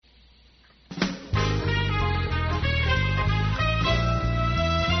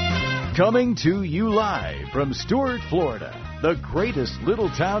Coming to you live from Stuart, Florida, the greatest little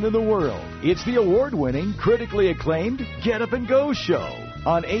town in the world. It's the award-winning, critically acclaimed Get Up and Go show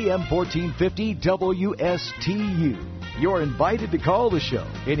on AM 1450 WSTU. You're invited to call the show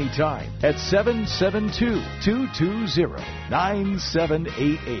anytime at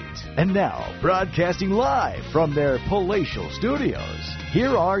 772-220-9788. And now, broadcasting live from their palatial studios,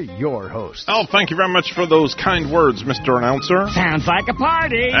 here are your hosts. Oh, thank you very much for those kind words, Mr. Announcer. Sounds like a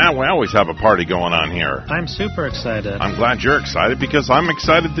party. We always have a party going on here. I'm super excited. I'm glad you're excited because I'm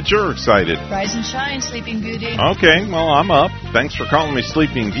excited that you're excited. Rise and shine, Sleeping Beauty. Okay, well, I'm up. Thanks for calling me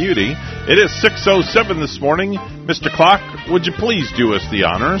Sleeping Beauty. It is 6:07 this morning. Mr. Clock, would you please do us the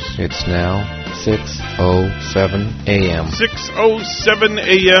honors? It's now 6:07 a.m. 6:07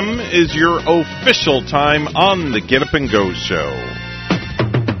 a.m. is your official time on the Get Up and Go show.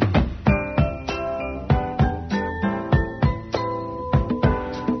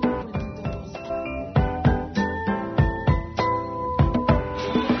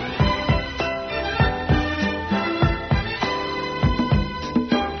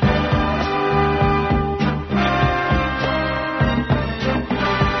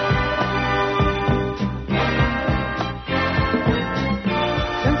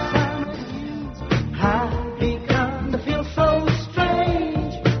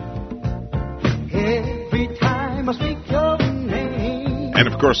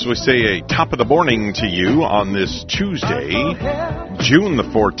 Of course, we say a top of the morning to you on this Tuesday, June the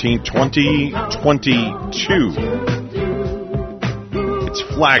 14th, 2022. It's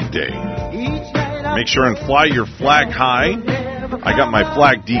Flag Day. Make sure and fly your flag high. I got my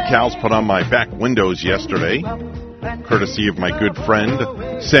flag decals put on my back windows yesterday, courtesy of my good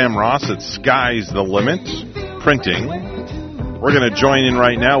friend Sam Ross at Sky's the Limit Printing. We're going to join in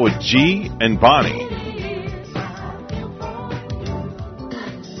right now with G and Bonnie.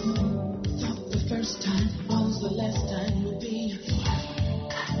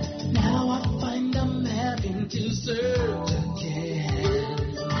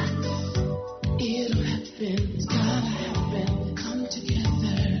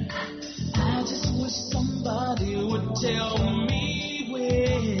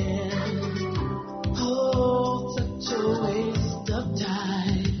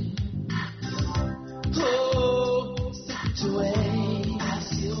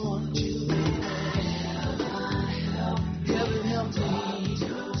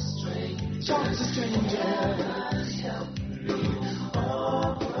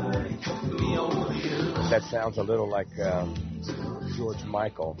 That sounds a little like George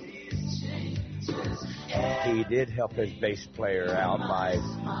Michael. He did help his bass player out by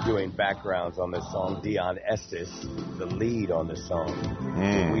doing backgrounds on this song. Dion Estes, the lead on this song.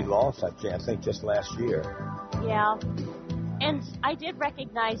 We lost, I think, just last year. Yeah. And I did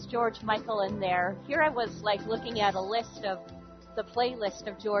recognize George Michael in there. Here I was, like, looking at a list of the playlist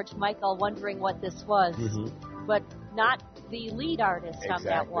of George Michael, wondering what this was. But not the lead artist on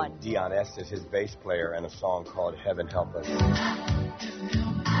that one. Dion Estes, his bass player, and a song called Heaven Help Us.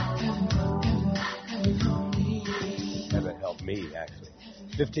 Heaven Help Me, actually.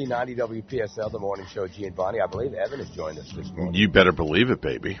 1590 WPSL, the morning show, G and Bonnie. I believe Evan has joined us this morning. You better believe it,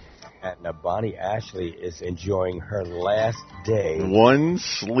 baby. And Bonnie Ashley is enjoying her last day. One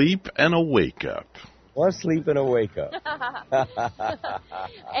sleep and a wake up. One sleep and a wake up.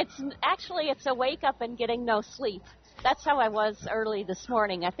 It's a wake up and getting no sleep. That's how I was early this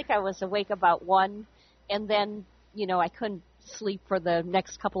morning. I think I was awake about 1, and then, I couldn't sleep for the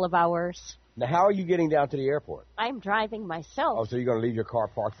next couple of hours. Now, how are you getting down to the airport? I'm driving myself. Oh, so you're going to leave your car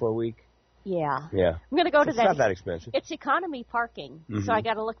parked for a week? Yeah. Yeah. I'm going to go to that. It's not that expensive. It's economy parking, so I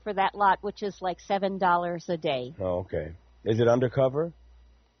got to look for that lot, which is like $7 a day. Oh, okay. Is it undercover?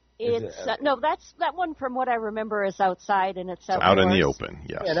 No, that one, from what I remember, is outside, and it's out in the open.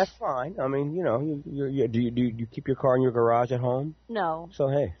 Yes. Yeah, that's fine. I mean, do you keep your car in your garage at home? No. So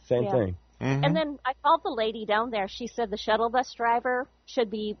hey, same thing. And then I called the lady down there. She said the shuttle bus driver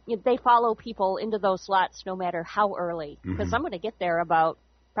they follow people into those lots no matter how early, because I'm going to get there about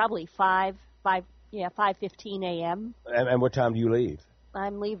probably 5:15 a.m. And what time do you leave?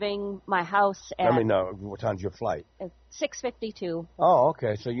 I'm leaving my house at... what time's your flight? At 6:52. Oh,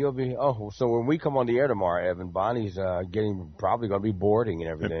 okay. So you'll be... so when we come on the air tomorrow, Evan, Bonnie's probably going to be boarding and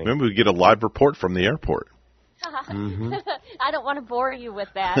everything. Maybe we get a live report from the airport. I don't want to bore you with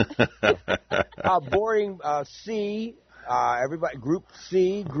that. Boring C... everybody, group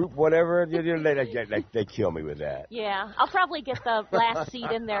C, group whatever, they kill me with that. Yeah, I'll probably get the last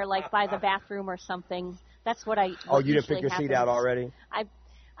seat in there, like by the bathroom or something. That's what I. Oh, you didn't pick your seat out already? I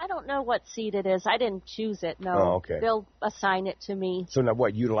I don't know what seat it is. I didn't choose it, no. Oh, okay. They'll assign it to me. So now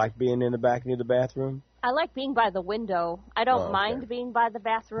what, you like being in the back near the bathroom? I like being by the window. I don't mind being by the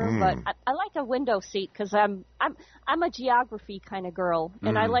bathroom, but I like a window seat because I'm a geography kind of girl,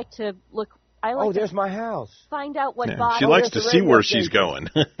 and I like to look. There's my house. Find out what Yeah, body. she likes to see where she's going.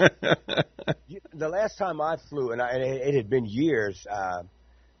 The last time I flew, and it had been years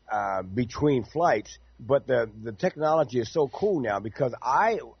between flights, but the technology is so cool now because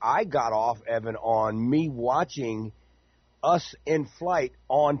I got off, Evan, on me watching us in flight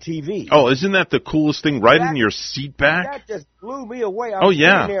on TV. Oh, isn't that the coolest thing? Right in your seat back? That just blew me away. I was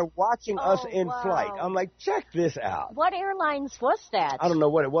sitting there watching us in flight. I'm like, check this out. What airlines was that? I don't know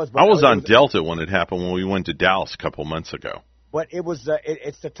what it was. But I was on Delta when it happened when we went to Dallas a couple months ago. But it was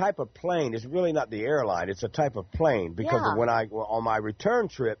it's the type of plane. It's really not the airline. It's a type of plane because when on my return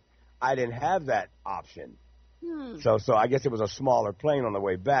trip, I didn't have that option. So I guess it was a smaller plane on the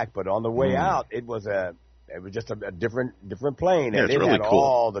way back, but on the way out, it was just a different plane, and it really had cool.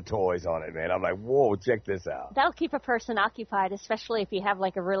 all the toys on it, man. I'm like, whoa, check this out. That'll keep a person occupied, especially if you have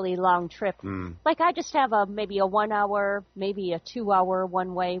like a really long trip. Like I just have maybe a 1 hour, maybe a 2 hour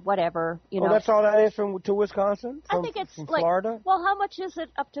one way, whatever. You know. That's all that is to Wisconsin. I think it's from like Florida. Well, how much is it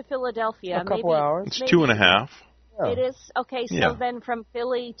up to Philadelphia? A couple hours. It's 2.5. It is okay. So then from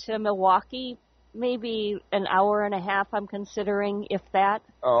Philly to Milwaukee. Maybe an hour and a half, I'm considering, if that.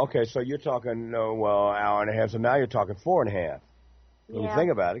 Oh, okay. So you're talking, hour and a half. So now you're talking 4.5. When you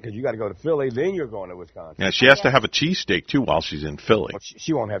think about it, because you got to go to Philly, then you're going to Wisconsin. Yeah, she has to have a cheesesteak, too, while she's in Philly. Well,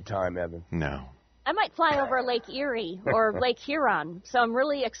 she won't have time, Evan. No. I might fly over Lake Erie or Lake Huron. So I'm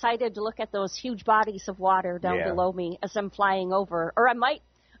really excited to look at those huge bodies of water down below me as I'm flying over. Or I might.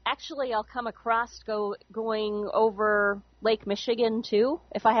 Actually, I'll come across going over Lake Michigan, too,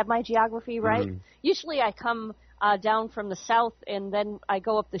 if I have my geography right. Usually I come down from the south, and then I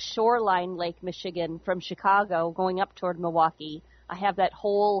go up the shoreline Lake Michigan from Chicago, going up toward Milwaukee. I have that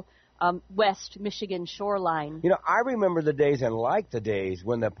whole west Michigan shoreline. You know, I remember the days and like the days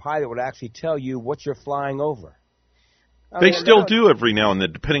when the pilot would actually tell you what you're flying over. They still do every now and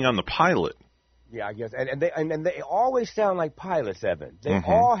then, depending on the pilot. Yeah, I guess, and they always sound like pilots, Evan. They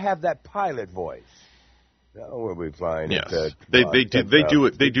all have that pilot voice. No, we'll be flying. Yes, they do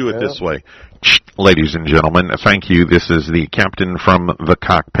it this way. Ladies and gentlemen, thank you. This is the captain from the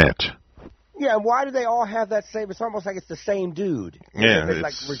cockpit. Yeah, why do they all have that same? It's almost like it's the same dude. Yeah,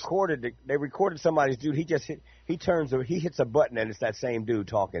 they recorded somebody's dude. He hits a button and it's that same dude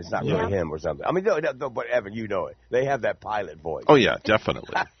talking. It's not really him or something. I mean, but Evan, you know it. They have that pilot voice. Oh yeah,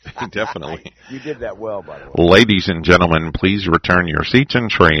 definitely, definitely. You did that well, by the way. Ladies and gentlemen, please return your seats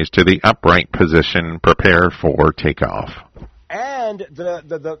and trays to the upright position. Prepare for takeoff. And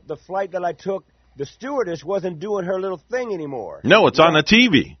the flight that I took, the stewardess wasn't doing her little thing anymore. No, it's on the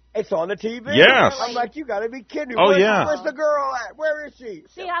TV. It's on the TV? Yes. I'm like, you got to be kidding me. Oh, Where's the girl at? Where is she?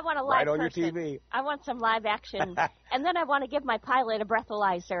 See, I want a live right on person. your TV. I want some live action. And then I want to give my pilot a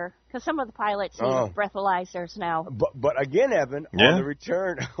breathalyzer, because some of the pilots need breathalyzers now. But again, Evan, on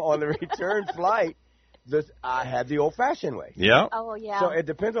the return flight, I had the old-fashioned way. Yeah. Oh, yeah. So it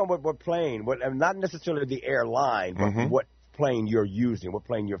depends on what plane, not necessarily the airline, but what plane you're using, what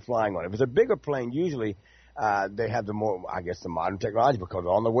plane you're flying on. If it's a bigger plane, usually they have the modern technology, because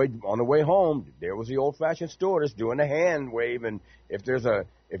on the way home, there was the old-fashioned stewardess doing a hand wave, and if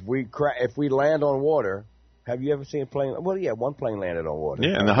we land on water, have you ever seen a plane? Well, yeah, one plane landed on water.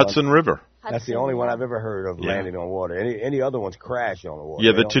 Yeah, in the Hudson River. That's the only one I've ever heard of landing on water. Any other ones crash on the water.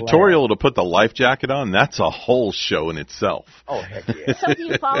 Yeah, the tutorial to put the life jacket on, that's a whole show in itself. Oh, heck yeah. So do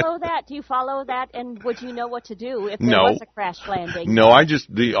you follow that? And would you know what to do if there was a crash landing? No,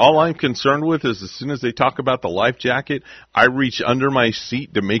 all I'm concerned with is as soon as they talk about the life jacket, I reach under my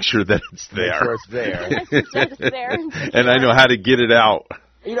seat to make sure that it's there. Make sure it's there. And I know how to get it out.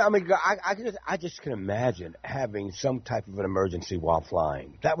 You know, I mean, I just can imagine having some type of an emergency while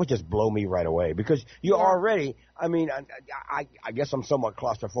flying. That would just blow me right away, because you're already, I mean, I guess I'm somewhat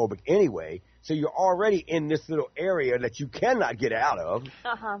claustrophobic anyway, so you're already in this little area that you cannot get out of.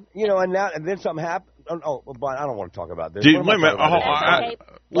 You know, and then something happens. Oh, but I don't want to talk about this. Wait a minute.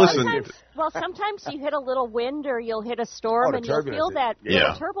 Listen. Sometimes you hit a little wind or you'll hit a storm and you'll feel that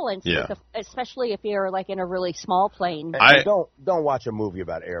little turbulence, especially if you're like in a really small plane. Don't watch a movie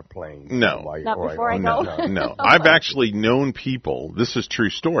about airplanes. No. Not before I go. No. I've actually known people, this is a true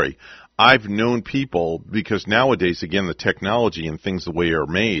story, I've known people, because nowadays, again, the technology and things the way they're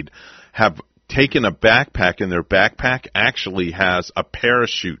made, have taken a backpack, and their backpack actually has a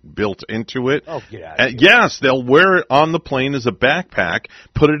parachute built into it. Oh, get out of here. Yes, they'll wear it on the plane as a backpack,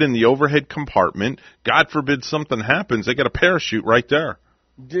 put it in the overhead compartment. God forbid something happens, they got a parachute right there.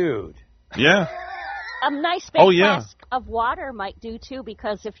 Dude. Yeah. A nice big flask of water might do, too,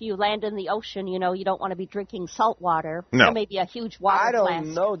 because if you land in the ocean, you don't want to be drinking salt water. No. So maybe a huge water flask. I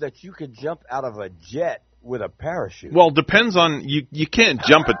don't know that you could jump out of a jet with a parachute. Well, depends on, you can't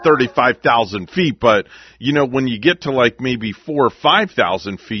jump at 35,000 feet, but, when you get to like maybe 4,000 or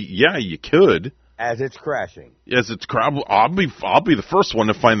 5,000 feet, yeah, you could. As it's crashing. I'll be the first one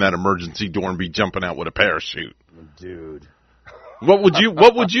to find that emergency door and be jumping out with a parachute. Dude. What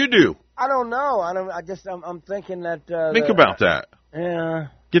would you do? I don't know. I'm thinking that. Think about that. Yeah.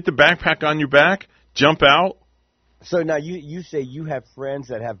 Get the backpack on your back, jump out. So now you say you have friends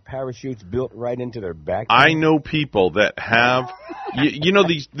that have parachutes built right into their back? I know people that have,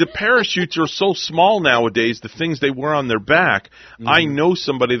 the parachutes are so small nowadays, the things they wear on their back. Mm-hmm. I know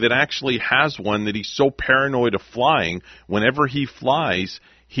somebody that actually has one that he's so paranoid of flying, whenever he flies,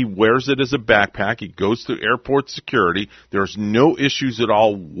 he wears it as a backpack. He goes through airport security. There's no issues at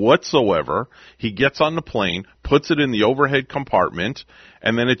all whatsoever. He gets on the plane, puts it in the overhead compartment,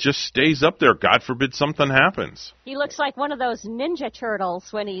 and then it just stays up there. God forbid something happens. He looks like one of those Ninja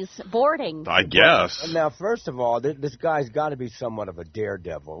Turtles when he's boarding. I guess. Now, first of all, this guy's got to be somewhat of a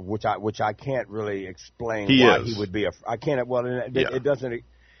daredevil, which I can't really explain why he would be. I can't. Well,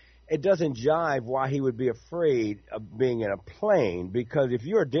 it doesn't jive why he would be afraid of being in a plane, because if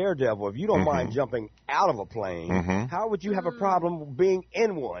you're a daredevil, if you don't mind jumping out of a plane, how would you have a problem being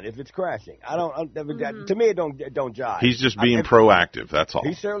in one if it's crashing? To me, it don't jive. He's just being proactive, that's all.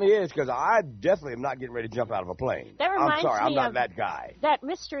 He certainly is, because I definitely am not getting ready to jump out of a plane. I'm not that guy. That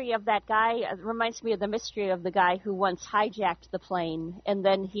mystery of that guy reminds me of the mystery of the guy who once hijacked the plane, and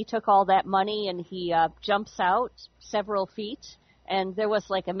then he took all that money and he jumps out several feet. And there was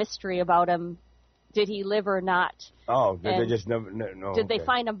like a mystery about him. Did he live or not? Oh, did they just no? Did they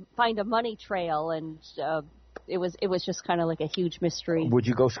find a money trail? And it was just kind of like a huge mystery. Would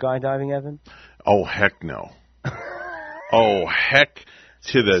you go skydiving, Evan? Oh, heck no. Oh, heck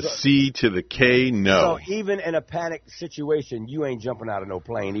to the C to the K, no. So even in a panic situation, you ain't jumping out of no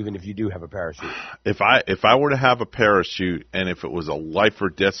plane, even if you do have a parachute. If I were to have a parachute, and if it was a life or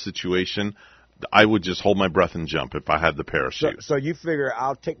death situation, I would just hold my breath and jump if I had the parachute. So you figure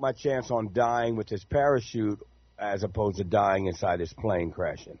I'll take my chance on dying with this parachute as opposed to dying inside this plane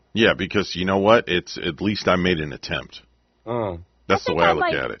crashing. Yeah, because you know what? It's at least I made an attempt. That's the way I look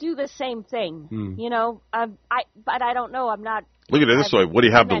at it. I might do the same thing. But I don't know. I'm not. Look at it this way. What do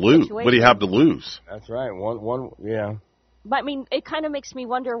you have to lose? What do you have to lose? That's right. Yeah. But, I mean, it kind of makes me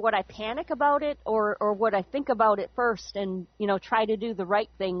wonder, would I panic about it or would I think about it first and, try to do the right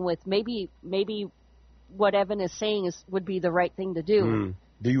thing with maybe what Evan is saying would be the right thing to do.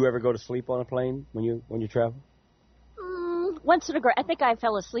 Do you ever go to sleep on a plane when you travel? Once in a while. I think I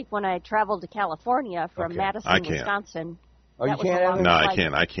fell asleep when I traveled to California from Madison, Wisconsin. Oh, you can't? No, I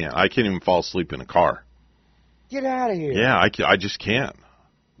can't. I can't even fall asleep in a car. Get out of here. Yeah, I just can't.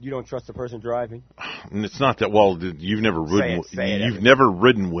 You don't trust the person driving? And it's not that. Well, you've never ridden. You've never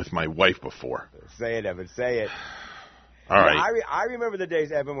ridden with my wife before. Say it, Evan. Say it. All right. I remember the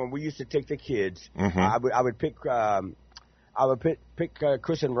days, Evan, when we used to take the kids. I would pick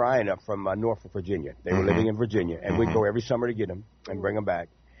Chris and Ryan up from Norfolk, Virginia. They were living in Virginia, and we'd go every summer to get them and bring them back.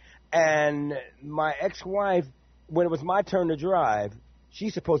 And my ex-wife, when it was my turn to drive,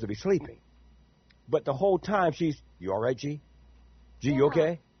 she's supposed to be sleeping, but the whole time you all right, G? G, you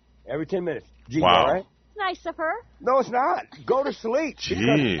okay? Every 10 minutes. G, you all right? Nice of her. No, it's not. Go to sleep.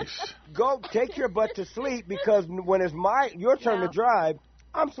 Jeez. Go take your butt to sleep, because when it's your turn to drive,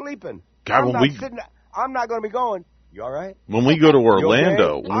 I'm sleeping. God, I'm not going to be going. You all right? When we go to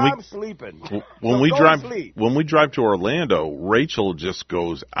Orlando, okay? I'm sleeping. When we drive to Orlando, Rachel just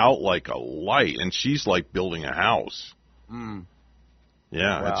goes out like a light, and she's like building a house.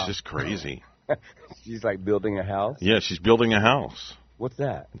 Yeah, It's just crazy. She's like building a house? Yeah, she's building a house. What's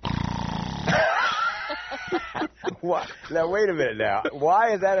that? What? Now, wait a minute now.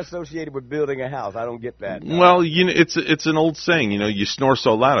 Why is that associated with building a house? I don't get that. Well, it's an old saying. You snore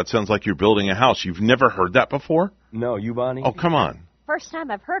so loud it sounds like you're building a house. You've never heard that before? No, you, Bonnie? Oh, come on. First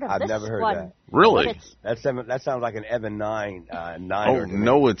time I've heard of this. I've never heard one. that. Really? That sounds like an Evan Niner. Oh,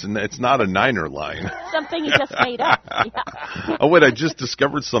 no, it's not a Niner line. Something you just made up. Yeah. Oh, wait, I just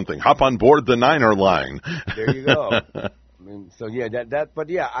discovered something. Hop on board the Niner line. There you go. So yeah, but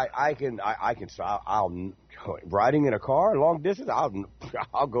yeah, I can. I'll riding in a car long distance.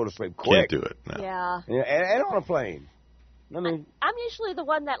 I'll go to sleep quick. Can't do it. No. Yeah. And on a plane. I'm usually the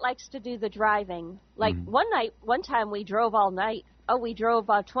one that likes to do the driving. Like one time we drove all night. Oh, we drove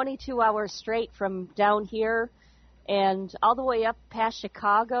 22 hours straight from down here and all the way up past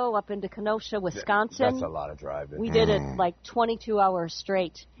Chicago, up into Kenosha, Wisconsin. That's a lot of driving. We did it like 22 hours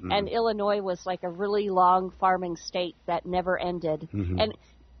straight. And Illinois was like a really long farming state that never ended. And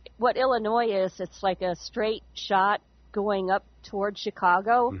what Illinois is, it's like a straight shot going up towards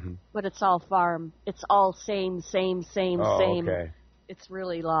Chicago, but it's all farm. It's all same. Okay. It's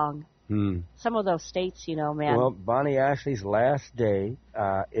really long. Some of those states, you know, man. Well, Bonnie Ashley's last day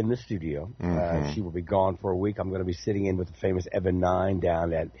in the studio. She will be gone for a week. I'm going to be sitting in with the famous Evan Nine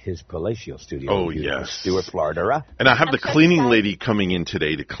down at his palatial studio. Oh, yes. Stuart, Florida. And I have the cleaning lady coming in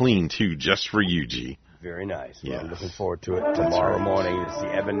today to clean, too, just for you, G. Very nice. Yeah. Well, I'm looking forward to it tomorrow morning. It's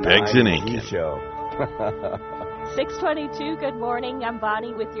the Evan Begs Nine and G Aiken. Show. 6:22, good morning. I'm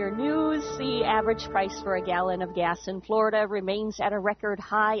Bonnie with your news. The average price for a gallon of gas in Florida remains at a record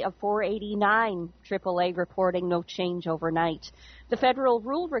high of $4.89. AAA reporting no change overnight. The federal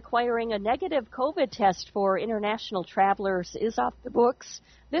rule requiring a negative COVID test for international travelers is off the books.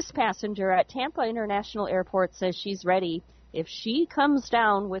 This passenger at Tampa International Airport says she's ready if she comes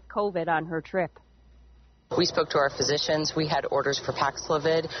down with COVID on her trip. We spoke to our physicians. We had orders for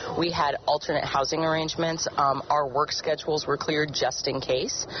Paxlovid. We had alternate housing arrangements. Our work schedules were cleared just in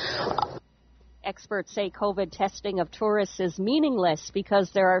case. Experts say COVID testing of tourists is meaningless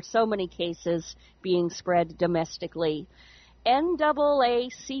because there are so many cases being spread domestically.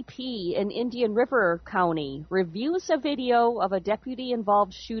 NAACP in Indian River County reviews a video of a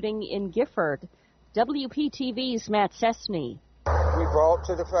deputy-involved shooting in Gifford. WPTV's Matt Sesney. We brought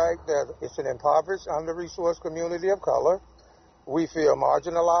to the fact that it's an impoverished, under-resourced community of color. We feel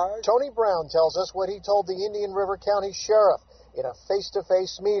marginalized. Tony Brown tells us what he told the Indian River County Sheriff in a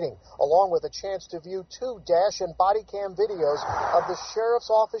face-to-face meeting, along with a chance to view 2 dash and body cam videos of the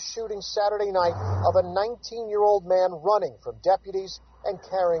Sheriff's Office shooting Saturday night of a 19-year-old man running from deputies and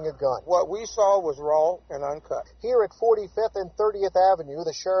carrying a gun. What we saw was raw and uncut. Here at 45th and 30th Avenue,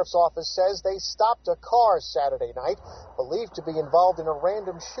 the Sheriff's Office says they stopped a car Saturday night, believed to be involved in a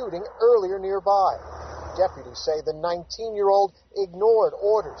random shooting earlier nearby. Deputies say the 19-year-old ignored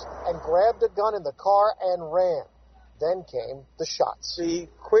orders and grabbed a gun in the car and ran. Then came the shots. The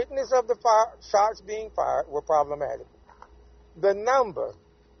quickness of the shots being fired were problematic. The number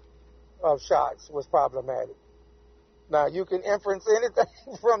of shots was problematic. Now, you can inference anything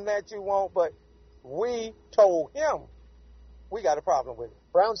from that you want, but we told him we got a problem with it.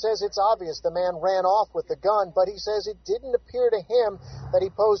 Brown says it's obvious the man ran off with the gun, but he says it didn't appear to him that he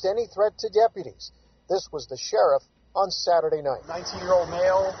posed any threat to deputies. This was the sheriff on Saturday night. 19-year-old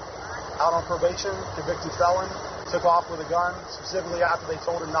male, out on probation, convicted felon, took off with a gun, specifically after they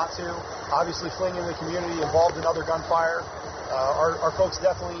told him not to. Obviously fleeing in the community, involved in other gunfire. Our folks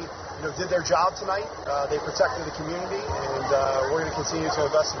definitely did their job tonight. They protected the community, and we're going to continue to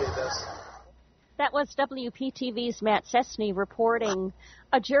investigate this. That was WPTV's Matt Sesney reporting.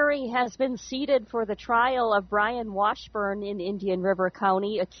 A jury has been seated for the trial of Brian Washburn in Indian River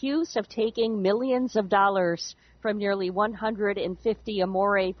County, accused of taking millions of dollars from nearly 150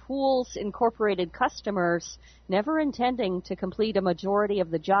 Amore Pools Incorporated customers, never intending to complete a majority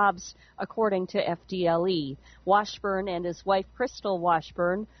of the jobs, according to FDLE. Washburn and his wife, Crystal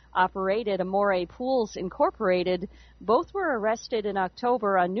Washburn, operated Amore Pools Incorporated. Both were arrested in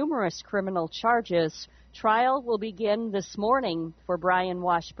October on numerous criminal charges. Trial will begin this morning for Brian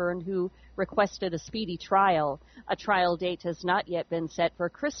Washburn, who requested a speedy trial. A trial date has not yet been set for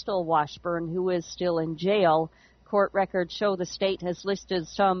Crystal Washburn, who is still in jail. Court records show the state has listed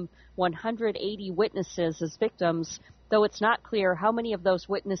some 180 witnesses as victims, though it's not clear how many of those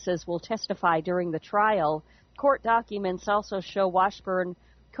witnesses will testify during the trial. Court documents also show Washburn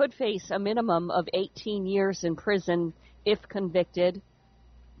could face a minimum of 18 years in prison if convicted.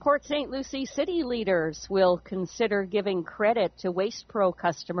 Port St. Lucie city leaders will consider giving credit to Waste Pro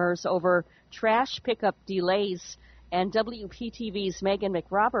customers over trash pickup delays, and WPTV's Megan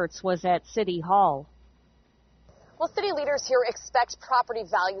McRoberts was at City Hall. Well, city leaders here expect property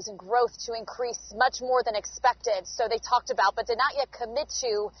values and growth to increase much more than expected. So they talked about, but did not yet commit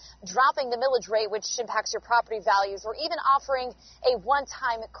to, dropping the millage rate, which impacts your property values, or even offering a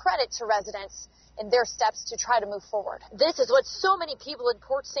one-time credit to residents in their steps to try to move forward. This is what so many people in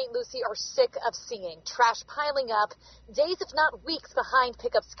Port St. Lucie are sick of seeing. Trash piling up, days if not weeks behind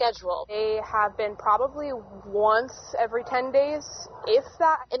pickup schedule. They have been probably once every 10 days, if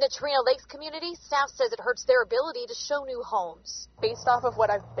that. In the Torino Lakes community, staff says it hurts their ability to show new homes. Based off of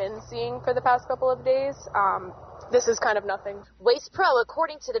what I've been seeing for the past couple of days, this is kind of nothing. Waste Pro,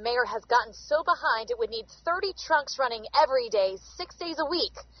 according to the mayor, has gotten so behind it would need 30 trucks running every day, 6 days a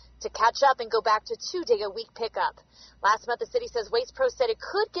week, to catch up and go back to 2-day-a-week pickup. Last month, the city says Waste Pro said it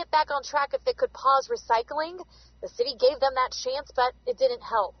could get back on track if it could pause recycling. The city gave them that chance, but it didn't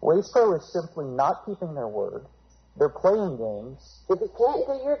help. Waste Pro is simply not keeping their word. They're playing games. If you can't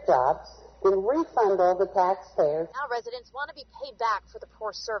do your jobs, then refund all the taxpayers. Now residents want to be paid back for the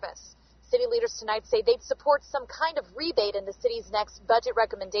poor service. City leaders tonight say they'd support some kind of rebate in the city's next budget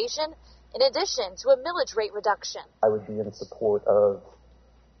recommendation, in addition to a millage rate reduction. I would be in support of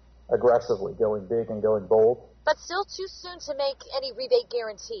aggressively going big and going bold. But still too soon to make any rebate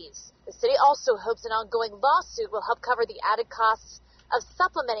guarantees. The city also hopes an ongoing lawsuit will help cover the added costs of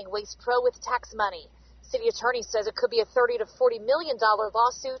supplementing Waste Pro with tax money. City attorney says it could be a $30 to $40 million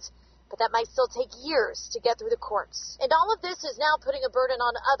lawsuit, but that might still take years to get through the courts. And all of this is now putting a burden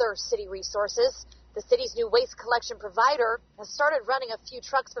on other city resources. The city's new waste collection provider has started running a few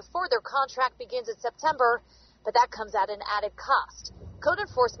trucks before their contract begins in September, but that comes at an added cost. Code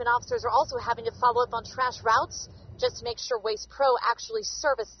enforcement officers are also having to follow up on trash routes just to make sure Waste Pro actually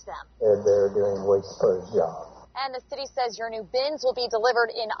services them. And they're doing Waste Pro's job. And the city says your new bins will be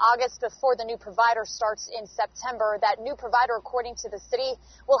delivered in August before the new provider starts in September. That new provider, according to the city,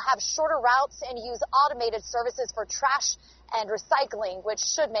 will have shorter routes and use automated services for trash and recycling, which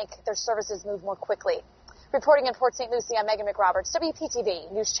should make their services move more quickly. Reporting in Port St. Lucie, I'm Megan McRoberts,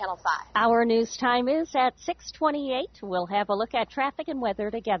 WPTV News Channel 5. Our news time is at 6:28. We'll have a look at traffic and weather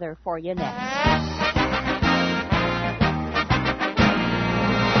together for you next.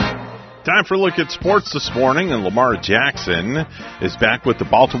 Time for a look at sports this morning, and Lamar Jackson is back with the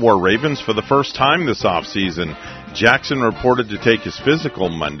Baltimore Ravens for the first time this offseason. Jackson reported to take his physical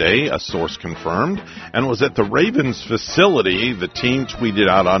Monday, a source confirmed, and was at the Ravens facility, the team tweeted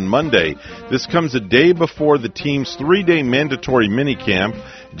out on Monday. This comes a day before the team's 3-day mandatory minicamp.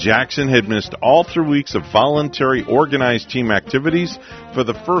 Jackson had missed all 3 weeks of voluntary organized team activities for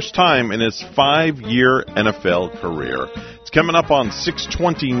the first time in his 5-year NFL career. It's coming up on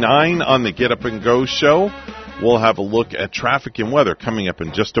 6:29 on the Get Up and Go show. We'll have a look at traffic and weather coming up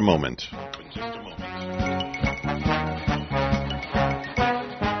in just a moment.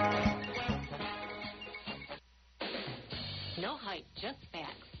 No hype, just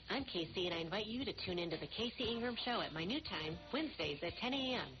facts. I'm Casey, and I invite you to tune into the Casey Ingram Show at my new time, Wednesdays at 10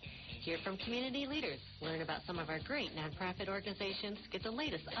 a.m. Hear from community leaders, learn about some of our great nonprofit organizations, get the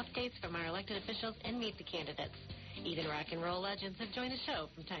latest updates from our elected officials, and meet the candidates. Even rock and roll legends have joined the show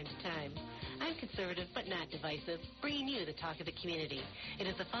from time to time. I'm conservative but not divisive, bringing you the talk of the community. It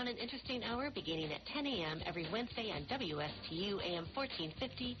is a fun and interesting hour beginning at 10 a.m. every Wednesday on WSTU AM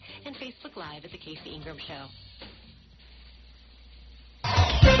 1450 and Facebook Live at The Casey Ingram Show.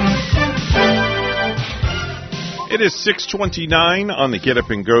 It is 6:29 on the Get Up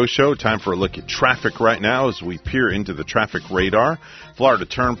and Go show. Time for a look at traffic right now as we peer into the traffic radar. Florida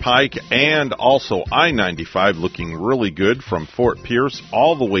Turnpike and also I-95 looking really good from Fort Pierce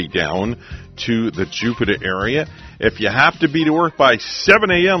all the way down to the Jupiter area. If you have to be to work by 7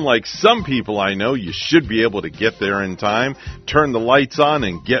 a.m. like some people I know, you should be able to get there in time, turn the lights on,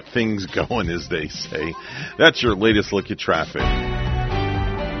 and get things going, as they say. That's your latest look at traffic.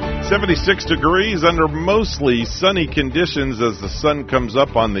 76 degrees under mostly sunny conditions as the sun comes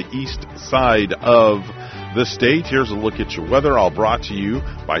up on the east side of the state. Here's a look at your weather, all brought to you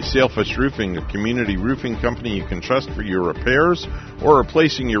by Sailfish Roofing, a community roofing company you can trust for your repairs or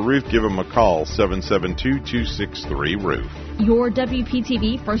replacing your roof. Give them a call, 772-263-ROOF. Your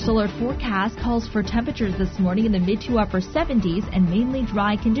WPTV First Alert forecast calls for temperatures this morning in the mid to upper 70s and mainly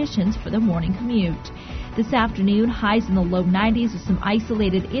dry conditions for the morning commute. This afternoon, highs in the low 90s with some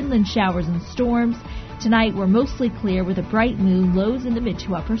isolated inland showers and storms. Tonight, we're mostly clear with a bright moon, lows in the mid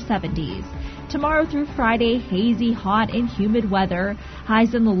to upper 70s. Tomorrow through Friday, hazy, hot, and humid weather.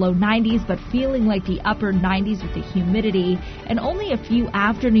 Highs in the low 90s, but feeling like the upper 90s with the humidity, and only a few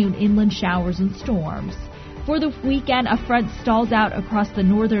afternoon inland showers and storms. For the weekend, a front stalls out across the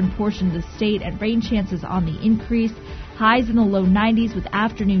northern portion of the state, and rain chances on the increase. Highs in the low 90s with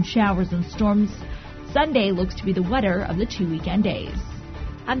afternoon showers and storms. Sunday looks to be the wetter of the 2 weekend days.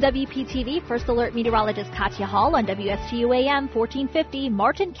 I'm WPTV First Alert meteorologist Katya Hall on WSTU AM 1450,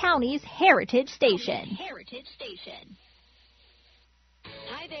 Martin County's Heritage Station.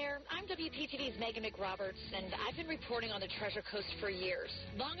 Hi there, I'm WPTV's Megan McRoberts, and I've been reporting on the Treasure Coast for years,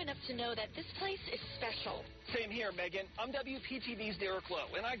 long enough to know that this place is special. Same here, Megan. I'm WPTV's Derek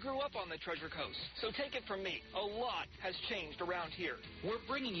Lowe, and I grew up on the Treasure Coast. So take it from me, a lot has changed around here. We're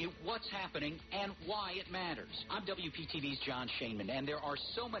bringing you what's happening and why it matters. I'm WPTV's John Shainman, and there are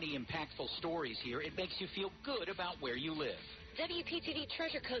so many impactful stories here, it makes you feel good about where you live. WPTV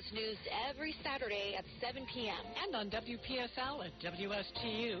Treasure Coast News every Saturday at 7 p.m. And on WPSL and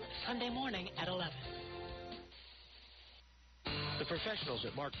WSTU Sunday morning at 11. The professionals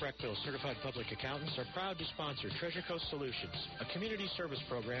at Mark Breckville Certified Public Accountants are proud to sponsor Treasure Coast Solutions, a community service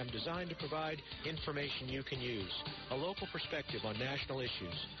program designed to provide information you can use, a local perspective on national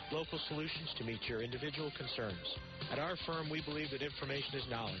issues, local solutions to meet your individual concerns. At our firm, we believe that information is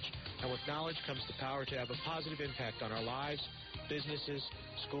knowledge, and with knowledge comes the power to have a positive impact on our lives, businesses,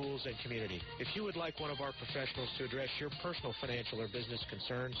 schools, and community. If you would like one of our professionals to address your personal financial or business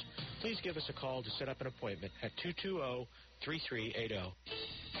concerns, please give us a call to set up an appointment at 220-3380.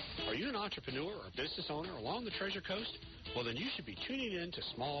 Are you an entrepreneur or business owner along the Treasure Coast? Well, then you should be tuning in to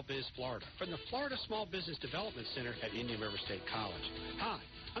Small Biz Florida from the Florida Small Business Development Center at Indian River State College. Hi,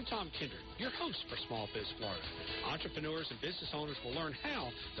 I'm Tom Kinder, your host for Small Biz Florida. Entrepreneurs and business owners will learn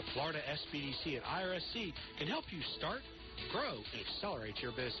how the Florida SBDC and IRSC can help you start, grow, and accelerate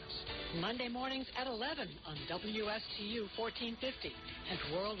your business. Monday mornings at 11 on WSTU 1450 and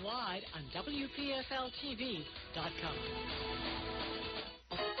worldwide on WPSLTV.com.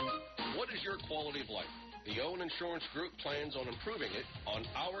 What is your quality of life? The Owen Insurance Group plans on improving it on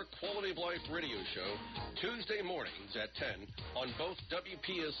our Quality of Life radio show Tuesday mornings at 10 on both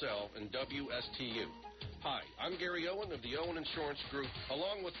WPSL and WSTU. Hi, I'm Gary Owen of the Owen Insurance Group.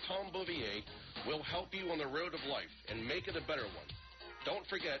 Along with Tom Bouvier, we'll help you on the road of life and make it a better one. Don't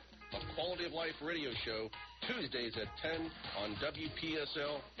forget a Quality of Life radio show Tuesdays at 10 on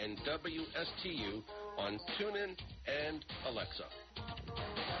WPSL and WSTU on TuneIn and Alexa.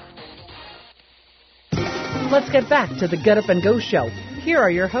 Let's get back to the Get Up and Go show. Here are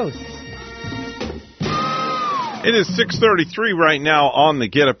your hosts. It is 6:33 right now on the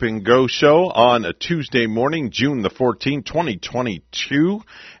Get Up and Go show on a Tuesday morning, June the 14th, 2022,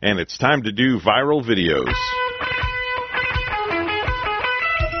 and it's time to do viral videos.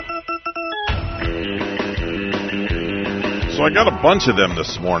 So I got a bunch of them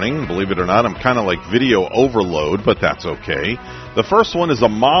this morning. Believe it or not, I'm kind of like video overload, but that's okay. The first one is a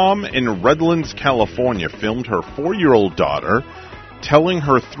mom in Redlands, California, filmed her 4-year-old daughter telling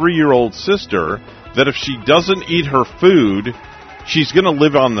her 3-year-old sister that if she doesn't eat her food, she's going to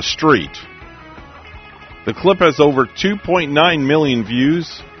live on the street. The clip has over 2.9 million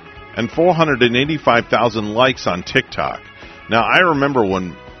views and 485,000 likes on TikTok. Now, I remember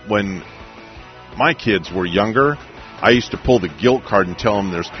when my kids were younger, I used to pull the guilt card and tell them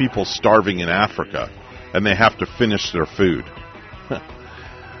there's people starving in Africa, and they have to finish their food.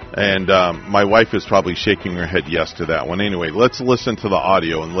 And my wife is probably shaking her head yes to that one. Anyway, let's listen to the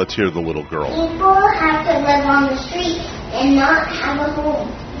audio, and let's hear the little girl. People have to live on the street and not have a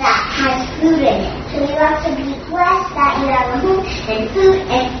home that has food in it. So you have to be blessed that you have a home and food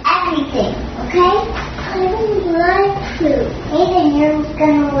and everything, okay? I don't like food. Maybe you're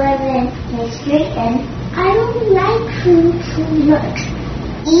going to live in the street and I don't like food too much.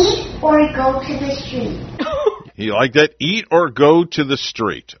 Eat or go to the street. You like that? Eat or go to the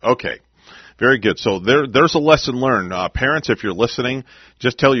street. Okay. Very good. So there's a lesson learned. Parents, if you're listening,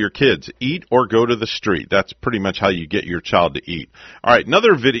 just tell your kids, eat or go to the street. That's pretty much how you get your child to eat. All right,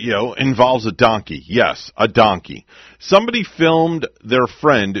 another video involves a donkey. Yes, a donkey. Somebody filmed their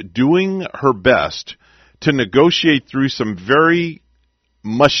friend doing her best to negotiate through some very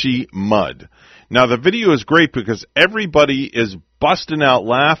mushy mud. Now, the video is great because everybody is busting out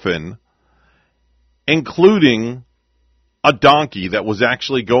laughing, including a donkey that was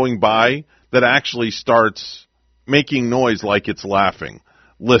actually going by that actually starts making noise like it's laughing.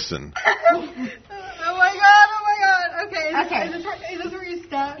 Listen. Oh my god. Okay, is this where you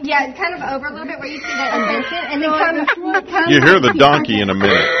stop? Yeah, it's kind of over a little bit where you see that invention, and then come You hear the donkey in a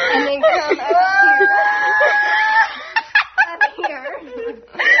minute. And then come up here.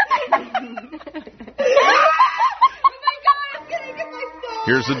 Oh my god, it's gonna get my soul.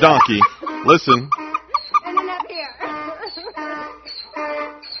 Here's the donkey. Listen. And then up here.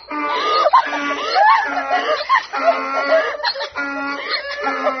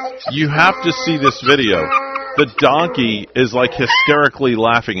 You have to see this video. The donkey is like hysterically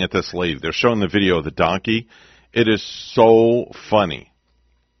laughing at this lady. They're showing the video of the donkey. It is so funny.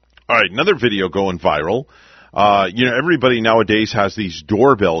 All right, another video going viral. Everybody nowadays has these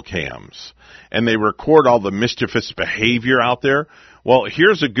doorbell cams, and they record all the mischievous behavior out there. Well,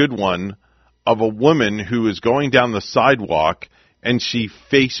 here's a good one of a woman who is going down the sidewalk, and she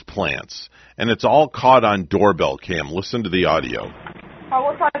face plants, and it's all caught on doorbell cam. Listen to the audio. Oh,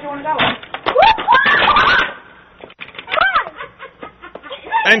 what side do you want to go on?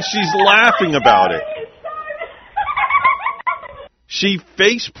 And she's laughing about it. She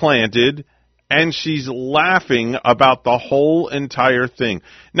face planted and she's laughing about the whole entire thing.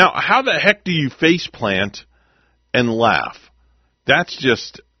 Now, how the heck do you faceplant and laugh? That's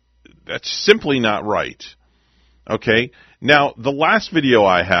simply not right. Okay? Now, the last video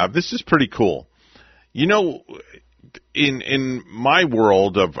I have, this is pretty cool. You know, in my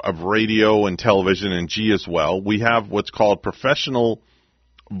world of radio and television, and G as well, we have what's called professional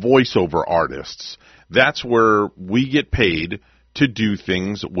voiceover artists. That's where we get paid to do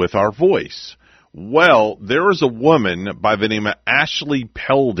things with our voice. Well, there is a woman by the name of Ashley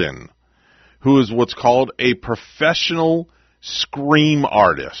Peldon who is what's called a professional scream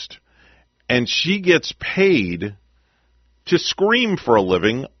artist. And she gets paid to scream for a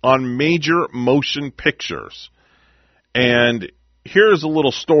living on major motion pictures. And here's a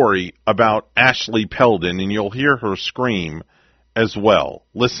little story about Ashley Peldon, and you'll hear her scream as well.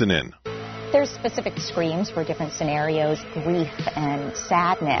 Listen in. There's specific screams for different scenarios, grief and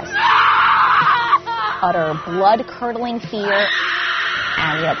sadness, utter blood-curdling fear,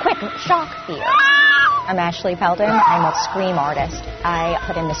 and, quick shock fear. I'm Ashley Peldon. I'm a scream artist. I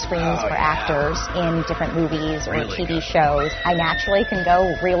put in the screams for actors in different movies or TV shows. I naturally can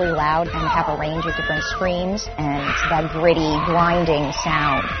go really loud and have a range of different screams and that gritty, grinding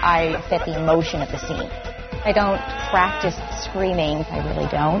sound. I fit the emotion of the scene. I don't practice screaming. I really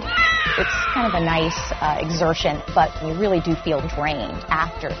don't. It's kind of a nice exertion, but you really do feel drained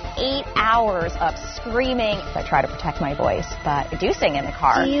after 8 hours of screaming. I try to protect my voice, but I do sing in the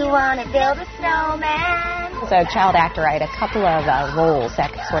car. Do you want to build a snowman? As a child actor, I had a couple of roles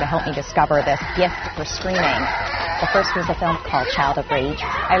that sort of helped me discover this gift for screaming. The first was a film called Child of Rage.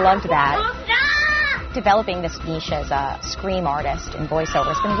 I loved that. Developing this niche as a scream artist and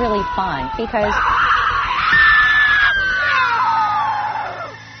voiceover has been really fun because...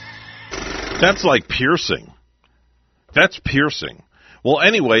 That's like piercing. That's piercing. Well,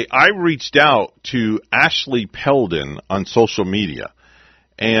 anyway, I reached out to Ashley Peldon on social media,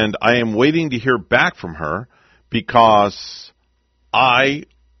 and I am waiting to hear back from her because I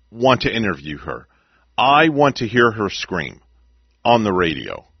want to interview her. I want to hear her scream on the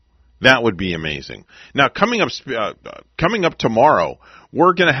radio. That would be amazing. Now, coming up tomorrow,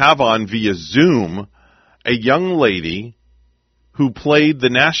 we're going to have on via Zoom a young lady who played the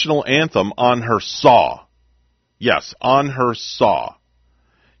national anthem on her saw. Yes, on her saw.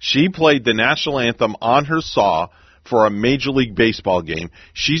 She played the national anthem on her saw for a Major League Baseball game.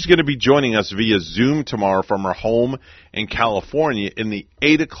 She's going to be joining us via Zoom tomorrow from her home in California in the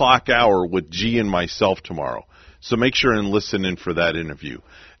 8 o'clock hour with G and myself tomorrow. So make sure and listen in for that interview.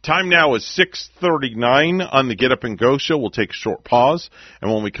 Time now is 6:39 on the Get Up and Go show. We'll take a short pause, and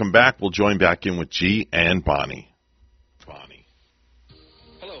when we come back, we'll join back in with G and Bonnie.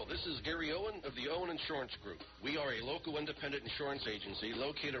 Insurance Group. We are a local independent insurance agency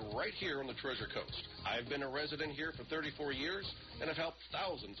located right here on the Treasure Coast. I've been a resident here for 34 years and have helped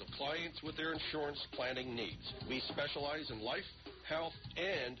thousands of clients with their insurance planning needs. We specialize in life, health,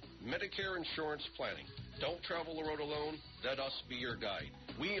 and Medicare insurance planning. Don't travel the road alone. Let us be your guide.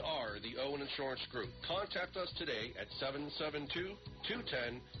 We are the Owen Insurance Group. Contact us today at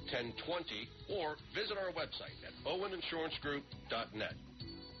 772-210-1020 or visit our website at oweninsurancegroup.net.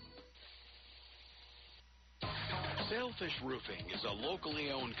 Sailfish Roofing is a locally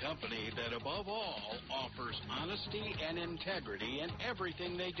owned company that, above all, offers honesty and integrity in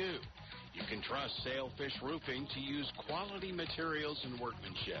everything they do. You can trust Sailfish Roofing to use quality materials and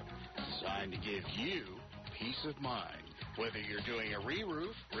workmanship designed to give you peace of mind. Whether you're doing a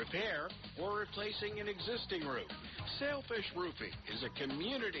re-roof, repair, or replacing an existing roof, Sailfish Roofing is a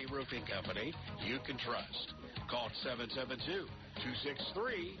community roofing company you can trust. Call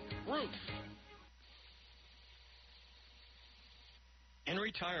 772-263-ROOF. In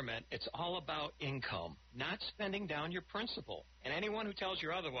retirement, it's all about income, not spending down your principal. And anyone who tells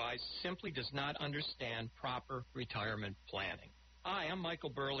you otherwise simply does not understand proper retirement planning. Hi, I'm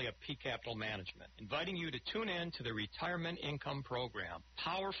Michael Burley of P Capital Management, inviting you to tune in to the Retirement Income Program.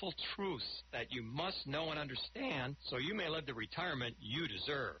 Powerful truths that you must know and understand so you may live the retirement you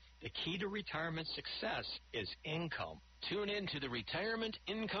deserve. The key to retirement success is income. Tune in to the Retirement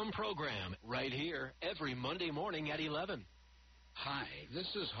Income Program right here every Monday morning at 11. Hi,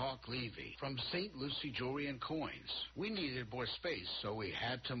 this is Hawk Levy from St. Lucie Jewelry and Coins. We needed more space, so we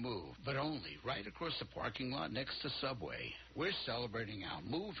had to move, but only right across the parking lot next to Subway. We're celebrating our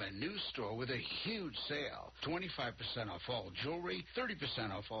move and new store with a huge sale. 25% off all jewelry,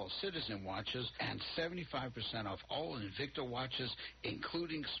 30% off all Citizen watches, and 75% off all Invicta watches,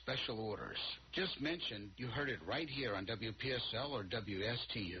 including special orders. Just mention you heard it right here on WPSL or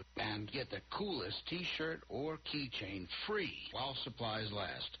WSTU, and get the coolest T-shirt or keychain free while supplies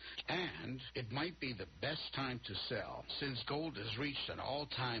last. And it might be the best time to sell, since gold has reached an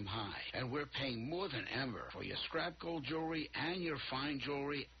all-time high, and we're paying more than ever for your scrap gold jewelry and your fine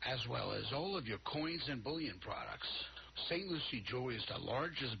jewelry, as well as all of your coins and bullion products. St. Lucie Jewelry is the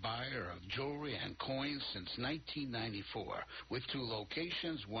largest buyer of jewelry and coins since 1994, with 2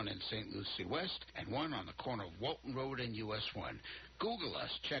 locations, one in St. Lucie West and one on the corner of Walton Road and US 1. Google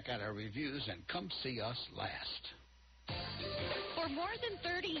us, check out our reviews, and come see us last. For more than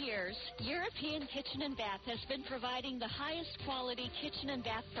 30 years, European Kitchen and Bath has been providing the highest quality kitchen and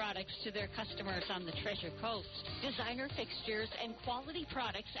bath products to their customers on the Treasure Coast. Designer fixtures and quality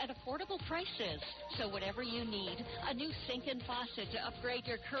products at affordable prices. So whatever you need, a new sink and faucet to upgrade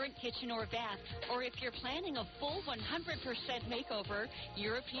your current kitchen or bath, or if you're planning a full 100% makeover,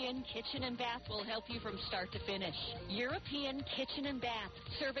 European Kitchen and Bath will help you from start to finish. European Kitchen and Bath,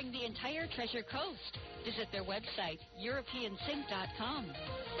 serving the entire Treasure Coast. Visit their website, EuropeanSink.com.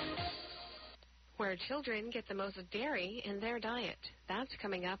 Where children get the most dairy in their diet. That's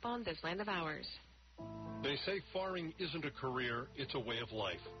coming up on This Land of Ours. They say farming isn't a career, it's a way of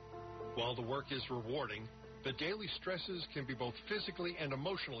life. While the work is rewarding, the daily stresses can be both physically and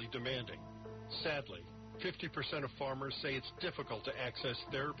emotionally demanding. Sadly, 50% of farmers say it's difficult to access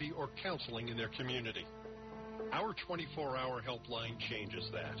therapy or counseling in their community. Our 24-hour helpline changes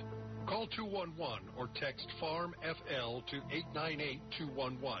that. Call 211 or text FARM-FL to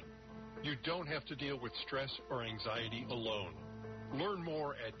 898-211. You don't have to deal with stress or anxiety alone. Learn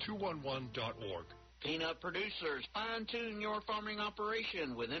more at 211.org. Peanut producers, fine-tune your farming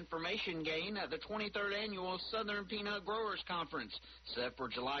operation with information gain at the 23rd Annual Southern Peanut Growers Conference, set for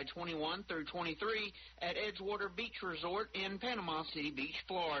July 21 through 23 at Edgewater Beach Resort in Panama City Beach,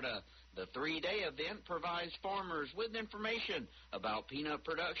 Florida. The 3-day event provides farmers with information about peanut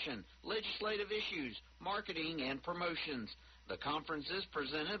production, legislative issues, marketing, and promotions. The conference is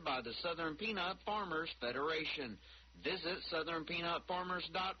presented by the Southern Peanut Farmers Federation. Visit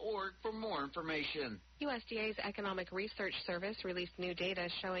southernpeanutfarmers.org for more information. USDA's Economic Research Service released new data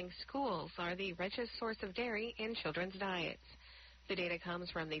showing schools are the richest source of dairy in children's diets. The data comes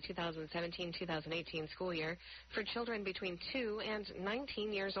from the 2017-2018 school year for children between 2 and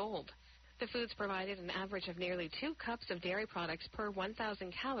 19 years old. The foods provided an average of nearly 2 cups of dairy products per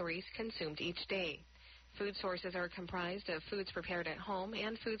 1,000 calories consumed each day. Food sources are comprised of foods prepared at home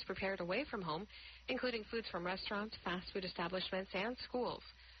and foods prepared away from home, including foods from restaurants, fast food establishments, and schools.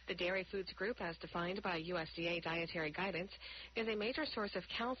 The dairy foods group, as defined by USDA dietary guidance, is a major source of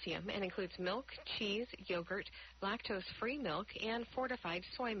calcium and includes milk, cheese, yogurt, lactose-free milk, and fortified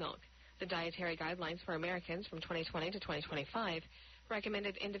soy milk. The dietary guidelines for Americans from 2020 to 2025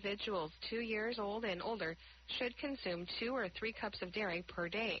 recommended individuals 2 years old and older should consume 2 or 3 cups of dairy per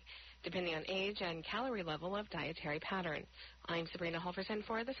day, depending on age and calorie level of dietary pattern. I'm Sabrina Halverson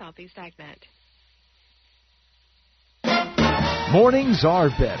for the Southeast AgNet. Mornings are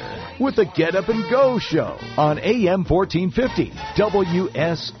better with the Get Up and Go show on AM 1450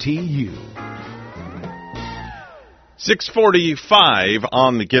 WSTU. 6:45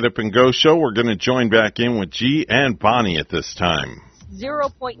 on the Get Up and Go show. We're going to join back in with G and Bonnie at this time.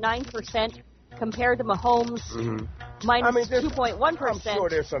 0.9% compared to Mahomes, minus 2.1%. I'm sure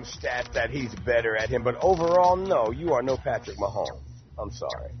there's some stats that he's better at him, but overall, no, you are no Patrick Mahomes. I'm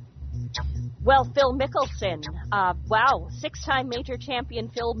sorry. Well, Phil Mickelson, 6-time major champion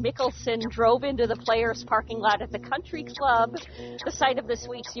Phil Mickelson drove into the players' parking lot at the Country Club, the site of this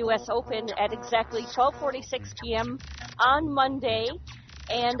week's U.S. Open, at exactly 12:46 p.m. on Monday.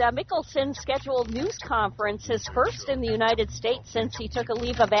 And Mickelson scheduled news conference, his first in the United States since he took a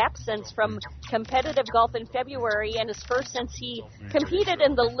leave of absence from competitive golf in February, and his first since he competed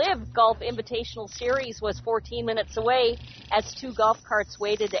in the LIV Golf Invitational Series, was 14 minutes away as 2 golf carts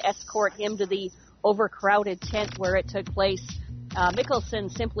waited to escort him to the overcrowded tent where it took place. Mickelson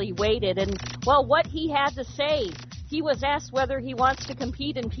simply waited, and, well, what he had to say. He was asked whether he wants to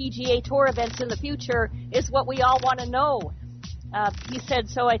compete in PGA Tour events in the future is what we all want to know. He said,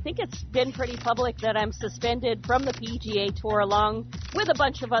 so I think it's been pretty public that I'm suspended from the PGA Tour along with a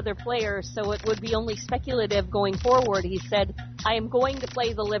bunch of other players, so it would be only speculative going forward. He said, I am going to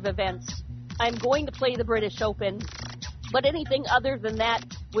play the LIV events. I'm going to play the British Open. But anything other than that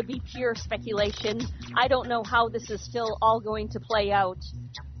would be pure speculation. I don't know how this is still all going to play out.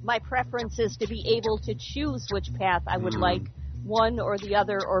 my preference is to be able to choose which path I would like, one or the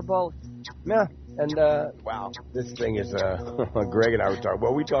other or both. Yeah, and, wow, this thing is, Greg and I were talking.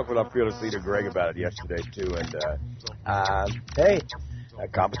 Well, we talked with our fearless leader, Greg, about it yesterday, too, and, hey,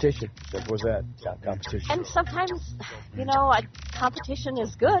 competition. Simple as that. Competition. And sometimes, competition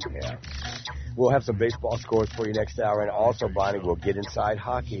is good. Yeah. We'll have some baseball scores for you next hour, and also, Bonnie, we'll get inside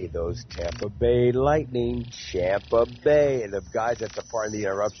hockey. Those Tampa Bay Lightning, Tampa Bay. The guys at the Pardon the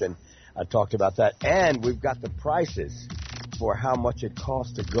Interruption talked about that. And we've got the prices for how much it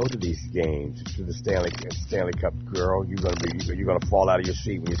costs to go to these games, to the Stanley Cup. Girl, you're gonna fall out of your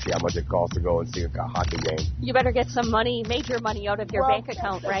seat when you see how much it costs to go and see a hockey game. You better get some money, major money, out of your bank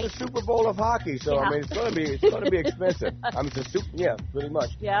account, right? It's the Super Bowl of hockey, so I mean, it's gonna be expensive. I mean, pretty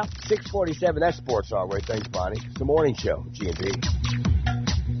much. Yeah. 6:47. That's Sports Our Way. Thanks, Bonnie. It's the morning show, G&P.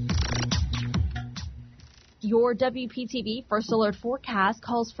 Your WPTV First Alert forecast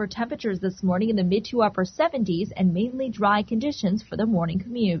calls for temperatures this morning in the mid to upper 70s and mainly dry conditions for the morning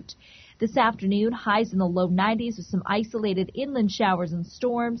commute. This afternoon, highs in the low 90s with some isolated inland showers and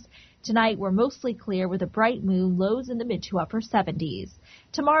storms. Tonight, we're mostly clear with a bright moon, lows in the mid to upper 70s.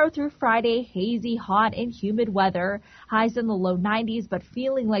 Tomorrow through Friday, hazy, hot, and humid weather. Highs in the low 90s, but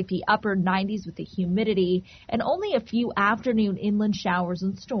feeling like the upper 90s with the humidity, and only a few afternoon inland showers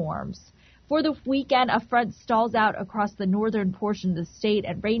and storms. For the weekend, a front stalls out across the northern portion of the state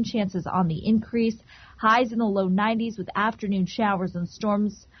and rain chances on the increase. Highs in the low 90s with afternoon showers and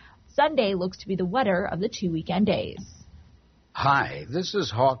storms. Sunday looks to be the wetter of the 2 weekend days. Hi, this is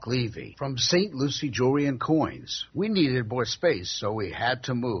Hawk Levy from St. Lucie Jewelry and Coins. We needed more space, so we had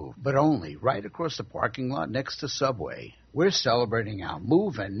to move, but only right across the parking lot next to Subway. We're celebrating our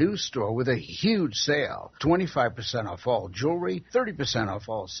move and new store with a huge sale. 25% off all jewelry, 30% off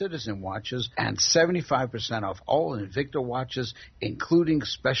all Citizen watches, and 75% off all Invicta watches, including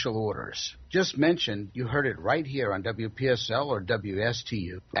special orders. Just mention you heard it right here on WPSL or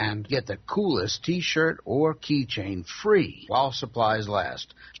WSTU, and get the coolest T-shirt or keychain free while supplies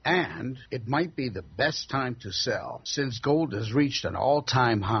last. And it might be the best time to sell, since gold has reached an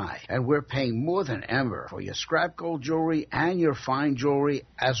all-time high, and we're paying more than ever for your scrap gold jewelry and your fine jewelry,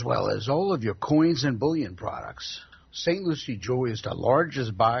 as well as all of your coins and bullion products. St. Lucie Jewelry is the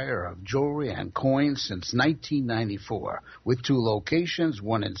largest buyer of jewelry and coins since 1994, with 2 locations,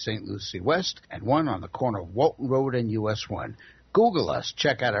 one in St. Lucie West and one on the corner of Walton Road and US 1. Google us,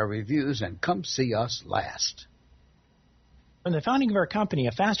 check out our reviews, and come see us last. From the founding of our company,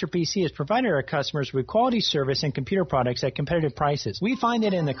 A Faster PC has provided our customers with quality service and computer products at competitive prices. We find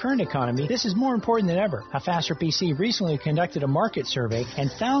that in the current economy, this is more important than ever. A Faster PC recently conducted a market survey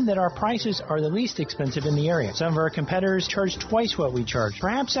and found that our prices are the least expensive in the area. Some of our competitors charge twice what we charge.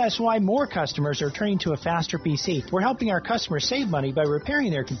 Perhaps that's why more customers are turning to A Faster PC. We're helping our customers save money by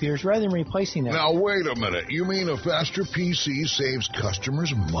repairing their computers rather than replacing them. Now, wait a minute. You mean A Faster PC saves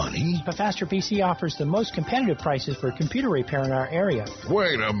customers money? A Faster PC offers the most competitive prices for computer repair in our area.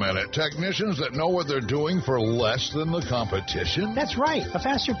 Wait a minute. Technicians that know what they're doing for less than the competition? That's right. A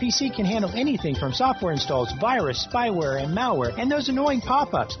Faster PC can handle anything from software installs, virus, spyware, and malware, and those annoying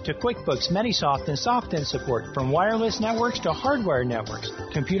pop-ups to QuickBooks, Metisoft, and SoftIn support, from wireless networks to hardware networks.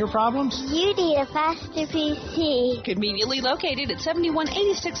 Computer problems? You need A Faster PC. Conveniently located at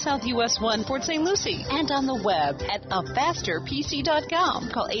 7186 South US 1, Port St. Lucie, and on the web at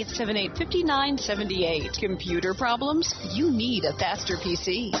afasterpc.com. Call 878-5978. Computer problems? You need A Faster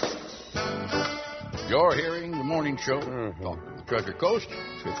PC. You're hearing the morning show on the Treasure Coast,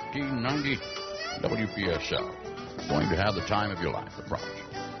 1590 WPSL. Going to have the time of your life, I promise.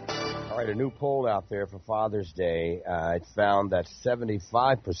 All right, a new poll out there for Father's Day. It found that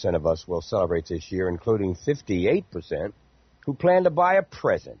 75% of us will celebrate this year, including 58% who plan to buy a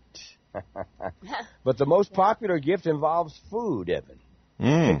present. But the most popular gift involves food, Evan.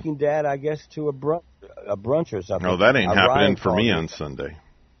 Taking Dad, I guess, to a brunch or something. No, that ain't happening for me on Sunday.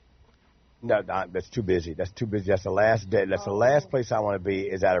 No, that's too busy. That's too busy. That's the last day. That's the last place I want to be,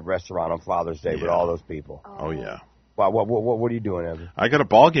 is at a restaurant on Father's Day with all those people. Oh, yeah. Wow, what are you doing, Evan? I got a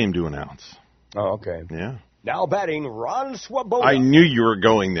ball game to announce. Oh, okay. Yeah. Now batting, Ron Swoboda. I knew you were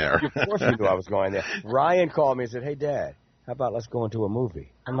going there. Of course you knew I was going there. Ryan called me and said, "Hey, Dad, how about let's go into a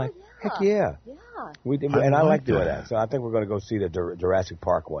movie?" I'm like, heck yeah. And I like doing that. So I think we're going to go see the Jurassic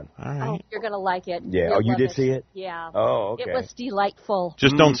Park one. All right. Oh, you're going to like it. Yeah. You'll you did it. see it? Yeah. Oh, okay. It was delightful.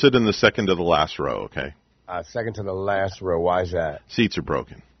 Just don't sit in the second to the last row, okay? Second to the last row. Why is that? Seats are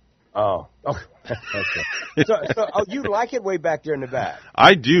broken. Oh. Okay. So you like it way back there in the back?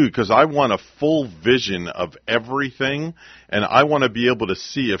 I do, because I want a full vision of everything, and I want to be able to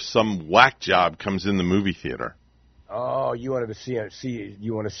see if some whack job comes in the movie theater. Oh, you wanted to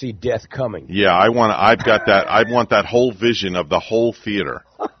you want to see death coming. Yeah, I want that whole vision of the whole theater.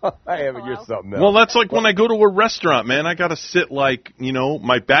 You're something else. Well, that's like when I go to a restaurant, man. I got to sit like,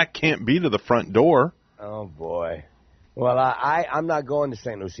 my back can't be to the front door. Oh, boy. Well, I'm not going to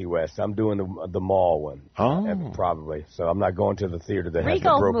St. Lucie West. I'm doing the mall one. Oh. Probably. So I'm not going to the theater that has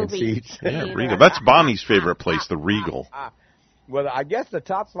Regal the broken movie. seats. Yeah, Regal. That's Bonnie's favorite place, the Regal. Well, I guess the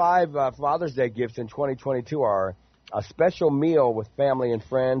top 5 Father's Day gifts in 2022 are a special meal with family and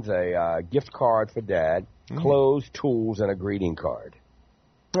friends, a gift card for Dad, clothes, tools, and a greeting card.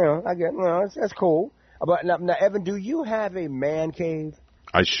 I guess that's cool. But now, Evan, do you have a man cave?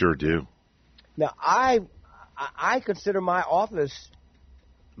 I sure do. Now, I consider my office,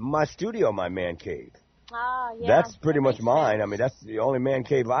 my studio, my man cave. Yeah, that's pretty much mine. I mean, that's the only man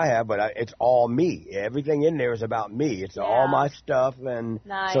cave I have, but it's all me. Everything in there is about me. It's all my stuff, and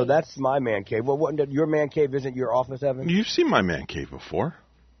so that's my man cave. Well, your man cave isn't your office, Evan? You've seen my man cave before.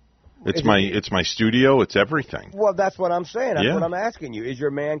 It's my studio. It's everything. Well, that's what I'm saying. That's what I'm asking you. Is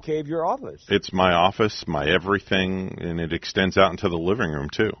your man cave your office? It's my office, my everything, and it extends out into the living room,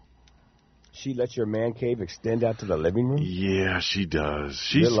 too. She lets your man cave extend out to the living room? Yeah, she does.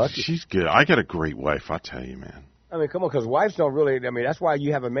 You're lucky. She's good. I got a great wife, I'll tell you, man. I mean, come on, because wives don't really, that's why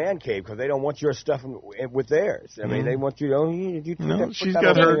you have a man cave, because they don't want your stuff with theirs. I mean, they want you to, No, she's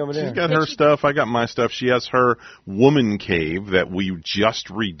got her stuff. I got my stuff. She has her woman cave that we just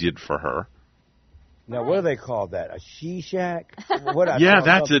redid for her. Now, what do they call that? A she shack?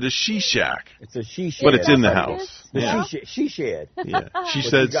 That's it, a she shack. It's a she shed. But it's in the house. She shed. Yeah. She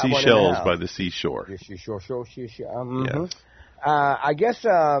said seashells by the seashore. I guess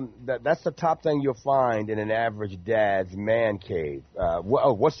that's the top thing you'll find in an average dad's man cave.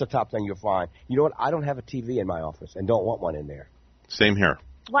 What's the top thing you'll find? You know what? I don't have a TV in my office and don't want one in there. Same here.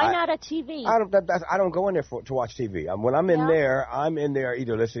 Why not a TV? I don't go in there to watch TV. When I'm in there, I'm in there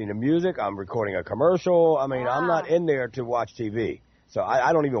either listening to music, I'm recording a commercial. I mean, I'm not in there to watch TV. So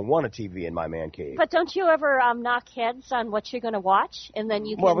I don't even want a TV in my man cave. But don't you ever knock heads on what you're going to watch, and then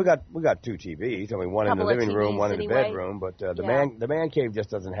you can... Well, we got 2 TVs. I mean, one in the living room, one in the bedroom. But the man cave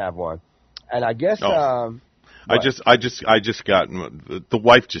just doesn't have one. And I guess I just got the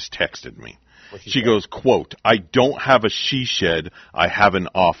wife just texted me. She goes, quote, "I don't have a she shed. I have an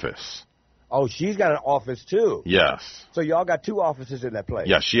office." Oh, she's got an office too. Yes. So y'all got 2 offices in that place.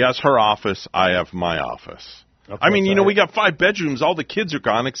 Yeah, she has her office. I have my office. Okay, I mean, we got 5 bedrooms. All the kids are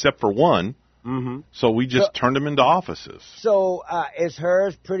gone except for one. Mm-hmm. So we just turned them into offices. So is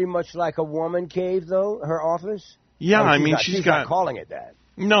hers pretty much like a woman cave, though, her office? Yeah, I mean, she's got... not calling it that.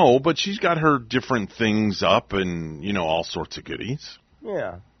 No, but she's got her different things up and, all sorts of goodies.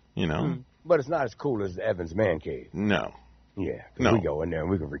 Yeah. But it's not as cool as Evan's man cave. No. Yeah, we go in there and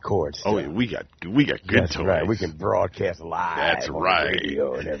we can record stuff. Oh, yeah, we got good toys. Right. We can broadcast live. That's right. On the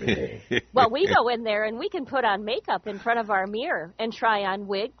radio and everything. Well, we go in there and we can put on makeup in front of our mirror and try on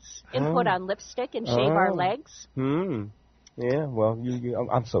wigs and put on lipstick and shave our legs. Yeah. Well,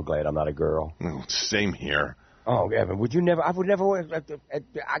 I'm so glad I'm not a girl. No, same here. Oh, Evan, would you never? I would never.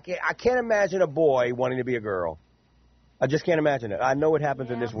 I can't imagine a boy wanting to be a girl. I just can't imagine it. I know what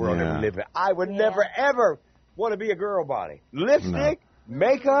happens in this world that we live in. I would never, ever want to be a girl, Bonnie. Lipstick,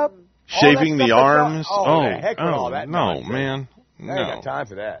 makeup, shaving the arms. Heck with all that. No, man. No. I ain't got time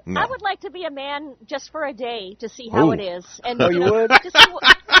for that. No. I would like to be a man just for a day to see how it is. And you would? To see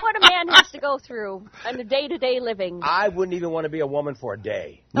what a man has to go through in the day-to-day living. I wouldn't even want to be a woman for a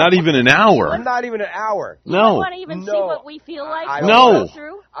day. Not even an hour. Not even an hour. You don't want to even see what we feel like? I go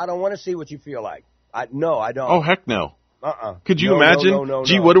through? I don't want to see what you feel like. No, I don't. Oh, heck no. Could you No, imagine? no,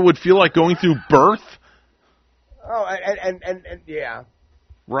 Gee, what it would feel like going through birth? Oh, and yeah.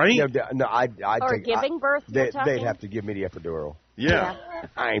 Right? No, I'd or take, giving birth, they'd have to give me the epidural. Yeah.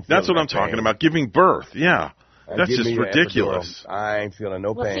 I ain't That's what I'm no talking pain. about, giving birth. Yeah. That's Give just me the ridiculous. epidural. I ain't feeling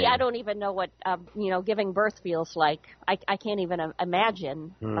no Well, pain. see, I don't even know what giving birth feels like. I can't even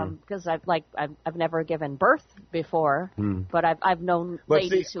imagine because I've never given birth before, but I've known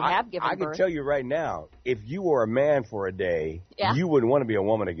ladies who have given birth. I can tell you right now, if you were a man for a day, you wouldn't want to be a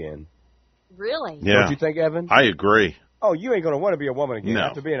woman again. Really? Yeah. Don't you think, Evan? I agree. Oh, you ain't going to want to be a woman again No.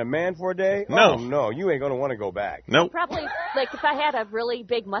 after being a man for a day? No. Oh, no, you ain't going to want to go back. Nope. Probably, if I had a really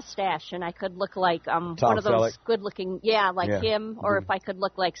big mustache and I could look like Tom one of those Selleck. good-looking, him, or if I could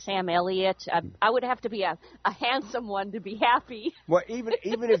look like Sam Elliott, I would have to be a handsome one to be happy. Well, even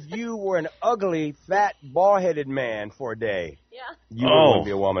if you were an ugly, fat, bald-headed man for a day, you wouldn't want to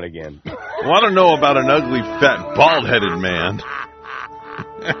be a woman again. Well, I don't know about an ugly, fat, bald-headed man.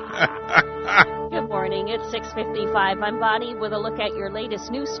 Good morning. It's 6:55. I'm Bonnie with a look at your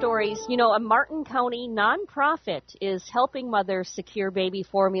latest news stories. You know, a Martin County nonprofit is helping mothers secure baby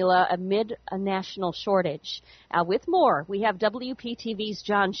formula amid a national shortage. With more, we have WPTV's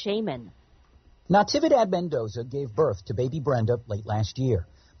John Shaman. Natividad Mendoza gave birth to baby Brenda late last year,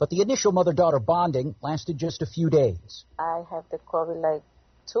 but the initial mother-daughter bonding lasted just a few days. I have the COVID like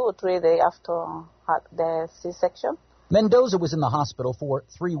 2 or 3 days after the C-section. Mendoza was in the hospital for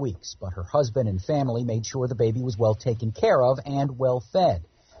 3 weeks, but her husband and family made sure the baby was well taken care of and well fed.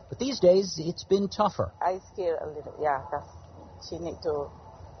 But these days, it's been tougher. I scared a little, because she need to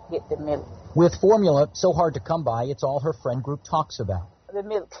get the milk. With formula so hard to come by, it's all her friend group talks about. The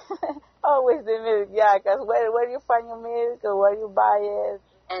milk. Always the milk, because where do you find your milk or where you buy it?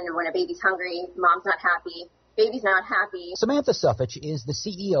 And when a baby's hungry, mom's not happy, baby's not happy. Samantha Suffich is the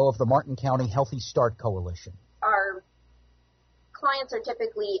CEO of the Martin County Healthy Start Coalition. Our clients are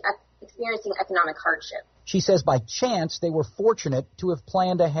typically experiencing economic hardship. She says by chance they were fortunate to have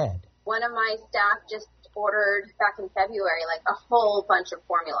planned ahead. One of my staff just ordered back in February like a whole bunch of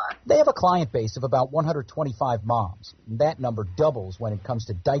formula. They have a client base of about 125 moms. That number doubles when it comes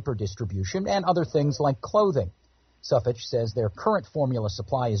to diaper distribution and other things like clothing. Suffich says their current formula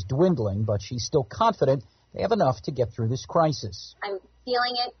supply is dwindling, but she's still confident they have enough to get through this crisis. I'm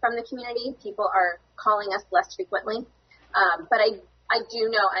feeling it from the community. People are calling us less frequently. But I do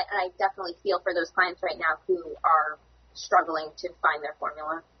know, and I definitely feel for those clients right now who are struggling to find their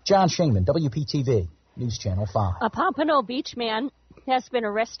formula. John Shaman, WPTV, News Channel 5. A Pompano Beach man has been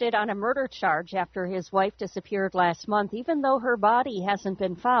arrested on a murder charge after his wife disappeared last month, even though her body hasn't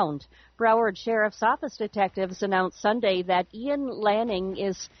been found. Broward Sheriff's Office detectives announced Sunday that Ian Lanning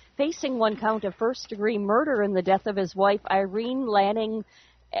is facing 1 count of first-degree murder in the death of his wife, Irene Lanning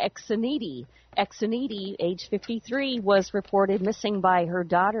Exaniti. Exaniti, age 53, was reported missing by her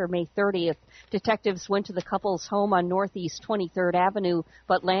daughter May 30th. Detectives went to the couple's home on Northeast 23rd Avenue,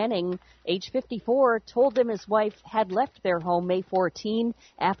 but Lanning, age 54, told them his wife had left their home May 14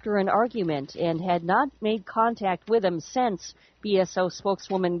 after an argument and had not made contact with him since, BSO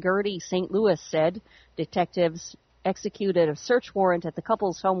spokeswoman Gertie St. Louis said. Detectives executed a search warrant at the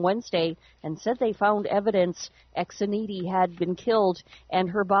couple's home Wednesday and said they found evidence Exaniti had been killed and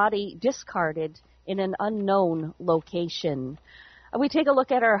her body discarded in an unknown location. We take a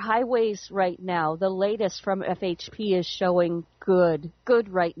look at our highways right now. The latest from FHP is showing good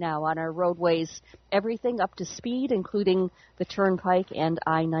right now on our roadways. Everything up to speed, including the Turnpike and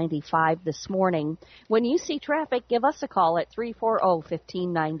I-95 this morning. When you see traffic, give us a call at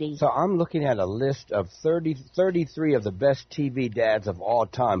 340-1590. So I'm looking at a list of 33 of the best TV dads of all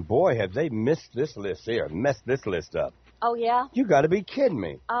time. Boy, have they messed this list up. Oh, yeah? You got to be kidding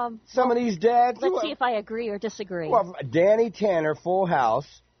me. Some of these dads... Let's see if I agree or disagree. Well, Danny Tanner, Full House.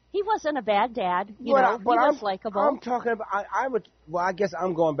 He wasn't a bad dad. He was likable. I'm talking about... I guess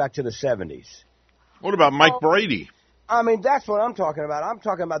I'm going back to the 70s. What about Mike Brady? I mean, that's what I'm talking about. I'm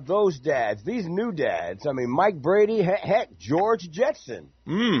talking about those dads, these new dads. I mean, Mike Brady, heck, George Jetson.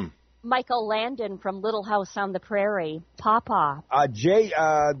 Michael Landon from Little House on the Prairie. Papa.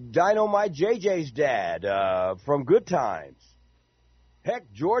 Dynamite JJ's dad from Good Times.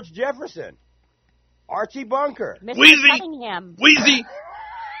 Heck, George Jefferson. Archie Bunker. Mr. Wheezy. Cunningham. Wheezy.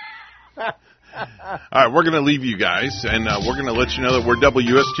 All right, we're going to leave you guys, and we're going to let you know that we're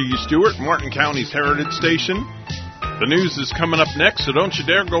WSTU Stewart, Martin County's Heritage Station. The news is coming up next, so don't you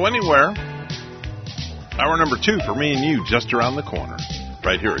dare go anywhere. Hour number 2 for me and you, just around the corner.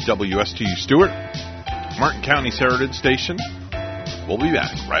 Right here at WSTU Stewart, Martin County's Heritage Station. We'll be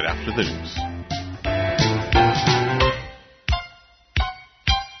back right after the news.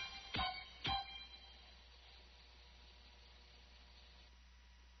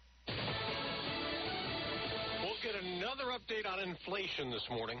 We'll get another update on inflation this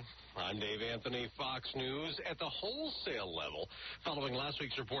morning. I'm Dave Anthony, Fox News. At the wholesale level, following last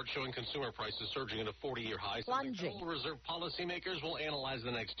week's report showing consumer prices surging into 40-year highs, the Federal Reserve policymakers will analyze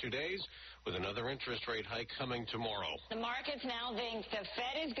the next 2 days with another interest rate hike coming tomorrow. The markets now think the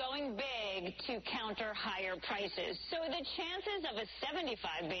Fed is going big to counter higher prices. So the chances of a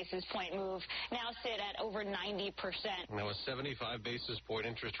 75 basis point move now sit at over 90%. Now, a 75 basis point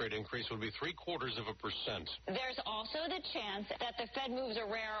interest rate increase would be 0.75%. There's also the chance that the Fed moves a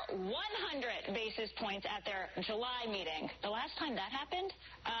rare 100 basis points at their July meeting. The last time that happened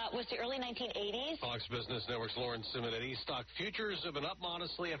was the early 1980s. Fox Business Network's Lauren Simonetti. Stock futures have been up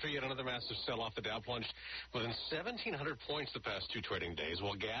modestly after yet another massive sell-off. The Dow plunged more than 1,700 points the past 2 trading days,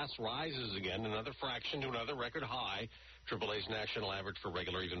 while gas rises again another fraction to another record high. AAA's national average for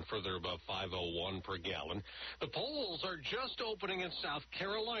regular even further above 5.01 per gallon. The polls are just opening in South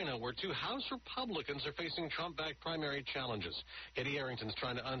Carolina, where two House Republicans are facing Trump-backed primary challenges. Eddie Arrington's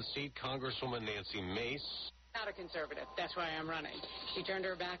trying to unseat Congresswoman Nancy Mace. Not a conservative. That's why I'm running. She turned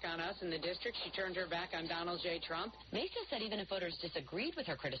her back on us in the district. She turned her back on Donald J. Trump. Mace said even if voters disagreed with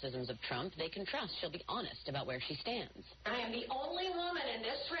her criticisms of Trump, they can trust she'll be honest about where she stands. I am the only woman in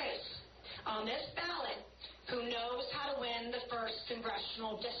this race on this ballot who knows how to win the 1st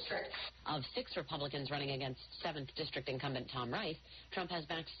congressional district. Of 6 Republicans running against 7th District incumbent Tom Rice, Trump has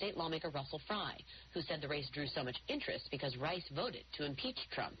backed state lawmaker Russell Fry, who said the race drew so much interest because Rice voted to impeach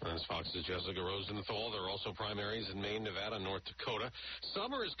Trump. As Fox's Jessica Rosenthal, there are also primaries in Maine, Nevada, and North Dakota.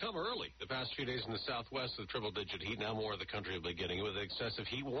 Summer has come early. The past few days in the Southwest with triple-digit heat. Now more of the country will be getting with excessive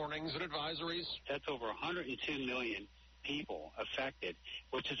heat warnings and advisories. That's over 102 million people affected,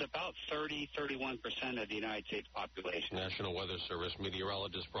 which is about 30-31% of the United States population. National Weather Service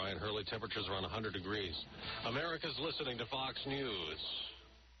meteorologist Brian Hurley, temperatures around 100 degrees. America's listening to Fox News.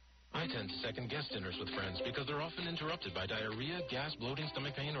 I tend to second-guess dinners with friends because they're often interrupted by diarrhea, gas, bloating,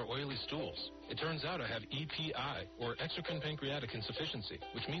 stomach pain, or oily stools. It turns out I have EPI, or exocrine pancreatic insufficiency,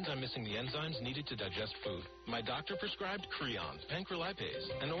 which means I'm missing the enzymes needed to digest food. My doctor prescribed Creon,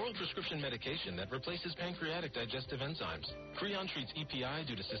 pancrelipase, an oral prescription medication that replaces pancreatic digestive enzymes. Creon treats EPI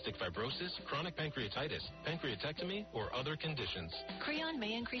due to cystic fibrosis, chronic pancreatitis, pancreatectomy, or other conditions. Creon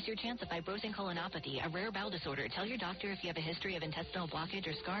may increase your chance of fibrosing colonopathy, a rare bowel disorder. Tell your doctor if you have a history of intestinal blockage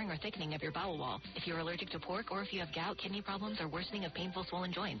or scarring or thickening of your bowel wall, if you're allergic to pork, or if you have gout, kidney problems, or worsening of painful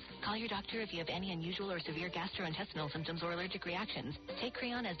swollen joints. Call your doctor if you have any unusual or severe gastrointestinal symptoms or allergic reactions. Take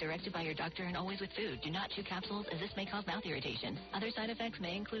Creon as directed by your doctor and always with food. Do not chew capsules, as this may cause mouth irritation. Other side effects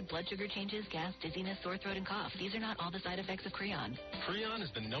may include blood sugar changes, gas, dizziness, sore throat, and cough. These are not all the side effects of Creon. Creon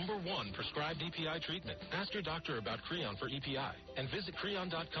is the #1 prescribed EPI treatment. Ask your doctor about Creon for EPI and visit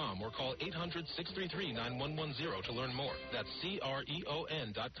Creon.com or call 800-633-9110 to learn more. That's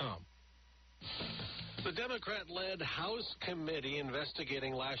CREON.com. The Democrat-led House committee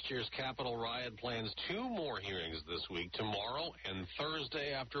investigating last year's Capitol riot plans 2 more hearings this week, tomorrow and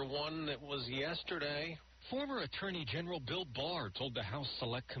Thursday, after one that was yesterday. Former Attorney General Bill Barr told the House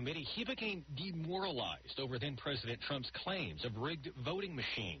Select Committee he became demoralized over then-President Trump's claims of rigged voting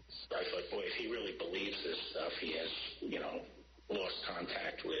machines. I thought, boy, if he really believes this stuff, he has, lost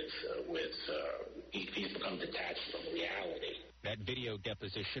contact with he's become detached from reality. That video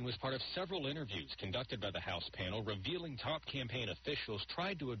deposition was part of several interviews conducted by the House panel revealing top campaign officials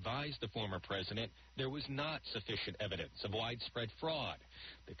tried to advise the former president there was not sufficient evidence of widespread fraud.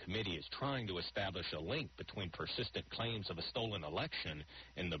 The committee is trying to establish a link between persistent claims of a stolen election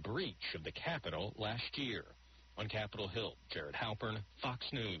and the breach of the Capitol last year. On Capitol Hill, Jared Halpern,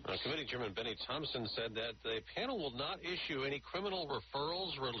 Fox News. Committee Chairman Benny Thompson said that the panel will not issue any criminal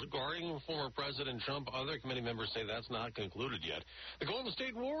referrals regarding former President Trump. Other committee members say that's not concluded yet. The Golden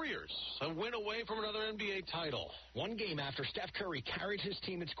State Warriors a win away from another NBA title. One game after Steph Curry carried his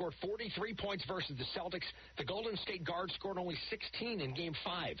team and scored 43 points versus the Celtics, the Golden State guard scored only 16 in Game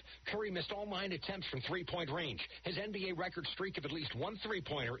 5. Curry missed all 9 attempts from three-point range. His NBA record streak of at least one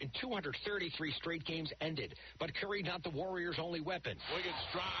three-pointer in 233 straight games ended. But Curry not the Warriors' only weapon. Wiggins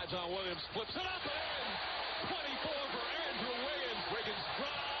drives on Williams, flips it up and in. 24 for Andrew Wiggins. Wiggins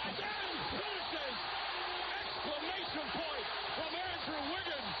drives and finishes. Exclamation point from Andrew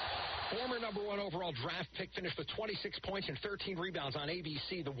Wiggins. Former #1 overall draft pick finished with 26 points and 13 rebounds on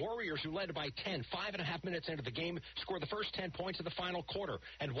ABC. The Warriors, who led by 10, 5.5 minutes into the game, scored the first 10 points of the final quarter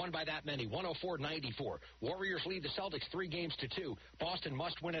and won by that many, 104-94. Warriors lead the Celtics 3-2. Boston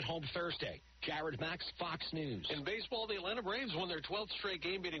must win at home Thursday. Jared Max, Fox News. In baseball, the Atlanta Braves won their 12th straight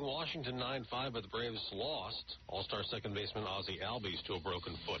game, beating Washington 9-5, but the Braves lost. All-star second baseman Ozzie Albies to a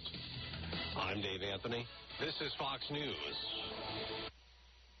broken foot. I'm Dave Anthony. This is Fox News.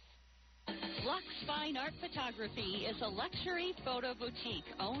 Lux Fine Art Photography is a luxury photo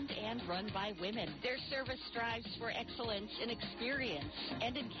boutique owned and run by women. Their service strives for excellence in experience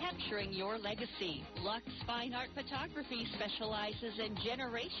and in capturing your legacy. Lux Fine Art Photography specializes in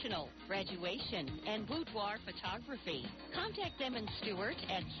generational, graduation, and boudoir photography. Contact them in Stewart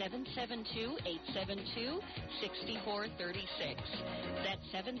at 772-872-6436. That's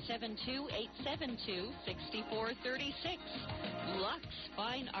 772-872-6436. Lux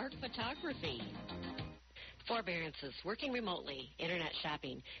Fine Art Photography. Forbearances, working remotely, internet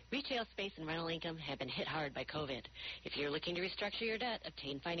shopping, retail space, and rental income have been hit hard by COVID. If you're looking to restructure your debt,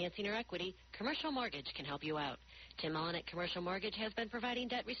 obtain financing or equity, Commercial Mortgage can help you out. Tim Mullen at Commercial Mortgage has been providing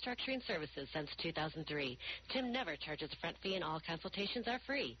debt restructuring services since 2003. Tim never charges a front fee and all consultations are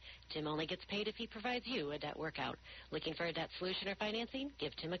free. Tim only gets paid if he provides you a debt workout. Looking for a debt solution or financing?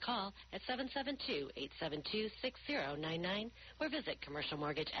 Give Tim a call at 772-872-6099 or visit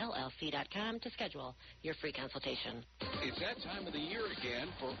commercialmortgagellc.com to schedule your free consultation. It's that time of the year again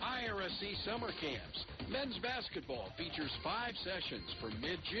for IRSC summer camps. Men's basketball features 5 sessions from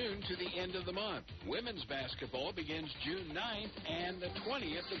mid-June to the end of the month. Women's basketball begins June 9th and the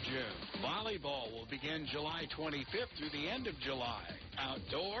 20th of June. Volleyball will begin July 25th through the end of July.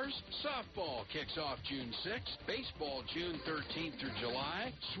 Outdoors, softball kicks off June 6th, baseball June 13th through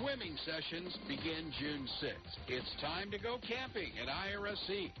July, swimming sessions begin June 6th. It's time to go camping at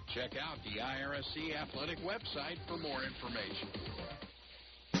IRSC. Check out the IRSC Athletic website for more information.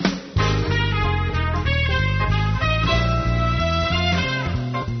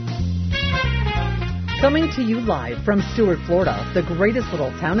 Coming to you live from Stuart, Florida, the greatest little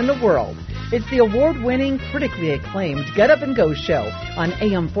town in the world. It's the award-winning, critically acclaimed Get Up and Go show on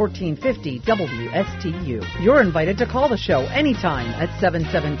AM 1450 WSTU. You're invited to call the show anytime at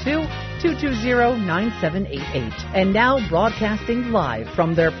 772-220-9788. And now broadcasting live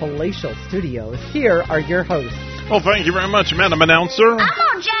from their palatial studios, here are your hosts. Well, thank you very much, Madam Announcer. I'm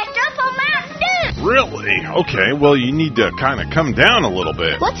all jacked up on Mountain Dew. Really? Okay, well, you need to kind of come down a little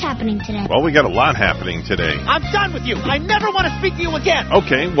bit. What's happening today? Well, we got a lot happening today. I'm done with you. I never want to speak to you again.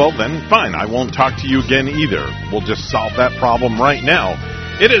 Okay, well then, fine. I won't talk to you again either. We'll just solve that problem right now.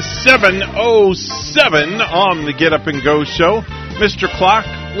 It is 7:07 on the Get Up and Go show. Mr. Clock,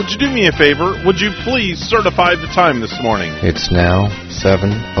 would you do me a favor? Would you please certify the time this morning? It's now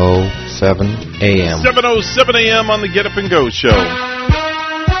 7:07 a.m. 7:07 a.m. on the Get Up and Go show.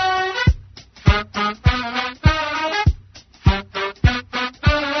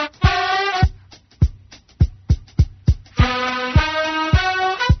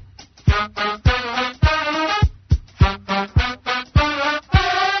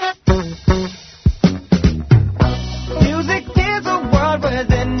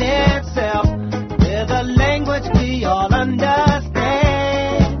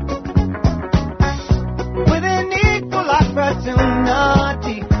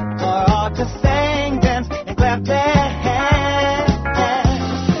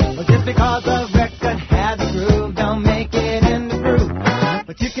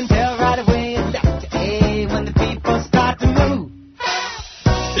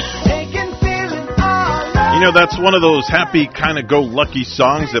 That's one of those happy, kind of go-lucky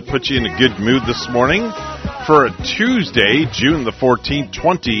songs that put you in a good mood this morning for a Tuesday, June the 14th,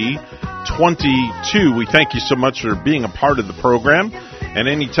 2022. We thank you so much for being a part of the program. And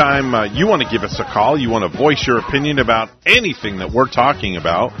anytime you want to give us a call, you want to voice your opinion about anything that we're talking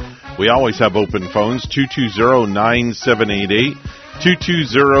about, we always have open phones, 220-9788,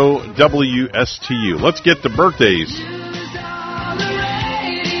 220-WSTU. Let's get to birthdays.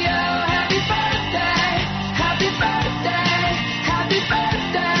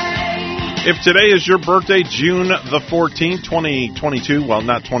 If today is your birthday, June the 14th, 2022, well,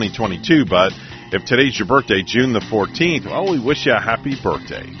 not 2022, but if today's your birthday, June the 14th, well, we wish you a happy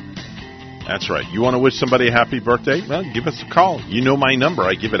birthday. That's right. You want to wish somebody a happy birthday? Well, give us a call. You know my number.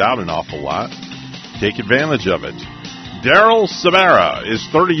 I give it out an awful lot. Take advantage of it. Daryl Sabara is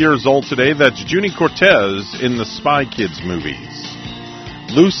 30 years old today. That's Junie Cortez in the Spy Kids movies.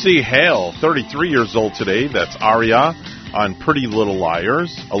 Lucy Hale, 33 years old today. That's Aria on Pretty Little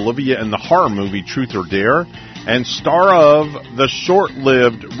Liars, Olivia in the horror movie Truth or Dare, and star of the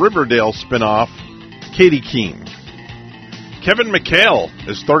short-lived Riverdale spinoff, Katie Keene. Kevin McHale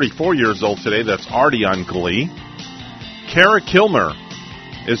is 34 years old today. That's Artie on Glee. Kara Kilmer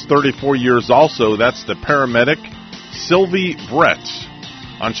is 34 years also. That's the paramedic Sylvie Brett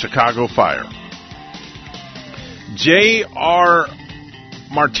on Chicago Fire. J.R.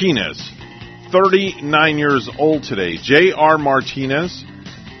 Martinez, 39 years old today. J.R. Martinez.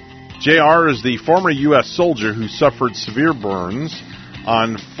 J.R. is the former U.S. soldier who suffered severe burns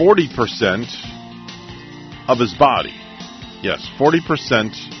on 40% of his body. Yes,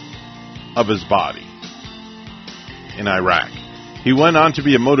 40% of his body in Iraq. He went on to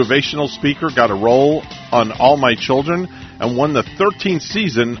be a motivational speaker, got a role on All My Children, and won the 13th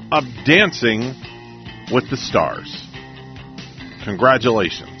season of Dancing with the Stars.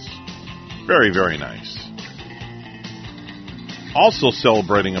 Congratulations. Very, very nice. Also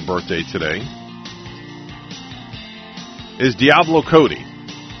celebrating a birthday today is Diablo Cody,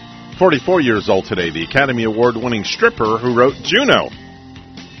 44 years old today, the Academy Award-winning stripper who wrote Juno.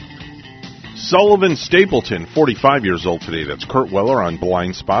 Sullivan Stapleton, 45 years old today. That's Kurt Weller on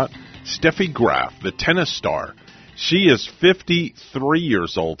Blind Spot. Steffi Graf, the tennis star. She is 53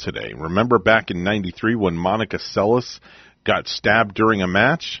 years old today. Remember back in 93 when Monica Seles got stabbed during a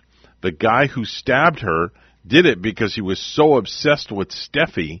match? The guy who stabbed her did it because he was so obsessed with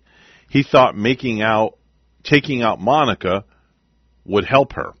Steffi, he thought taking out Monica would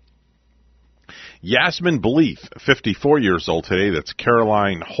help her. Yasmin Belief, 54 years old today. That's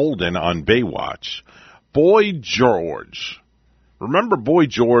Caroline Holden on Baywatch. Boy George. Remember Boy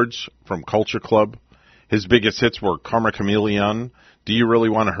George from Culture Club? His biggest hits were Karma Chameleon, Do You Really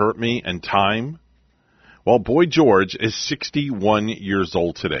Want to Hurt Me, and Time. Well, Boy George is 61 years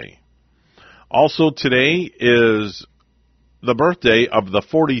old today. Also today is the birthday of the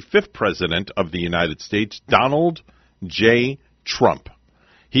 45th President of the United States, Donald J. Trump.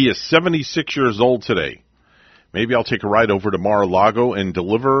 He is 76 years old today. Maybe I'll take a ride over to Mar-a-Lago and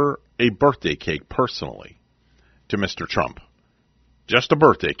deliver a birthday cake personally to Mr. Trump. Just a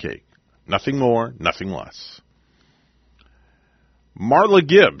birthday cake. Nothing more, nothing less. Marla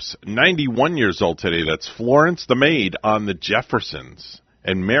Gibbs, 91 years old today. That's Florence the maid on The Jeffersons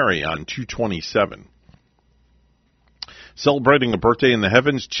and Mary on 227. Celebrating a birthday in the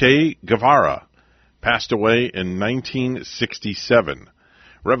heavens, Che Guevara passed away in 1967.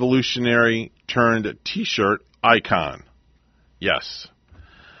 Revolutionary turned T-shirt icon. Yes.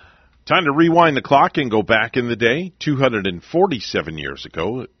 Time to rewind the clock and go back in the day. 247 years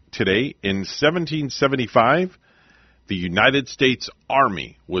ago, today, in 1775, the United States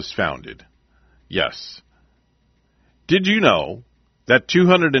Army was founded. Yes. Did you know that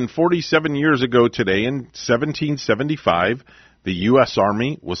 247 years ago today, in 1775, the U.S.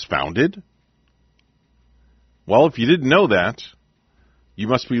 Army was founded? Well, if you didn't know that, you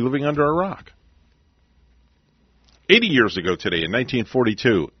must be living under a rock. 80 years ago today, in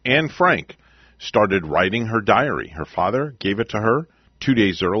 1942, Anne Frank started writing her diary. Her father gave it to her 2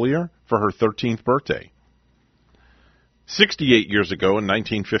 days earlier for her 13th birthday. 68 years ago, in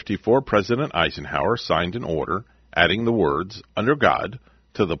 1954, President Eisenhower signed an order adding the words, "Under God,"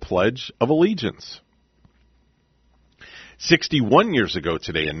 to the Pledge of Allegiance. 61 years ago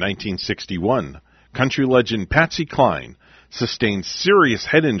today, in 1961, country legend Patsy Cline sustained serious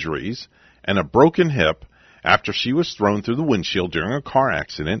head injuries and a broken hip after she was thrown through the windshield during a car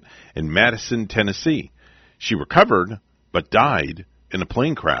accident in Madison, Tennessee. She recovered, but died in a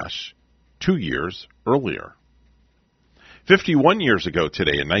plane crash 2 years earlier. 51 years ago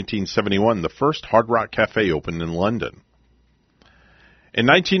today, in 1971, the first Hard Rock Cafe opened in London. In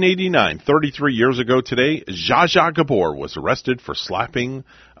 1989, 33 years ago today, Zsa Zsa Gabor was arrested for slapping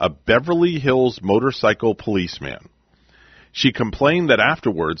a Beverly Hills motorcycle policeman. She complained that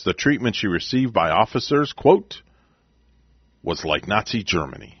afterwards the treatment she received by officers, quote, was like Nazi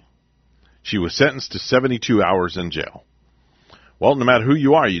Germany. She was sentenced to 72 hours in jail. Well, no matter who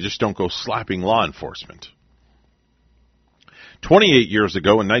you are, you just don't go slapping law enforcement. 28 years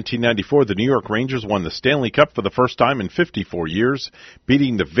ago, in 1994, the New York Rangers won the Stanley Cup for the first time in 54 years,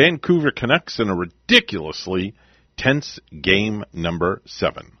 beating the Vancouver Canucks in a ridiculously tense game number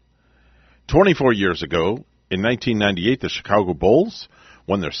 7. 24 years ago, in 1998, the Chicago Bulls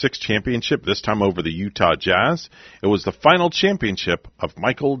won their 6th championship, this time over the Utah Jazz. It was the final championship of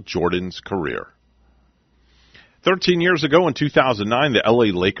Michael Jordan's career. 13 years ago, in 2009, the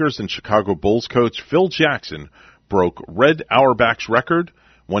LA Lakers and Chicago Bulls coach Phil Jackson broke Red Auerbach's record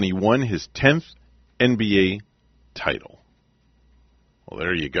when he won his 10th NBA title. Well,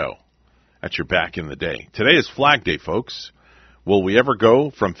 there you go. That's your back in the day. Today is Flag Day, folks. Will we ever go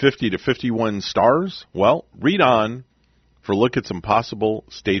from 50 to 51 stars? Well, read on for a look at some possible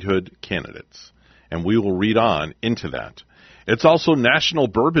statehood candidates, and we will read on into that. It's also National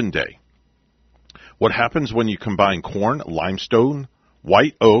Bourbon Day. What happens when you combine corn, limestone,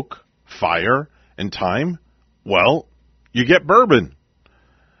 white oak, fire, and thyme? Well, you get bourbon.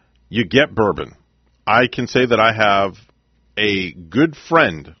 You get bourbon. I can say that I have a good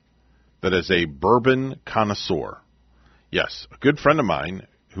friend that is a bourbon connoisseur. Yes, a good friend of mine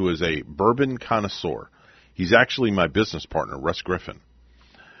who is a bourbon connoisseur. He's actually my business partner, Russ Griffin.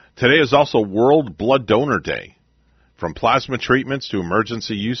 Today is also World Blood Donor Day. From plasma treatments to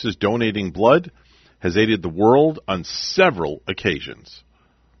emergency uses, donating blood has aided the world on several occasions.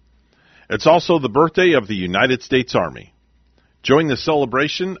 It's also the birthday of the United States Army. Join the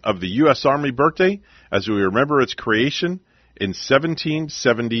celebration of the U.S. Army birthday as we remember its creation in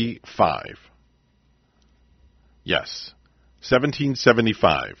 1775. Yes,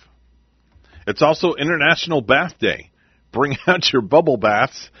 1775. It's also International Bath Day. Bring out your bubble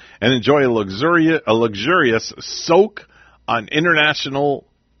baths and enjoy a luxurious soak on International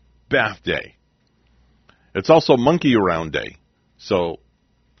Bath Day. It's also Monkey Around Day. So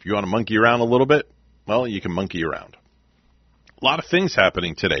If you want to monkey around a little bit, well, you can monkey around. A lot of things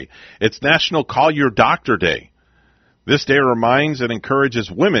happening today. It's National Call Your Doctor Day. This day reminds and encourages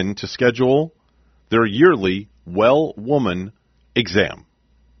women to schedule their yearly Well Woman exam.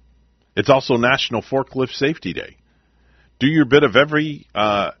 It's also National Forklift Safety Day. Do your bit of every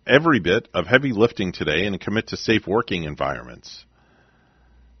bit of heavy lifting today and commit to safe working environments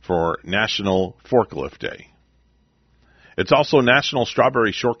for National Forklift Day. It's also National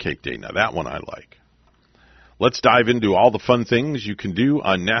Strawberry Shortcake Day. Now, that one I like. Let's dive into all the fun things you can do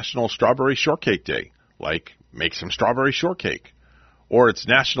on National Strawberry Shortcake Day, like make some strawberry shortcake, or it's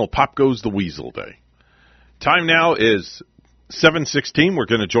National Pop Goes the Weasel Day. Time now is 7:16. We're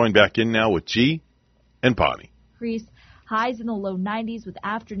going to join back in now with G and Bonnie. Freeze. Highs in the low 90s with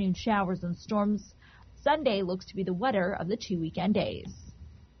afternoon showers and storms. Sunday looks to be the wetter of the 2 weekend days.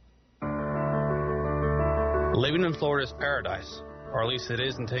 Living in Florida is paradise, or at least it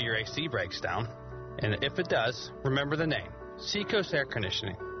is until your AC breaks down. And if it does, remember the name, Seacoast Air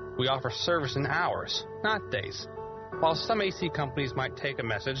Conditioning. We offer service in hours, not days. While some AC companies might take a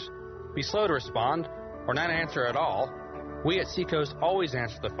message, be slow to respond, or not answer at all, we at Seacoast always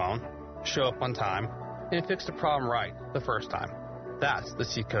answer the phone, show up on time, and fix the problem right the first time. That's the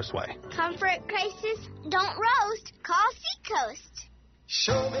Seacoast way. Comfort crisis, don't roast. Call Seacoast.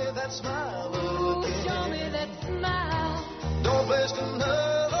 Show me that smile again. Show me that smile. Don't waste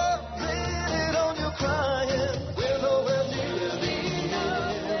another minute on your crying. We're nowhere near the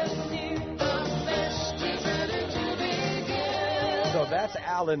best is ready to begin. So that's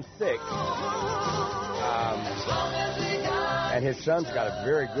Alan Thicke. And his son's got a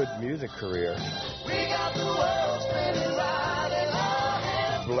very good music career. We got the world spinning right in our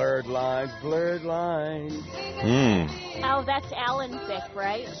hands. Blurred lines, blurred lines. Oh, that's Alan Thicke,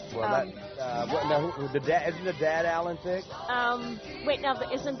 right? Well, the dad, isn't the dad Alan Thicke? Wait, now,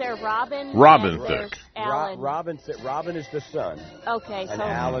 isn't there Robin? Robin and Thicke. Alan. Robin is the son. Okay, and so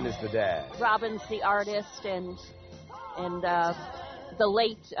Alan is the dad. Robin's the artist, and the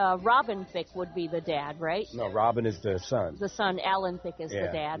late Robin Thicke would be the dad, right? No, Robin is the son. The son, Alan Thicke, is the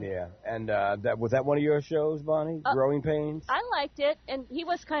dad. Yeah, and that was that one of your shows, Bonnie? Growing Pains? I liked it, and he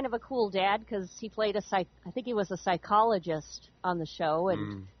was kind of a cool dad because he played I think he was a psychologist on the show,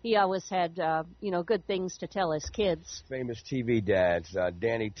 and he always had, good things to tell his kids. Famous TV dads,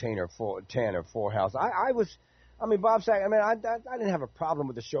 Danny Tanner, Full House. Bob Saget, I didn't have a problem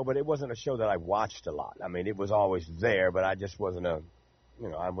with the show, but it wasn't a show that I watched a lot. I mean, it was always there, but I just wasn't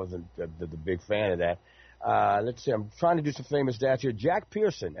I wasn't the big fan of that. Let's see, I'm trying to do some famous dads here. Jack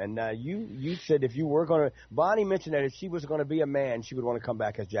Pearson, and you said if you were going to, Bonnie mentioned that if she was going to be a man, she would want to come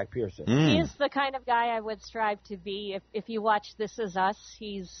back as Jack Pearson. He's the kind of guy I would strive to be. If you watch This Is Us,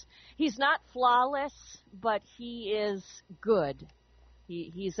 he's not flawless, but he is good.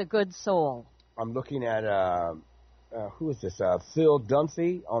 He's a good soul. I'm looking at, who is this? Phil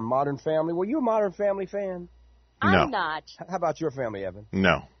Dunphy on Modern Family. Were you a Modern Family fan? No. I'm not. How about your family, Evan?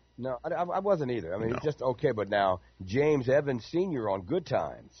 No. No, I wasn't either. It's just okay, but now James Evans Sr. on Good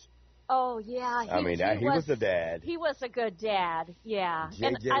Times. Oh, yeah. He was the dad. He was a good dad, yeah.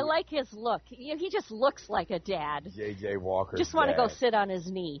 And I like his look. He just looks like a dad. J.J. Walker. Just want to go sit on his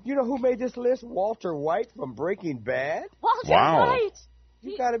knee. You know who made this list? Walter White from Breaking Bad. Walter White?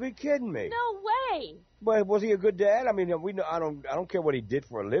 You got to be kidding me. No way. But was he a good dad? I don't care what he did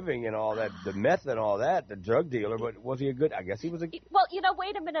for a living and all that, the meth and all that, the drug dealer, but was he a good, I guess he was a... Well,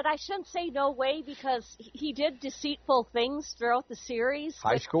 wait a minute, I shouldn't say no way because he did deceitful things throughout the series.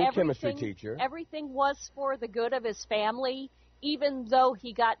 High school chemistry teacher. Everything was for the good of his family, even though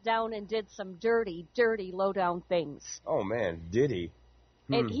he got down and did some dirty, low-down things. Oh, man, did he?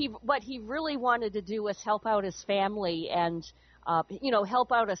 And what he really wanted to do was help out his family and...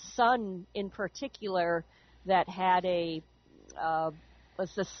 help out a son in particular that had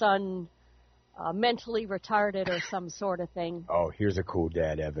was the son mentally retarded or some sort of thing. Oh, here's a cool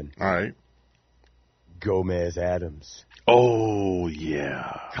dad, Evan. All right. Gomez Adams. Oh,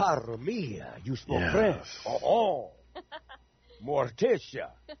 yeah. Cara mia, you spoke Yes. French. Oh. Morticia.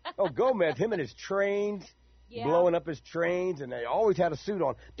 Oh, Gomez, him and his trains. Yeah. Blowing up his trains, and they always had a suit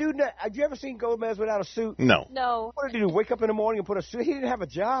on. Dude, have you ever seen Gomez without a suit? No. What did he do, wake up in the morning and put a suit? He didn't have a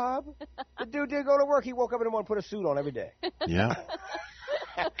job. The dude didn't go to work. He woke up in the morning and put a suit on every day. Yeah.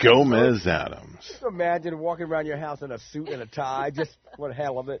 Gomez Adams. Just imagine walking around your house in a suit and a tie, just for the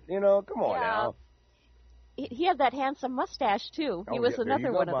hell of it. Come on now. He had that handsome mustache, too. He was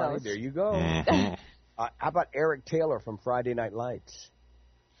another one of those. There you go. Mm-hmm. How about Eric Taylor from Friday Night Lights?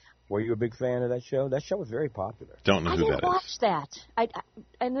 Were you a big fan of that show? That show was very popular. Don't know who that is. I didn't watch that.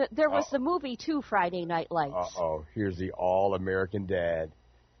 And there was the movie, too, Friday Night Lights. Here's the all-American dad.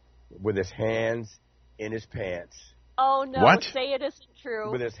 with his hands in his pants. Oh, no, What? say it isn't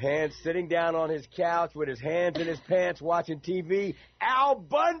true. With his hands sitting down on his couch, with his hands in his pants, watching TV. Al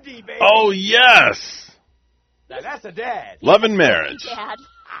Bundy, baby. Oh, yes. Now, that's a dad. Love and Marriage. Dad.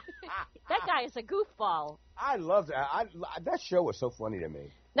 That guy is a goofball. I love that. That show was so funny to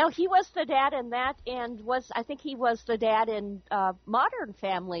me. No, he was the dad in that, and I think he was the dad in Modern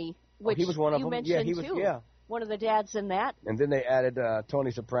Family, which he was one of you them. mentioned Yeah, he was. too. Yeah. One of the dads in that. And then they added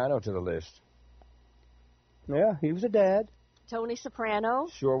Tony Soprano to the list. Yeah, he was a dad. Tony Soprano.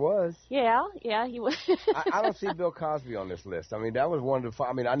 Sure was. Yeah, he was. I don't see Bill Cosby on this list. I mean, that was one of the.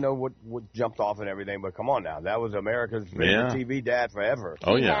 I mean, I know what jumped off and everything, but come on now, that was America's favorite TV dad forever.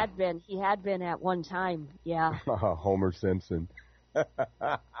 Oh He yeah. He had been at one time. Yeah. Homer Simpson.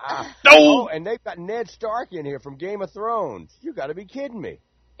 No! Oh, and they've got Ned Stark in here from Game of Thrones. You got to be kidding me.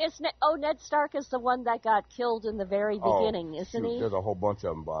 Ned Stark is the one that got killed in the very beginning, isn't he? There's a whole bunch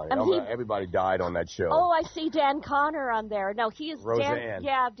of them, Bonnie. And Everybody died on that show. Oh, I see Dan Connor on there. No, he is Roseanne.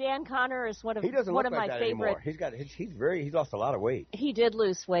 Dan Connor is one of He doesn't one look of like my that favorite. anymore. He's lost a lot of weight. He did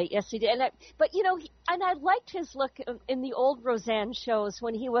lose weight, yes, he did. But you know, and I liked his look in the old Roseanne shows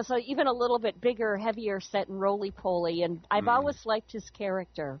when he was even a little bit bigger, heavier set and roly-poly, and I've always liked his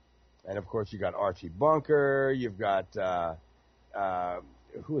character. And of course, you got Archie Bunker. You've got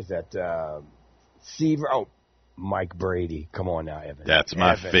who is that? Seaver. Oh, Mike Brady. Come on now, Evan. That's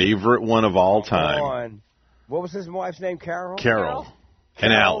my favorite one of all time. Come on. What was his wife's name? Carol.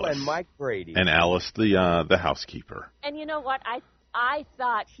 And Alice. And Mike Brady. And Alice, the housekeeper. And you know what? I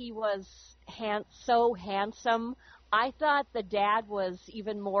thought he was so handsome. I thought the dad was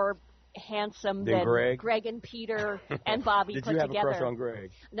even more handsome than Greg and Peter and Bobby put together. Did you have a crush on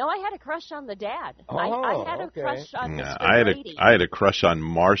Greg? No, I had a crush on the dad. Oh, I had a crush on Mr. Brady. I had a crush on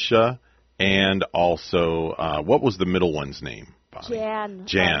Marcia, and also what was the middle one's name? Bonnie?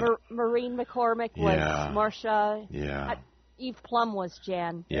 Jan. Maureen McCormick was Marcia. Yeah. Eve Plum was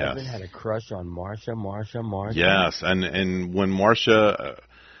Jan. Yes. Evan had a crush on Marcia. Yes, and when Marcia,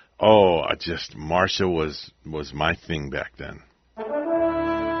 Marcia was my thing back then.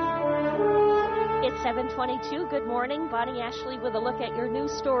 It's 7:22. Good morning. Bonnie Ashley with a look at your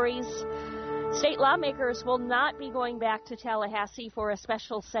news stories. State lawmakers will not be going back to Tallahassee for a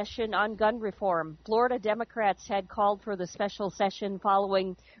special session on gun reform. Florida Democrats had called for the special session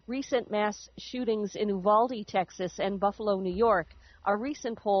following recent mass shootings in Uvalde, Texas, and Buffalo, New York. A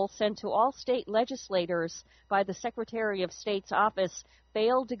recent poll sent to all state legislators by the Secretary of State's office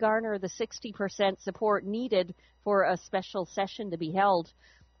failed to garner the 60% support needed for a special session to be held.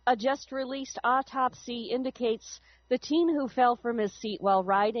 A just-released autopsy indicates the teen who fell from his seat while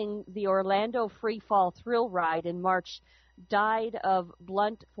riding the Orlando Freefall Thrill Ride in March died of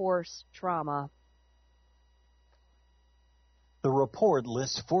blunt force trauma. The report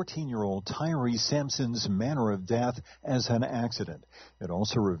lists 14-year-old Tyree Sampson's manner of death as an accident. It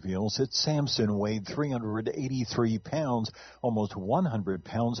also reveals that Sampson weighed 383 pounds, almost 100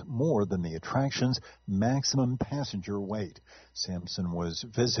 pounds more than the attraction's maximum passenger weight. Sampson was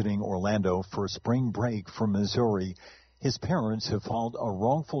visiting Orlando for spring break from Missouri. His parents have filed a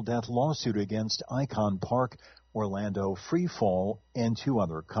wrongful death lawsuit against Icon Park, Orlando Freefall, and 2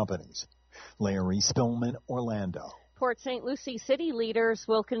 other companies. Larry Spillman, Orlando. Port St. Lucie city leaders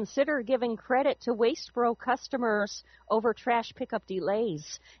will consider giving credit to WastePro customers over trash pickup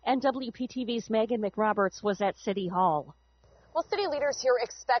delays. And WPTV's Megan McRoberts was at City Hall. Well, city leaders here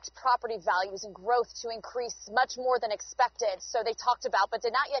expect property values and growth to increase much more than expected. So they talked about, but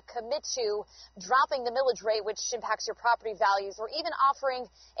did not yet commit to, dropping the millage rate, which impacts your property values, or even offering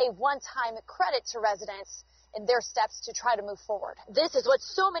a one-time credit to residents in their steps to try to move forward. This is what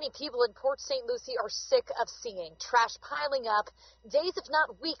so many people in Port St. Lucie are sick of seeing. Trash piling up, days if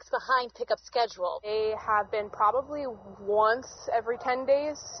not weeks behind pickup schedule. They have been probably once every 10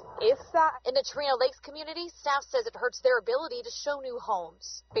 days, if that. In the Torino Lakes community, staff says it hurts their ability to show new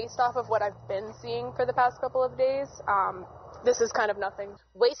homes. Based off of what I've been seeing for the past couple of days, this is kind of nothing.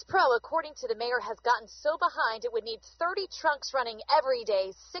 WastePro, according to the mayor, has gotten so behind it would need 30 trucks running every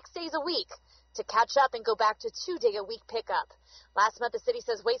day, 6 days a week, to catch up and go back to 2-day-a-week pickup. Last month, the city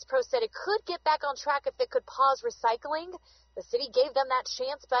says WastePro said it could get back on track if it could pause recycling. The city gave them that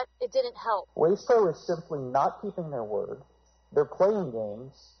chance, but it didn't help. WastePro is simply not keeping their word. They're playing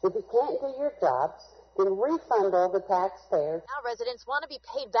games. If you can't do your jobs, then refund all the taxpayers. Now residents want to be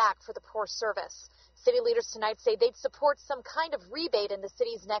paid back for the poor service. City leaders tonight say they'd support some kind of rebate in the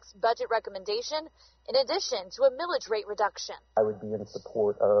city's next budget recommendation, in addition to a millage rate reduction. I would be in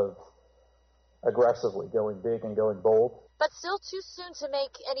support of aggressively going big and going bold. But still too soon to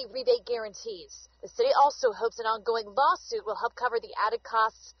make any rebate guarantees. The city also hopes an ongoing lawsuit will help cover the added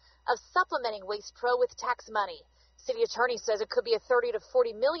costs of supplementing Weiss Pro with tax money. City attorney says it could be a $30 to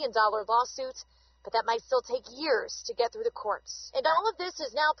 $40 million lawsuit, but that might still take years to get through the courts. And all of this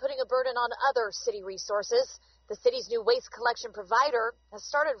is now putting a burden on other city resources. The city's new waste collection provider has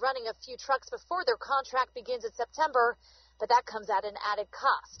started running a few trucks before their contract begins in September, but that comes at an added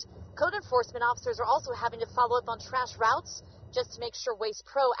cost. Code enforcement officers are also having to follow up on trash routes just to make sure Weiss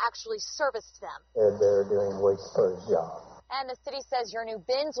Pro actually serviced them. And they're doing Weiss Pro's job. And the city says your new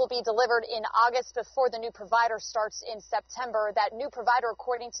bins will be delivered in August before the new provider starts in September. That new provider,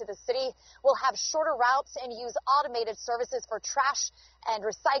 according to the city, will have shorter routes and use automated services for trash and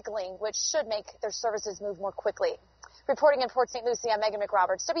recycling, which should make their services move more quickly. Reporting in Port St. Lucie, I'm Megan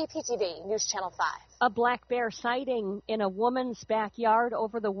McRoberts, WPTV News Channel 5. A black bear sighting in a woman's backyard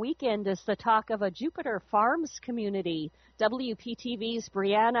over the weekend is the talk of a Jupiter Farms community. WPTV's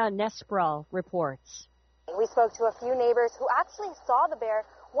Brianna Nespral reports. We spoke to a few neighbors who actually saw the bear.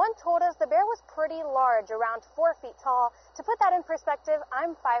 One told us the bear was pretty large, around 4 feet tall. To put that in perspective,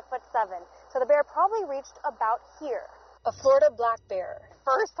 I'm 5'7", so the bear probably reached about here. A Florida black bear.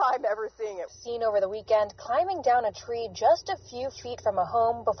 First time ever seeing it. Seen over the weekend, climbing down a tree just a few feet from a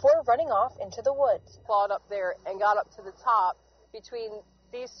home before running off into the woods. Clawed up there and got up to the top between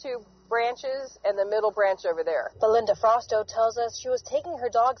these two branches and the middle branch over there. Belinda Frosto tells us she was taking her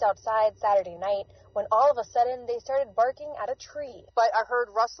dogs outside Saturday night when all of a sudden they started barking at a tree. But I heard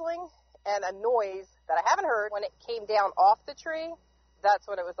rustling and a noise that I haven't heard when it came down off the tree. That's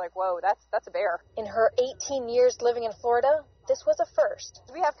when it was like, whoa, that's a bear. In her 18 years living in Florida, this was a first.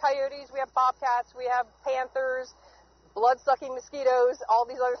 We have coyotes, we have bobcats, we have panthers, blood-sucking mosquitoes, all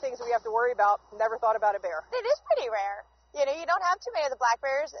these other things we have to worry about. Never thought about a bear. It is pretty rare. You know, you don't have too many of the black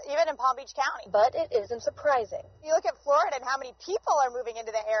bears, even in Palm Beach County. But it isn't surprising. You look at Florida and how many people are moving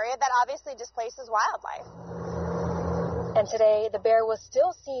into the area, that obviously displaces wildlife. And today, the bear was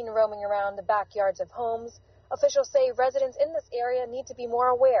still seen roaming around the backyards of homes. Officials say residents in this area need to be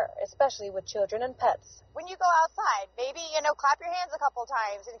more aware, especially with children and pets. When you go outside, maybe, clap your hands a couple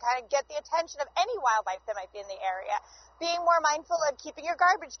times and kind of get the attention of any wildlife that might be in the area. Being more mindful of keeping your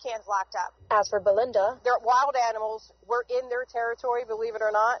garbage cans locked up. As for Belinda, they're wild animals. We're in their territory, believe it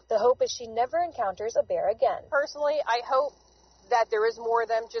or not. The hope is she never encounters a bear again. Personally, I hope that there is more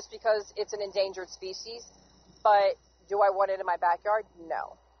of them just because it's an endangered species. But do I want it in my backyard?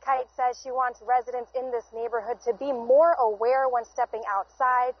 No. Kite says she wants residents in this neighborhood to be more aware when stepping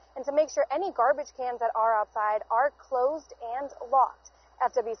outside and to make sure any garbage cans that are outside are closed and locked.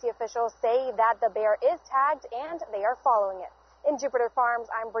 FWC officials say that the bear is tagged and they are following it. In Jupiter Farms,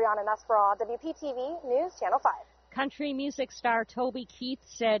 I'm Brianna Nespral, WPTV News Channel 5. Country music star Toby Keith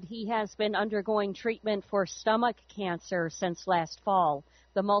said he has been undergoing treatment for stomach cancer since last fall.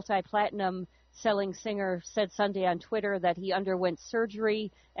 The multi-platinum selling singer said Sunday on Twitter that he underwent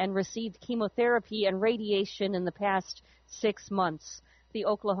surgery and received chemotherapy and radiation in the past 6 months. The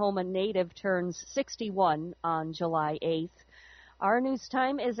Oklahoma native turns 61 on July 8th. Our news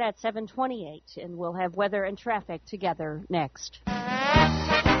time is at 7:28, and we'll have weather and traffic together next.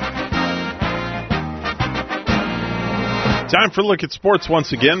 Time for a look at sports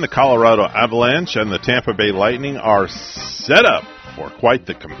once again. The Colorado Avalanche and the Tampa Bay Lightning are set up for quite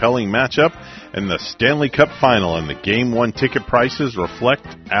the compelling matchup in the Stanley Cup Final, and the Game 1 ticket prices reflect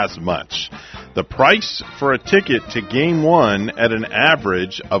as much. The price for a ticket to Game 1 at an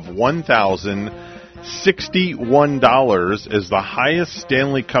average of $1,061 is the highest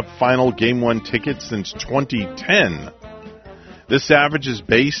Stanley Cup Final Game 1 ticket since 2010. This average is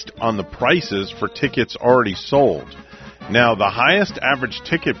based on the prices for tickets already sold. Now, the highest average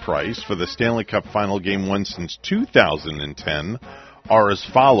ticket price for the Stanley Cup Final Game 1 since 2010 are as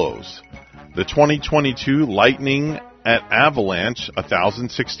follows. The 2022 Lightning at Avalanche,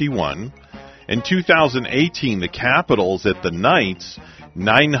 $1,061. In 2018, the Capitals at the Knights,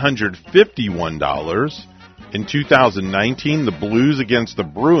 $951. In 2019, the Blues against the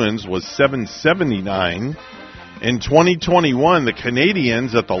Bruins was $779. In 2021, the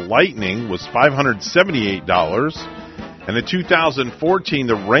Canadiens at the Lightning was $578. And in 2014,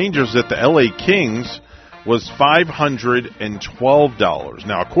 the Rangers at the LA Kings was $512.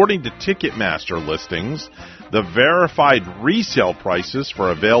 Now, according to Ticketmaster listings, the verified resale prices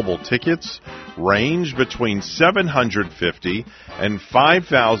for available tickets range between $750 and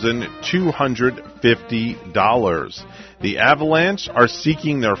 $5,250. The Avalanche are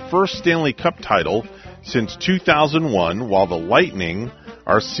seeking their first Stanley Cup title since 2001, while the Lightning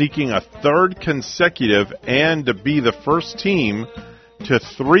are seeking a third consecutive and to be the first team to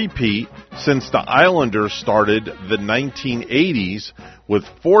three-peat since the Islanders started the 1980s with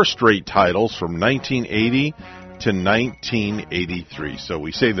 4 straight titles from 1980 to 1983. So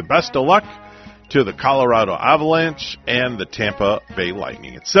we say the best of luck to the Colorado Avalanche and the Tampa Bay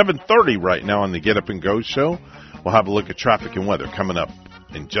Lightning. It's 7:30 right now on the Get Up and Go show. We'll have a look at traffic and weather coming up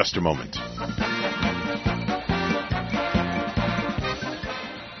in just a moment.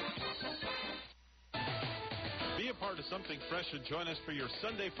 Something fresh and join us for your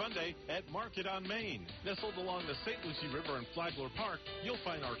Sunday Fun Day at Market on Main. Nestled along the St. Lucie River in Flagler Park, you'll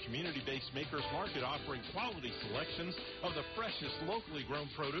find our community-based makers market offering quality selections of the freshest locally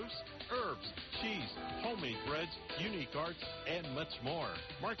grown produce, herbs, cheese, homemade breads, unique arts, and much more.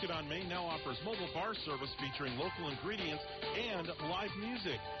 Market on Main now offers mobile bar service featuring local ingredients and live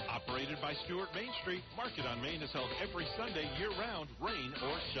music. Operated by Stewart Main Street, Market on Main is held every Sunday year-round, rain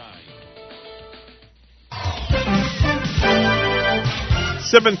or shine.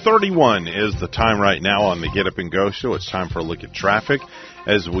 7:31 is the time right now on the Get Up and Go show. It's time for a look at traffic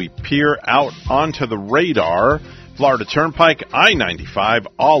as we peer out onto the radar. Florida Turnpike, I-95,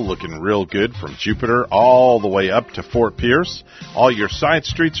 all looking real good from Jupiter all the way up to Fort Pierce. All your side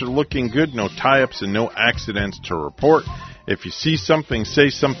streets are looking good. No tie-ups and no accidents to report. If you see something, say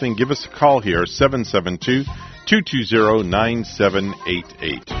something, give us a call here,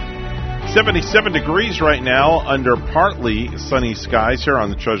 772-220-9788. 77 degrees right now under partly sunny skies here on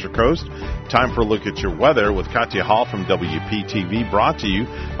the Treasure Coast. Time for a look at your weather with Katya Hall from WPTV, brought to you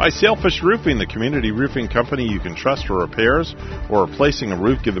by Sailfish Roofing, the community roofing company you can trust for repairs or replacing a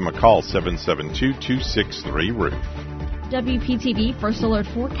roof. Give them a call, 772-263-ROOF. WPTV First Alert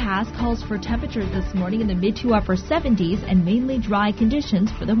Forecast calls for temperatures this morning in the mid to upper 70s and mainly dry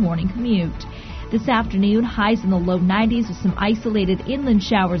conditions for the morning commute. This afternoon, highs in the low 90s with some isolated inland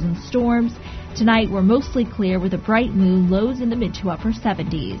showers and storms. Tonight, we're mostly clear with a bright moon, lows in the mid to upper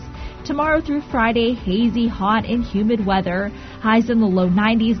 70s. Tomorrow through Friday, hazy, hot, and humid weather. Highs in the low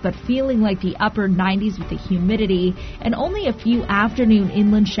 90s, but feeling like the upper 90s with the humidity, and only a few afternoon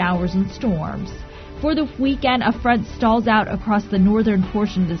inland showers and storms. For the weekend, a front stalls out across the northern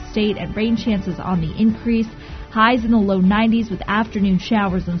portion of the state, and rain chances on the increase. Highs in the low 90s with afternoon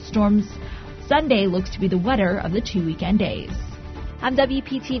showers and storms. Sunday looks to be the wetter of the 2 weekend days. I'm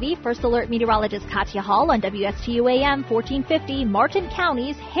WPTV First Alert meteorologist Katya Hall on WSTU AM 1450, Martin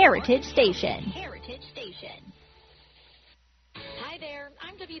County's Heritage Station. Hi there,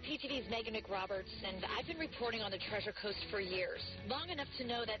 I'm WPTV's Megan McRoberts, and I've been reporting on the Treasure Coast for years, long enough to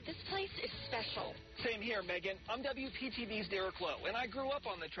know that this place is special. Same here, Megan. I'm WPTV's Derek Lowe, and I grew up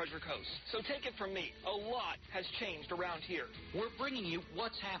on the Treasure Coast. So take it from me, a lot has changed around here. We're bringing you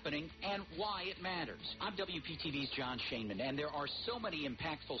what's happening and why it matters. I'm WPTV's John Shainman, and there are so many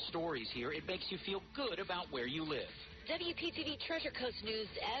impactful stories here, it makes you feel good about where you live. WPTV Treasure Coast News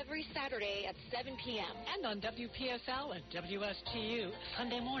every Saturday at 7 p.m. And on WPSL and WSTU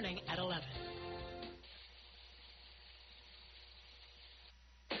Sunday morning at 11.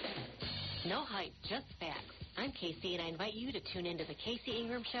 No hype, just facts. I'm Casey, and I invite you to tune into the Casey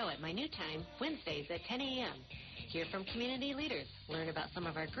Ingram Show at my new time, Wednesdays at 10 a.m. Hear from community leaders, learn about some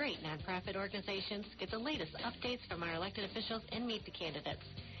of our great nonprofit organizations, get the latest updates from our elected officials, and meet the candidates.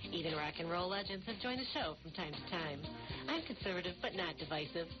 Even rock and roll legends have joined the show from time to time. I'm conservative but not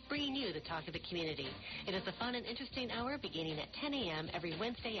divisive, bringing you the talk of the community. It is a fun and interesting hour beginning at 10 a.m. every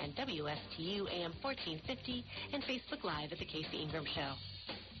Wednesday on WSTU AM 1450 and Facebook Live at The Casey Ingram Show.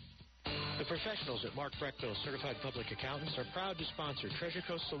 The professionals at Mark Breckville Certified Public Accountants are proud to sponsor Treasure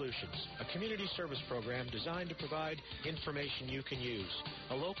Coast Solutions, a community service program designed to provide information you can use,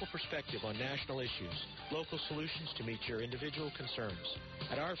 a local perspective on national issues, local solutions to meet your individual concerns.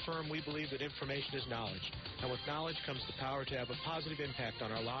 At our firm, we believe that information is knowledge, and with knowledge comes the power to have a positive impact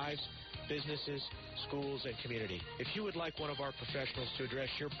on our lives, businesses, schools, and community. If you would like one of our professionals to address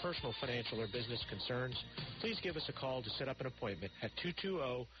your personal financial or business concerns, please give us a call to set up an appointment at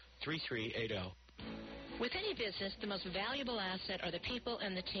 220-3380. With any business, the most valuable asset are the people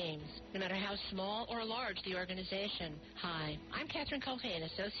and the teams, no matter how small or large the organization. Hi, I'm Catherine Culhane,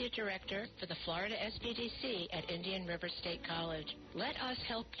 Associate Director for the Florida SBDC at Indian River State College. Let us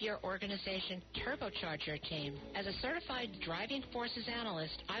help your organization turbocharge your team. As a certified driving forces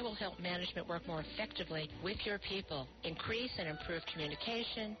analyst, I will help management work more effectively with your people, increase and improve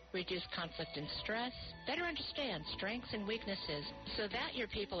communication, reduce conflict and stress, better understand strengths and weaknesses so that your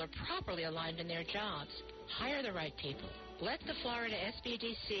people are properly aligned in their jobs. Hire the right people. Let the Florida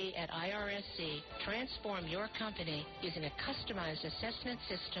SBDC at IRSC transform your company using a customized assessment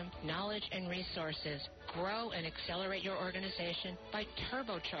system, knowledge, and resources. Grow and accelerate your organization by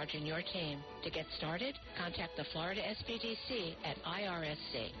turbocharging your team. To get started, contact the Florida SBDC at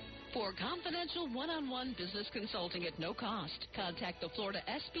IRSC. For confidential one-on-one business consulting at no cost, contact the Florida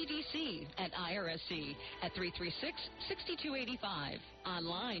SBDC at IRSC at 336-6285.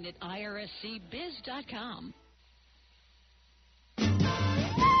 Online at irscbiz.com.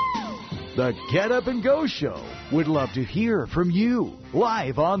 The Get Up and Go Show would love to hear from you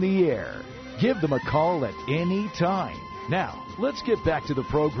live on the air. Give them a call at any time. Now, let's get back to the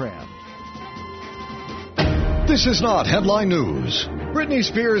program. This is not headline news. Britney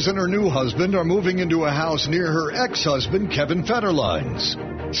Spears and her new husband are moving into a house near her ex-husband, Kevin Federline's.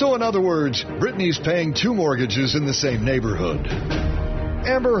 So in other words, Britney's paying 2 mortgages in the same neighborhood.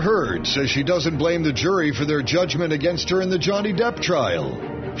 Amber Heard says she doesn't blame the jury for their judgment against her in the Johnny Depp trial.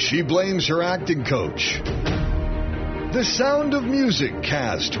 She blames her acting coach. The Sound of Music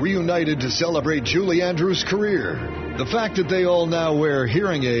cast reunited to celebrate Julie Andrews' career. The fact that they all now wear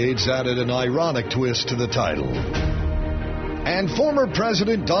hearing aids added an ironic twist to the title. And former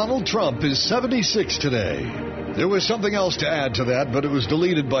President Donald Trump is 76 today. There was something else to add to that, but it was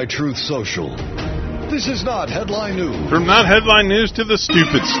deleted by Truth Social. This is not headline news. From not headline news to the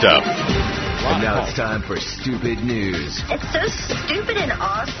stupid stuff. And now it's time for Stupid News. It's so stupid and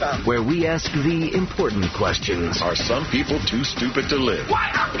awesome. Where we ask the important questions. Are some people too stupid to live?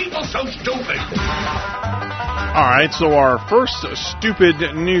 Why are people so stupid? All right, so our first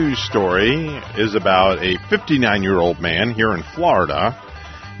stupid news story is about a 59-year-old man here in Florida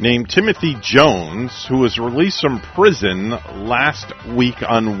named Timothy Jones, who was released from prison last week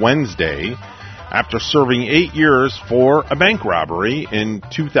on Wednesday after serving 8 years for a bank robbery in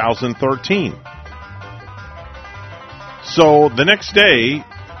 2013. So the next day,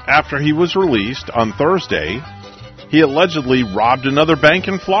 after he was released on Thursday, he allegedly robbed another bank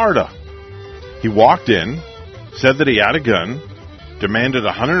in Florida. He walked in, said that he had a gun, demanded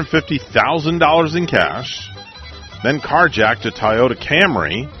 $150,000 in cash, then carjacked a Toyota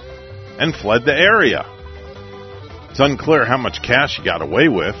Camry, and fled the area. It's unclear how much cash he got away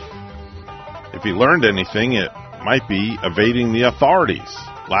with. If he learned anything, it might be evading the authorities.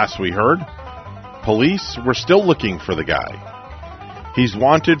 Last we heard, police were still looking for the guy. He's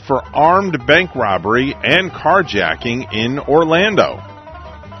wanted for armed bank robbery and carjacking in Orlando.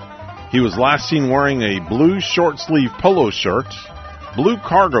 He was last seen wearing a blue short-sleeve polo shirt, blue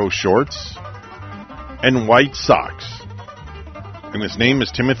cargo shorts, and white socks. And his name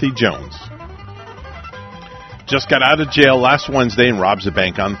is Timothy Jones. Just got out of jail last Wednesday and robs a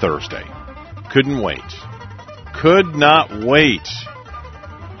bank on Thursday. Couldn't wait. Could not wait.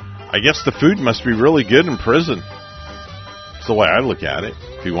 I guess the food must be really good in prison. That's the way I look at it.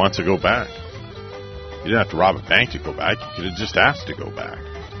 If he wants to go back. You didn't have to rob a bank to go back. You could have just asked to go back.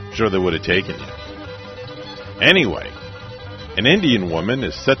 I'm sure they would have taken you. Anyway, an Indian woman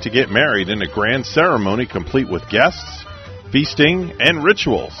is set to get married in a grand ceremony complete with guests, feasting, and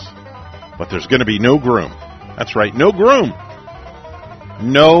rituals. But there's going to be no groom. That's right, no groom.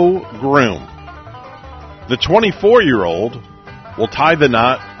 No groom. The 24-year-old will tie the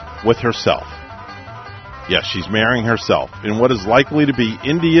knot with herself. Yes, she's marrying herself in what is likely to be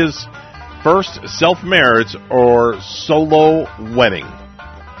India's first self-marriage or solo wedding.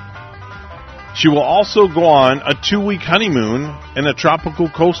 She will also go on a 2-week honeymoon in a tropical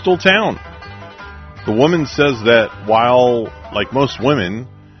coastal town. The woman says that while, like most women,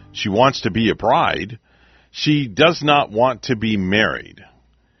 she wants to be a bride, she does not want to be married.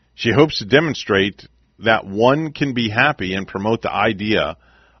 She hopes to demonstrate that one can be happy and promote the idea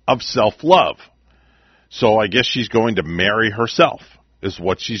of self-love. So I guess she's going to marry herself, is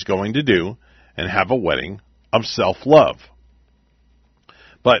what she's going to do, and have a wedding of self-love.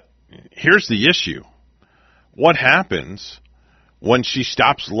 But here's the issue. What happens when she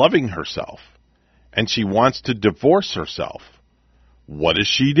stops loving herself and she wants to divorce herself? What does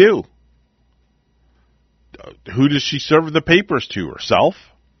she do? Who does she serve the papers to? Herself?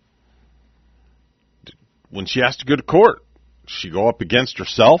 When she has to go to court, does she go up against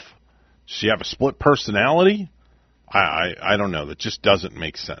herself? Does she have a split personality? I don't know. That just doesn't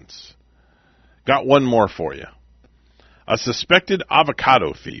make sense. Got one more for you. A suspected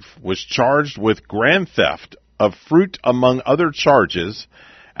avocado thief was charged with grand theft of fruit among other charges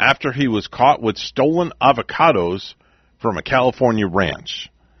after he was caught with stolen avocados from a California ranch.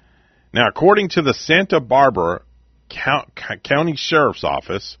 Now, according to the Santa Barbara County Sheriff's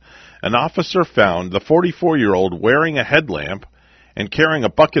Office, an officer found the 44-year-old wearing a headlamp and carrying a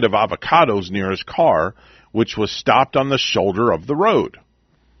bucket of avocados near his car, which was stopped on the shoulder of the road.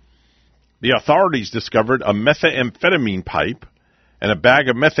 The authorities discovered a methamphetamine pipe and a bag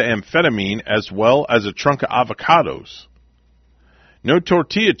of methamphetamine as well as a trunk of avocados. No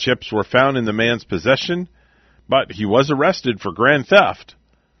tortilla chips were found in the man's possession, but he was arrested for grand theft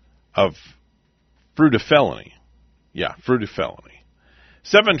of fruit-a-felony. Yeah, fruit-a-felony.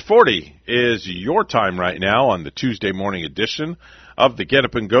 7:40 is your time right now on the Tuesday morning edition of the Get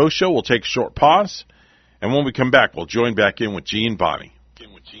Up and Go show. We'll take a short pause, and when we come back, we'll join back in with G and Bonnie.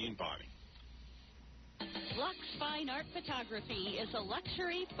 Fine Art Photography is a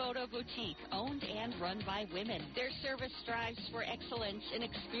luxury photo boutique owned and run by women. Their service strives for excellence in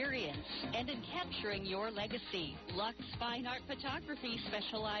experience and in capturing your legacy. Lux Fine Art Photography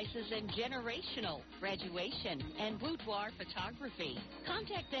specializes in generational, graduation, and boudoir photography.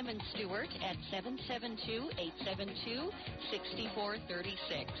 Contact them in Stewart at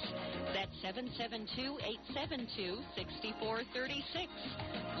 772-872-6436. That's 772-872-6436.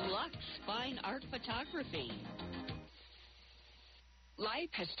 Lux Fine Art Photography.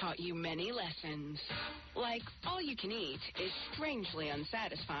 Life has taught you many lessons. Like, all you can eat is strangely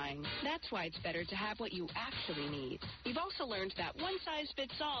unsatisfying. That's why it's better to have what you actually need. You've also learned that one size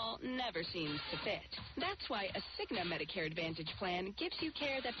fits all never seems to fit. That's why a Cigna Medicare Advantage plan gives you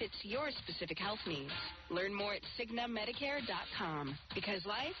care that fits your specific health needs. Learn more at CignaMedicare.com, because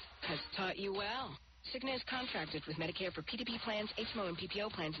life has taught you well. Cigna is contracted with Medicare for PDP plans, HMO, and PPO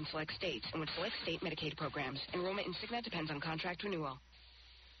plans in select states and with select state Medicaid programs. Enrollment in Cigna depends on contract renewal.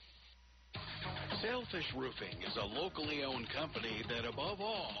 Sailfish Roofing is a locally owned company that, above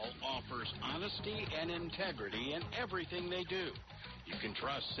all, offers honesty and integrity in everything they do. You can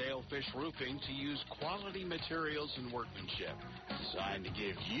trust Sailfish Roofing to use quality materials and workmanship designed to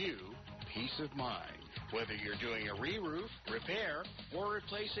give you peace of mind. Whether you're doing a re-roof, repair, or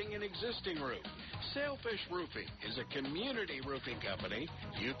replacing an existing roof, Sailfish Roofing is a community roofing company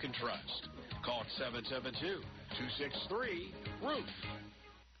you can trust. Call 772-263-ROOF.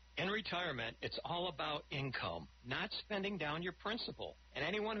 In retirement, it's all about income, not spending down your principal. And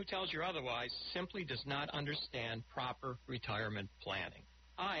anyone who tells you otherwise simply does not understand proper retirement planning.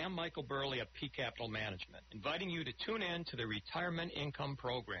 Hi, I'm Michael Burley of P Capital Management, inviting you to tune in to the Retirement Income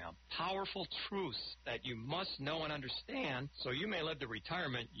Program. Powerful truths that you must know and understand so you may live the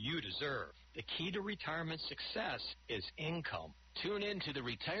retirement you deserve. The key to retirement success is income. Tune in to the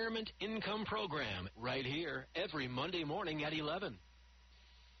Retirement Income Program right here every Monday morning at 11.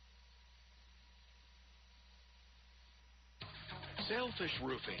 Sailfish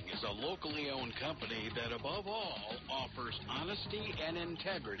Roofing is a locally owned company that, above all, offers honesty and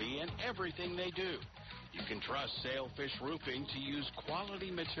integrity in everything they do. You can trust Sailfish Roofing to use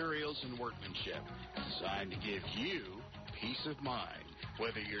quality materials and workmanship designed to give you peace of mind.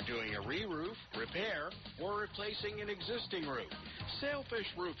 Whether you're doing a re-roof, repair, or replacing an existing roof,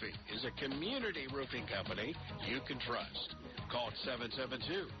 Sailfish Roofing is a community roofing company you can trust. Call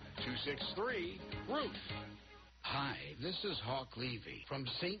 772-263-ROOF. Hi, this is Hawk Levy from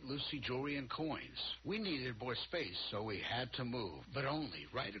St. Lucie Jewelry and Coins. We needed more space, so we had to move, but only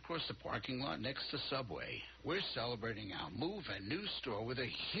right across the parking lot next to Subway. We're celebrating our move and new store with a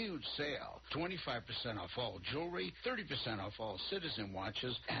huge sale. 25% off all jewelry, 30% off all Citizen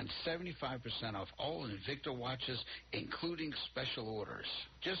watches, and 75% off all Invicta watches, including special orders.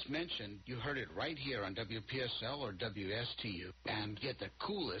 Just mention you heard it right here on WPSL or WSTU, and get the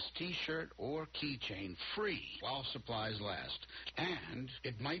coolest T-shirt or keychain free while supplies last. And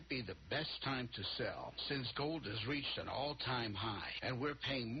it might be the best time to sell, since gold has reached an all-time high, and we're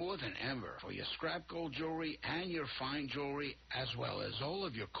paying more than ever for your scrap gold jewelry and your fine jewelry, as well as all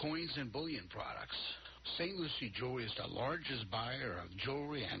of your coins and bullion products. St. Lucie Jewelry is the largest buyer of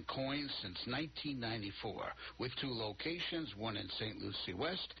jewelry and coins since 1994, with 2 locations, one in St. Lucie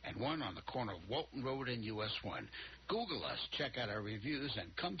West and one on the corner of Walton Road and US 1. Google us, check out our reviews,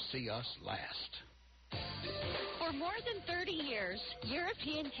 and come see us last. For more than 30 years,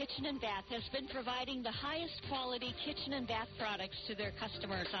 European Kitchen and Bath has been providing the highest quality kitchen and bath products to their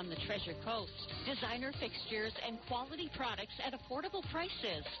customers on the Treasure Coast. Designer fixtures and quality products at affordable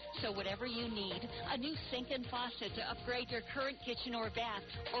prices. So whatever you need, a new sink and faucet to upgrade your current kitchen or bath,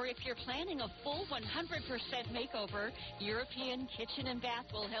 or if you're planning a full 100% makeover, European Kitchen and Bath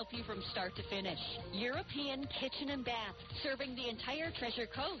will help you from start to finish. European Kitchen and Bath, serving the entire Treasure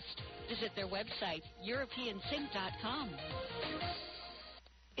Coast. Visit their website, EuropeanSync.com.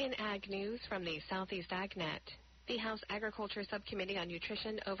 In Ag News from the Southeast AgNet, the House Agriculture Subcommittee on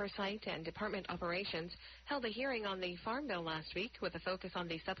Nutrition, Oversight, and Department Operations held a hearing on the Farm Bill last week with a focus on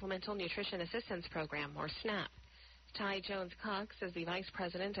the Supplemental Nutrition Assistance Program, or SNAP. Ty Jones-Cox is the Vice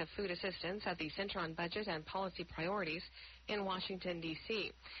President of Food Assistance at the Center on Budget and Policy Priorities in Washington,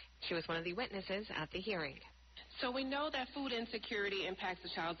 D.C. She was one of the witnesses at the hearing. So we know that food insecurity impacts a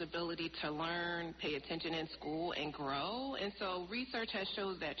child's ability to learn, pay attention in school, and grow. And so research has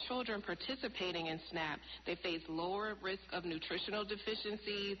shown that children participating in SNAP, they face lower risk of nutritional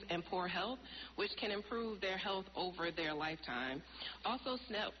deficiencies and poor health, which can improve their health over their lifetime. Also,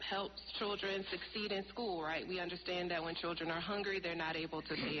 SNAP helps children succeed in school, right? We understand that when children are hungry, they're not able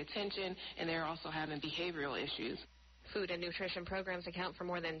to pay attention, and they're also having behavioral issues. Food and nutrition programs account for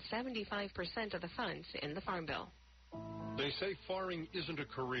more than 75% of the funds in the Farm Bill. They say farming isn't a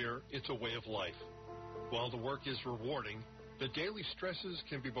career, it's a way of life. While the work is rewarding, the daily stresses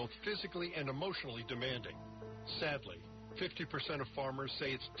can be both physically and emotionally demanding. Sadly, 50% of farmers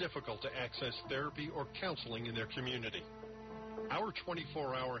say it's difficult to access therapy or counseling in their community. Our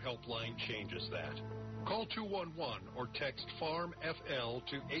 24-hour helpline changes that. Call 211 or text FARM-FL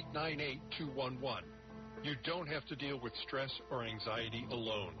to 898-211. You don't have to deal with stress or anxiety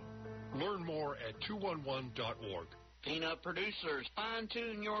alone. Learn more at 211.org. Peanut producers,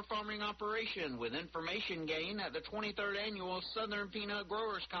 fine-tune your farming operation with information gain at the 23rd Annual Southern Peanut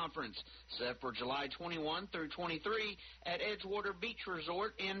Growers Conference, set for July 21 through 23 at Edgewater Beach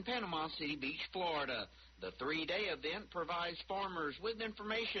Resort in Panama City Beach, Florida. The 3-day event provides farmers with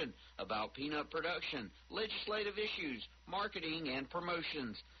information about peanut production, legislative issues, marketing, and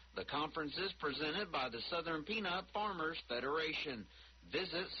promotions. The conference is presented by the Southern Peanut Farmers Federation.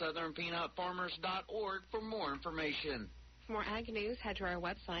 Visit southernpeanutfarmers.org for more information. For more ag news, head to our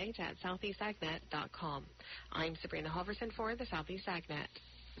website at southeastagnet.com. I'm Sabrina Hoverson for the Southeast Agnet.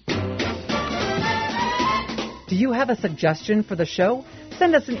 Do you have a suggestion for the show?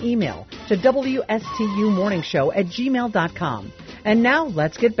 Send us an email to WSTUmorningshow@gmail.com. And now,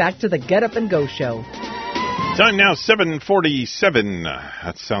 let's get back to the Get Up and Go show. Time now, 7:47.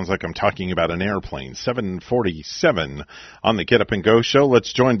 That sounds like I'm talking about an airplane. 7:47 on the Get Up and Go show.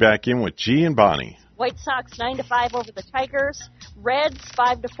 Let's join back in with G and Bonnie. White Sox 9-5 over the Tigers. Reds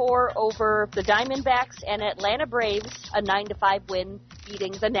 5-4 over the Diamondbacks. And Atlanta Braves, a 9-5 win,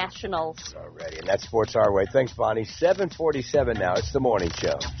 beating the Nationals. Alrighty, and that's Sports Our Way. Thanks, Bonnie. 7:47 now. It's the morning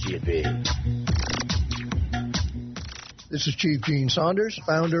show. G&B. This is Chief Gene Saunders,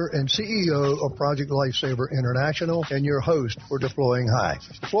 founder and CEO of Project Lifesaver International, and your host for Deploying High.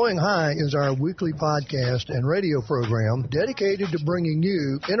 Deploying High is our weekly podcast and radio program dedicated to bringing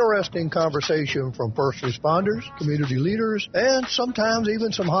you interesting conversation from first responders, community leaders, and sometimes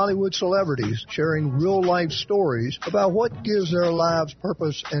even some Hollywood celebrities sharing real-life stories about what gives their lives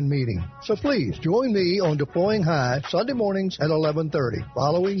purpose and meaning. So please join me on Deploying High Sunday mornings at 11:30,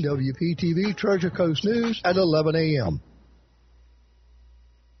 following WPTV Treasure Coast News at 11 a.m.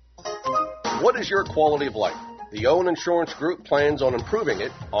 What is your quality of life? The Owen Insurance Group plans on improving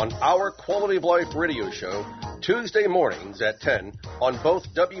it on our Quality of Life radio show Tuesday mornings at 10 on both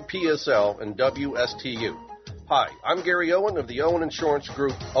WPSL and WSTU. Hi, I'm Gary Owen of the Owen Insurance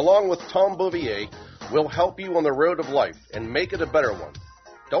Group. Along with Tom Bouvier, we'll help you on the road of life and make it a better one.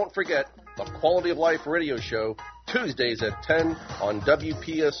 Don't forget the Quality of Life radio show Tuesdays at 10 on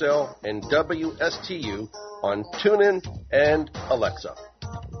WPSL and WSTU on TuneIn and Alexa.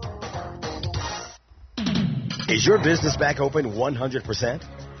 Is your business back open 100%?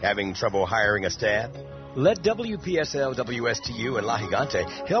 Having trouble hiring a staff? Let WPSL, WSTU, and La Gigante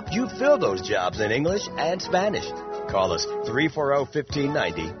help you fill those jobs in English and Spanish. Call us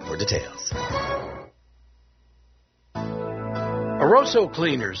 340-1590 for details. Aroso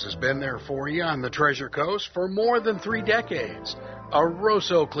Cleaners has been there for you on the Treasure Coast for more than 3 decades.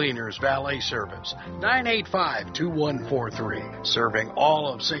 Aroso Cleaners Valet Service, 985-2143, serving all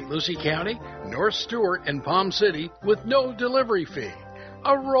of St. Lucie County, North Stewart, and Palm City with no delivery fee.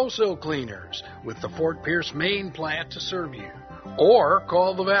 Aroso Cleaners with the Fort Pierce main plant to serve you. Or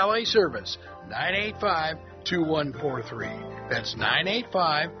call the Valet Service, 985-2143. That's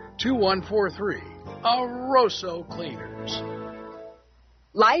 985-2143. Aroso Cleaners.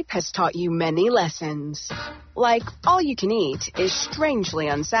 Life has taught you many lessons. Like, all you can eat is strangely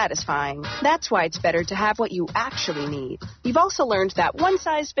unsatisfying. That's why it's better to have what you actually need. You've also learned that one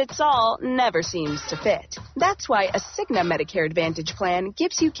size fits all never seems to fit. That's why a Cigna Medicare Advantage plan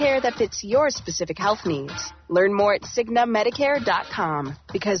gives you care that fits your specific health needs. Learn more at CignaMedicare.com,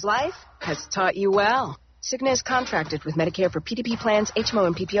 because life has taught you well. Cigna is contracted with Medicare for PDP plans, HMO,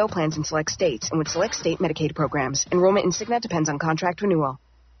 and PPO plans in select states and with select state Medicaid programs. Enrollment in Cigna depends on contract renewal.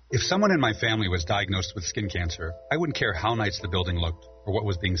 If someone in my family was diagnosed with skin cancer, I wouldn't care how nice the building looked or what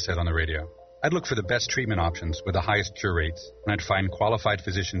was being said on the radio. I'd look for the best treatment options with the highest cure rates, and I'd find qualified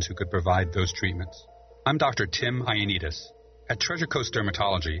physicians who could provide those treatments. I'm Dr. Tim Ioannidis. At Treasure Coast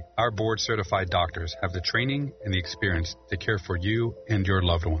Dermatology, our board-certified doctors have the training and the experience to care for you and your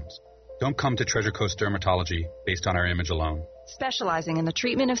loved ones. Don't come to Treasure Coast Dermatology based on our image alone. Specializing in the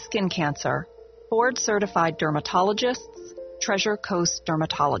treatment of skin cancer. Board-certified dermatologists, Treasure Coast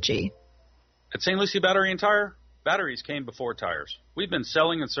Dermatology. At St. Lucie Battery and Tire, batteries came before tires. We've been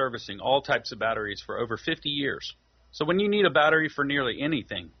selling and servicing all types of batteries for over 50 years. So when you need a battery for nearly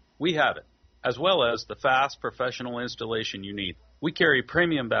anything, we have it, as well as the fast professional installation you need. We carry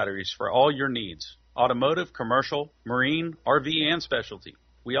premium batteries for all your needs: automotive, commercial, marine, RV, and specialty.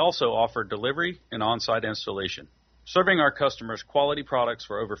 We also offer delivery and on-site installation, serving our customers quality products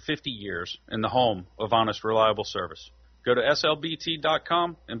for over 50 years in the home of honest, reliable service. Go to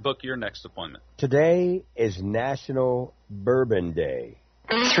slbt.com and book your next appointment. Today is National Bourbon Day.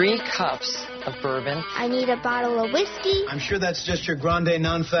 3 cups of bourbon. I need a bottle of whiskey. I'm sure that's just your grande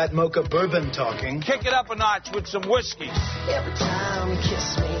non-fat mocha bourbon talking. Kick it up a notch with some whiskey. Every time you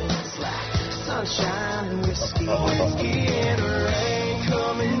kiss me, it's like sunshine and whiskey. Whiskey and rain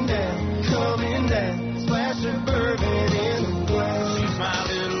coming down. Splash of bourbon in the glass. She's my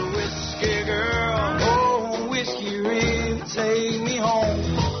little whiskey girl. Oh, whiskey really take me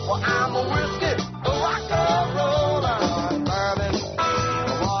home. Well, I'm a whiskey, a rock and roller. Bourbon,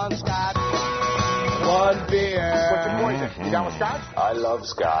 one scotch, one beer. What's your point? You got a scotch? I love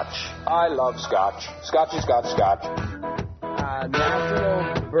scotch. Scotch.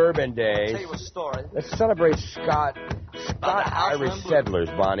 National Bourbon Day. Let's celebrate Scott Irish settlers,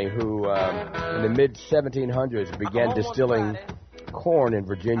 Bonnie, who in the mid-1700s began distilling corn in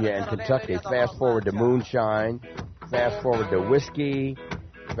Virginia and Kentucky. Fast forward to moonshine, fast forward to whiskey,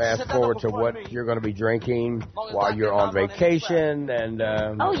 fast forward to what you're going to be drinking while you're on vacation, and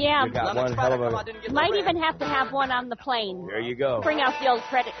oh yeah, you got one hell of a... Might even have to have one on the plane. There you go. Bring out the old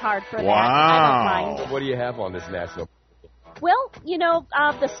credit card for that. Wow. I don't mind. What do you have on this national? Well, you know,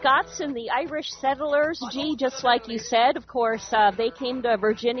 the Scots and the Irish settlers, just like you said, of course, they came to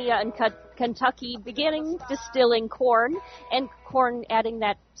Virginia and Kentucky beginning distilling corn, and corn adding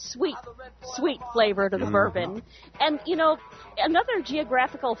that sweet flavor to the bourbon. And, you know, another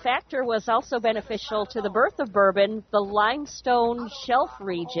geographical factor was also beneficial to the birth of bourbon, the limestone shelf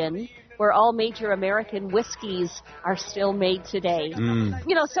region, where all major American whiskeys are still made today.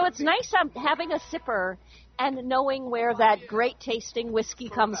 You know, so it's nice having a sipper and knowing where that great tasting whiskey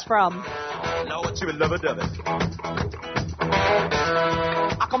comes from. Know what you would love it.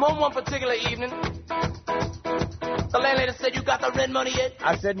 I come home one particular evening. The landlady said, "You got the rent money yet?"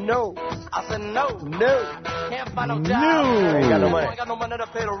 I said no. I said no. No. Can't find no job. No. Ain't got no money. Ain't got no money to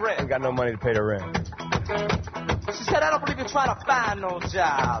pay the rent. Ain't got no money to pay the rent. She said, "I don't believe you're trying to find no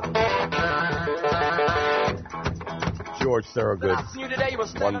job." George Thorogood.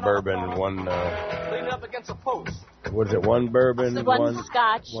 One bourbon, one... leaning up against a post. What is it? One bourbon, one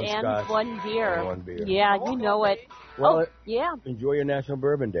scotch, and scotch, one beer. and one beer. Yeah, you know it. Well, yeah. Enjoy your National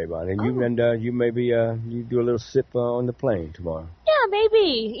Bourbon Day, Bonnie. And you maybe you do a little sip on the plane tomorrow. Yeah,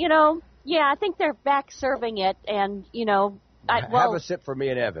 maybe. You know, I think they're back serving it, and you know, have a sip for me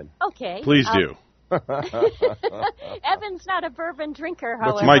and Evan. Okay. Please do. Evan's not a bourbon drinker,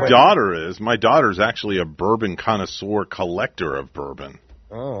 however. But my daughter is. My daughter's actually a bourbon connoisseur collector of bourbon.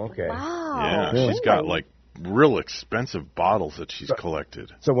 Oh, okay. Wow. Yeah, she's got like real expensive bottles that she's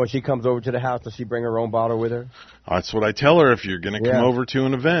collected. So when she comes over to the house, does she bring her own bottle with her? That's what I tell her. If you're going to come over to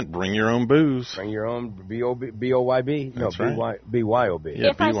an event, bring your own booze. Bring your own B-O-Y-B? No, right. B-Y-O-B.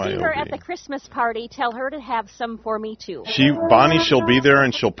 Yeah, if I see her at the Christmas party, tell her to have some for me, too. Bonnie, she'll be there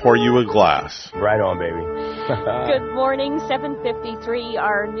and she'll pour you a glass. Right on, baby. Good morning, 7:53,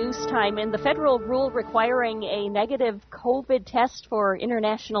 our news time. And the federal rule requiring a negative COVID test for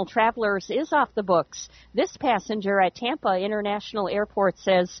international travelers is off the books. This passenger at Tampa International Airport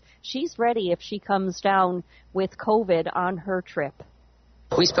says she's ready if she comes down with COVID on her trip.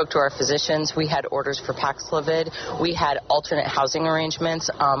 We spoke to our physicians. We had orders for Paxlovid. We had alternate housing arrangements.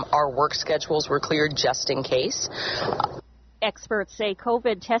 Our work schedules were cleared just in case. Experts say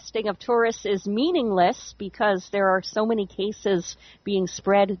COVID testing of tourists is meaningless because there are so many cases being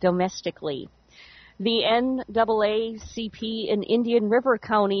spread domestically. The NAACP in Indian River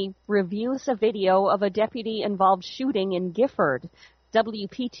County reviews a video of a deputy-involved shooting in Gifford.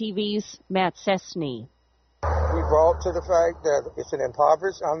 WPTV's Matt Cessny. We brought to the fact that it's an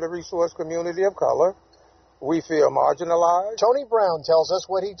impoverished, under-resourced community of color. We feel marginalized. Tony Brown tells us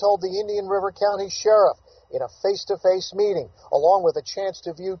what he told the Indian River County Sheriff in a face-to-face meeting, along with a chance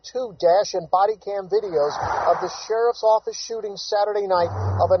to view 2 dash and body cam videos of the Sheriff's Office shooting Saturday night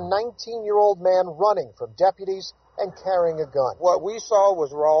of a 19-year-old man running from deputies and carrying a gun. What we saw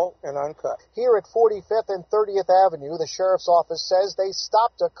was raw and uncut. Here at 45th and 30th Avenue, the Sheriff's Office says they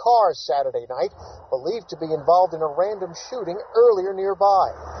stopped a car Saturday night, believed to be involved in a random shooting earlier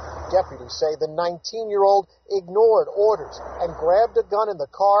nearby. Deputies say the 19-year-old ignored orders and grabbed a gun in the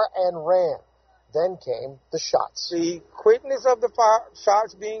car and ran. Then came the shots. The quickness of the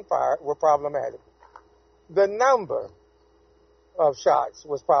shots being fired were problematic. The number of shots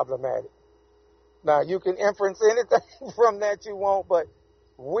was problematic. Now, you can inference anything from that you want, but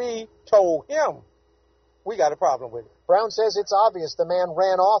we told him we got a problem with it. Brown says it's obvious the man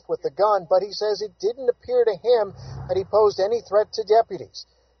ran off with the gun, but he says it didn't appear to him that he posed any threat to deputies.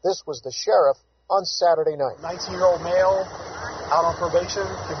 This was the sheriff on Saturday night. 19-year-old male, out on probation,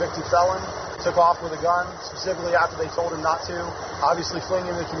 convicted felon, took off with a gun, specifically after they told him not to. Obviously fleeing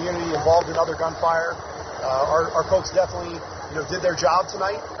into the community, involved in other gunfire. Our folks definitely did their job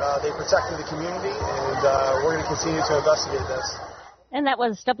tonight. They protected the community, and we're going to continue to investigate this. And that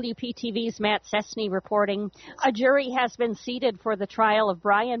was WPTV's Matt Cessny reporting. A jury has been seated for the trial of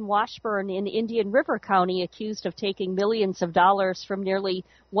Brian Washburn in Indian River County, accused of taking millions of dollars from nearly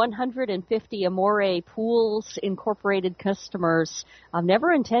 150 Amore Pools Incorporated customers,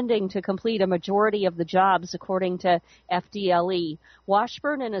 never intending to complete a majority of the jobs, according to FDLE.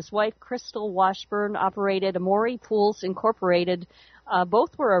 Washburn and his wife, Crystal Washburn, operated Amore Pools Incorporated.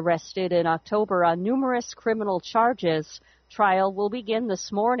 Both were arrested in October on numerous criminal charges. Trial will begin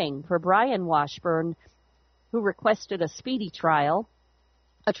this morning for Brian Washburn, who requested a speedy trial.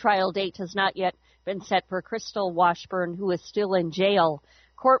 A trial date has not yet been set for Crystal Washburn, who is still in jail.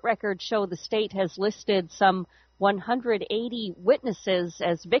 Court records show the state has listed some 180 witnesses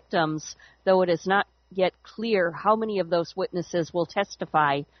as victims, though it is not yet clear how many of those witnesses will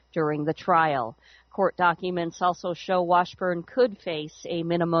testify during the trial. Court documents also show Washburn could face a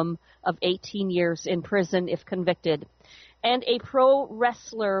minimum of 18 years in prison if convicted. And a pro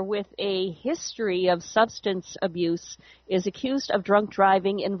wrestler with a history of substance abuse is accused of drunk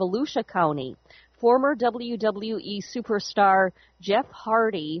driving in Volusia County. Former WWE superstar Jeff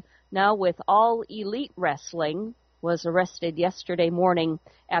Hardy, now with All Elite Wrestling, was arrested yesterday morning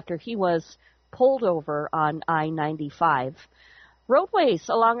after he was pulled over on I-95. Roadways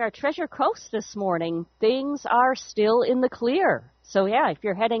along our Treasure Coast this morning, things are still in the clear. So, yeah, if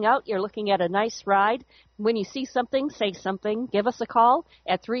you're heading out, you're looking at a nice ride. When you see something, say something. Give us a call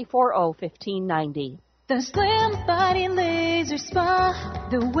at 340-1590. The Slim Body Laser Spa,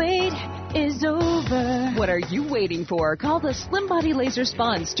 the wait is over. What are you waiting for? Call the Slim Body Laser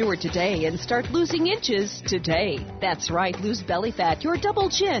Spa in Stewart today and start losing inches today. That's right, lose belly fat, your double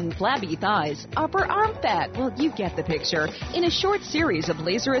chin, flabby thighs, upper arm fat. Well, you get the picture. In a short series of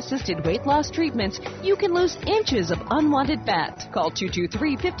laser-assisted weight loss treatments, you can lose inches of unwanted fat. Call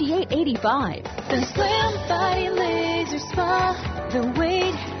 223-5885. The Slim Body Laser Spa, the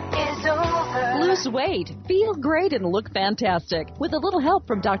wait is over. Lose weight, feel great, and look fantastic with a little help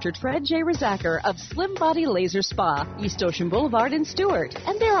from Dr. Fred J. Rizacker of Slim Body Laser Spa, East Ocean Boulevard in Stewart.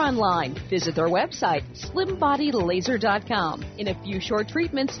 And they're online. Visit their website, slimbodylaser.com. In a few short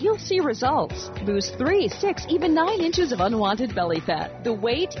treatments, you'll see results. Lose 3, 6, even 9 inches of unwanted belly fat. The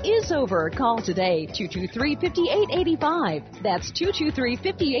wait is over. Call today, 223-5885. That's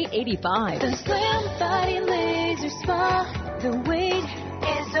 223-5885. The Slim Body Laser Spa, the wait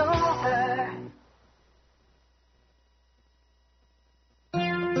is over.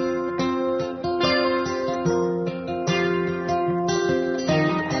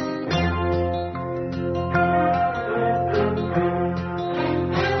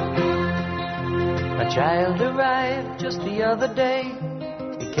 A child arrived just the other day.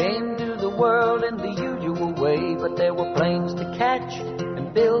 He came to the world in the usual way, but there were planes to catch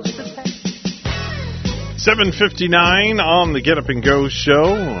and bills to pay. 7:59 on the Get Up and Go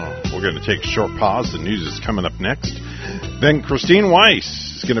show. We're going to take a short pause. The news is coming up next. Then Christine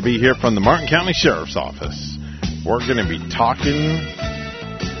Weiss is going to be here from the Martin County Sheriff's Office. We're going to be talking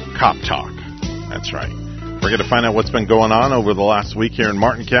cop talk. That's right. We're going to find out what's been going on over the last week here in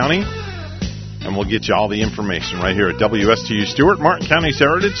Martin County, and we'll get you all the information right here at WSTU Stewart, Martin County's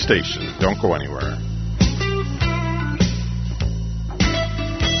Heritage Station. Don't go anywhere.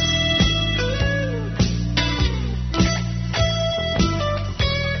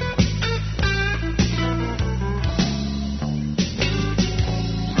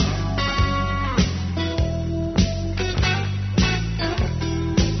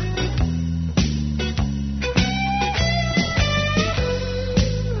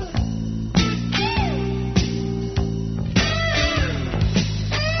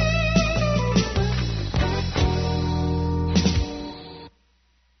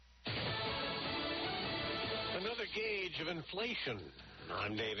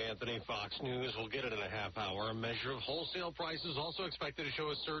 I'm Dave Anthony, Fox News. We'll get it in a half hour. A measure of wholesale prices also expected to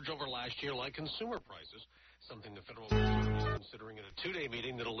show a surge over last year like consumer prices, something the Federal Reserve considering at a two-day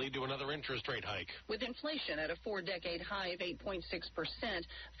meeting that'll lead to another interest rate hike. With inflation at a four-decade high of 8.6%,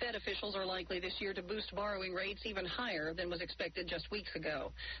 Fed officials are likely this year to boost borrowing rates even higher than was expected just weeks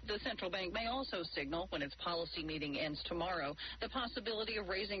ago. The central bank may also signal, when its policy meeting ends tomorrow, the possibility of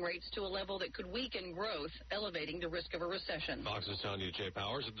raising rates to a level that could weaken growth, elevating the risk of a recession. Fox's Tanya J.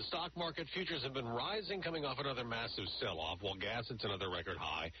 Powers. At the stock market, futures have been rising, coming off another massive sell-off, while gas hits another record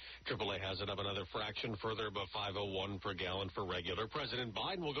high. AAA has it up another fraction further above 501 per gallon for regular. President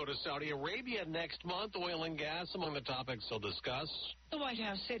Biden will go to Saudi Arabia next month. Oil and gas among the topics he'll discuss. The White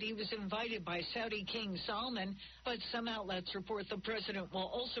House said he was invited by Saudi King Salman, but some outlets report the president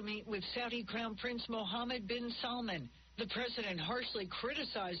will also meet with Saudi Crown Prince Mohammed bin Salman. The president harshly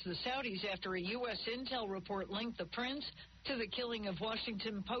criticized the Saudis after a U.S. intel report linked the prince to the killing of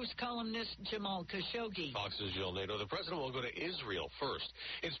Washington Post columnist Jamal Khashoggi. Fox's Jill Nato. The president will go to Israel first.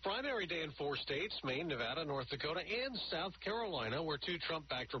 It's primary day in 4 states, Maine, Nevada, North Dakota, and South Carolina, where 2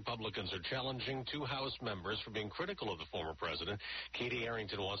 Trump-backed Republicans are challenging 2 House members for being critical of the former president. Katie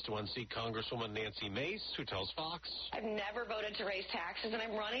Arrington wants to unseat Congresswoman Nancy Mace, who tells Fox, I've never voted to raise taxes, and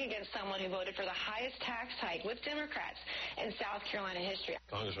I'm running against someone who voted for the highest tax hike with Democrats in South Carolina history.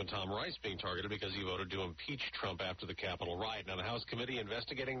 Congressman Tom Rice being targeted because he voted to impeach Trump after the Capitol riot. Now, the House committee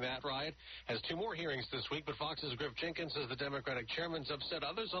investigating that riot has 2 more hearings this week, but Fox's Griff Jenkins says the Democratic chairman's upset.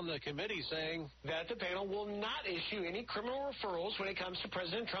 Others on the committee saying that the panel will not issue any criminal referrals when it comes to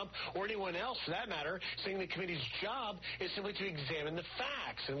President Trump or anyone else, for that matter, saying the committee's job is simply to examine the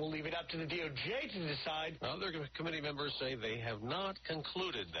facts, and we'll leave it up to the DOJ to decide. Other committee members say they have not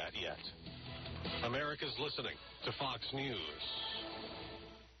concluded that yet. America's listening to Fox News.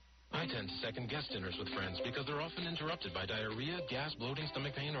 I tend to second-guess dinners with friends because they're often interrupted by diarrhea, gas, bloating,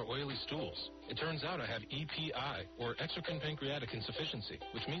 stomach pain, or oily stools. It turns out I have EPI, or exocrine pancreatic insufficiency,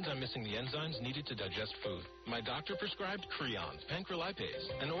 which means I'm missing the enzymes needed to digest food. My doctor prescribed Creon,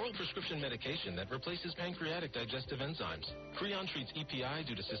 pancrelipase, an oral prescription medication that replaces pancreatic digestive enzymes. Creon treats EPI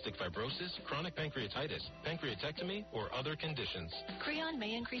due to cystic fibrosis, chronic pancreatitis, pancreatectomy, or other conditions. Creon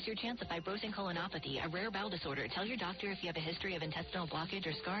may increase your chance of fibrosing colonopathy, a rare bowel disorder. Tell your doctor if you have a history of intestinal blockage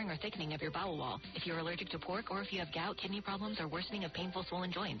or scarring or thickening of your bowel wall, if you're allergic to pork, or if you have gout, kidney problems, or worsening of painful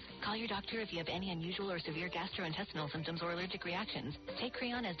swollen joints. Call your doctor if you have any unusual or severe gastrointestinal symptoms or allergic reactions. Take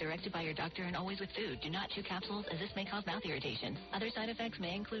Creon as directed by your doctor and always with food. Do not chew capsules, as this may cause mouth irritation. Other side effects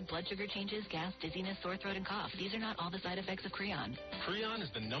may include blood sugar changes, gas, dizziness, sore throat, and cough. These are not all the side effects of Creon. Creon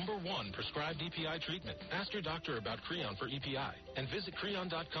is the #1 prescribed EPI treatment. Ask your doctor about Creon for EPI and visit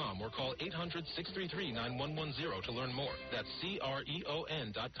Creon.com or call 800-633-9110 to learn more. That's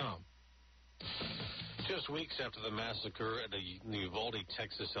CREON.com. Just weeks after the massacre at a Uvalde,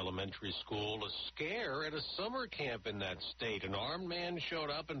 Texas elementary school, a scare at a summer camp in that state. An armed man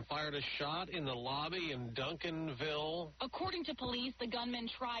showed up and fired a shot in the lobby in Duncanville. According to police, the gunman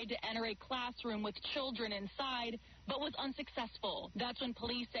tried to enter a classroom with children inside, but was unsuccessful. That's when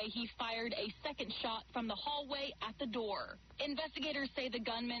police say he fired a second shot from the hallway at the door. Investigators say the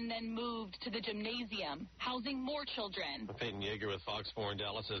gunman then moved to the gymnasium, housing more children. Peyton Yeager with Fox 4 in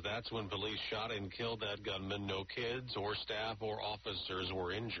Dallas says that's when police shot and killed that gunman. No kids or staff or officers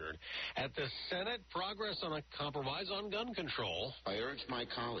were injured. At the Senate, progress on a compromise on gun control. I urge my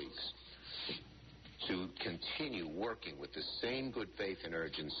colleagues to continue working with the same good faith and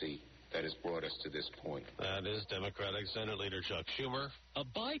urgency that has brought us to this point. That is Democratic Senate Leader Chuck Schumer. A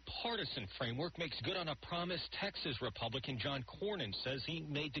bipartisan framework makes good on a promise Texas Republican John Cornyn says he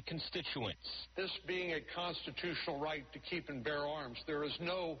made to constituents. This being a constitutional right to keep and bear arms, there is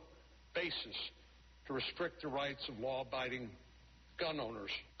no basis to restrict the rights of law-abiding gun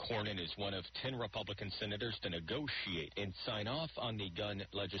owners. Cornyn is one of 10 Republican senators to negotiate and sign off on the gun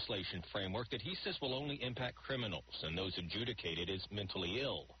legislation framework that he says will only impact criminals and those adjudicated as mentally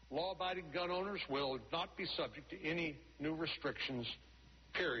ill. Law-abiding gun owners will not be subject to any new restrictions,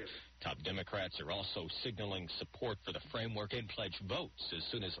 period. Top Democrats are also signaling support for the framework and pledge votes as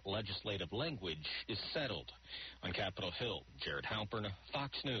soon as legislative language is settled. On Capitol Hill, Jared Halpern,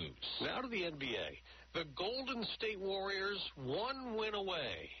 Fox News. Now to the NBA. The Golden State Warriors 1 win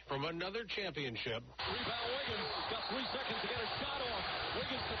away from another championship. Rebound Wiggins. Got 3 seconds to get a shot off.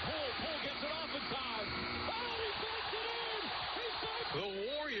 Wiggins to Poole. Poole gets it off in time. Oh, he puts it in! The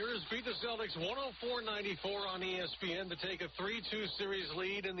Warriors beat the Celtics 104-94 on ESPN to take a 3-2 series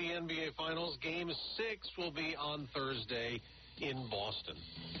lead in the NBA Finals. Game 6 will be on Thursday in Boston.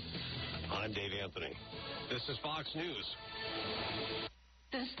 I'm Dave Anthony. This is Fox News.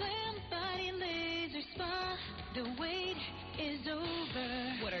 The Slim Body Laser Spa, the wait is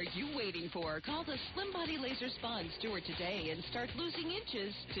over. What are are you waiting for? Call the Slim Body Laser Spa in Stewart today and start losing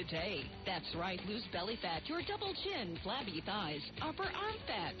inches today. That's right, lose belly fat, your double chin, flabby thighs, upper arm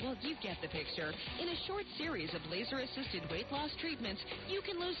fat. Well, you get the picture. In a short series of laser-assisted weight loss treatments, you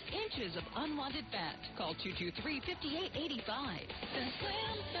can lose inches of unwanted fat. Call 223-5885. The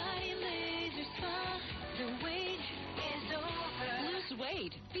Slim Body Laser Spa. The wait is over. Lose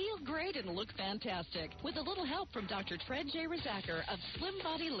weight, feel great, and look fantastic with a little help from Dr. Fred J. Rezaker of Slim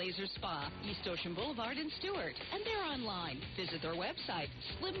Body Laser Spa, East Ocean Boulevard in Stewart. And they're online. Visit their website,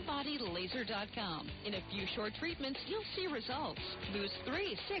 slimbodylaser.com. In a few short treatments, you'll see results. Lose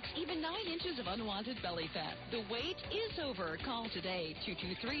 3, 6, even 9 inches of unwanted belly fat. The wait is over. Call today,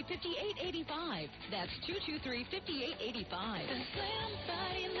 223-5885. That's 223-5885. The Slim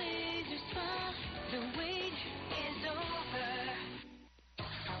Body Laser Spa. The wait is over.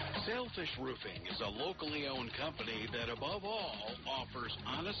 Sailfish Roofing is a locally owned company that, above all, offers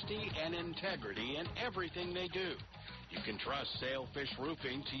honesty and integrity in everything they do. You can trust Sailfish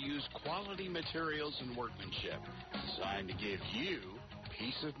Roofing to use quality materials and workmanship designed to give you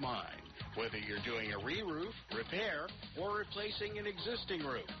peace of mind. Whether you're doing a re-roof, repair, or replacing an existing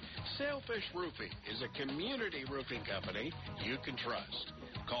roof, Sailfish Roofing is a community roofing company you can trust.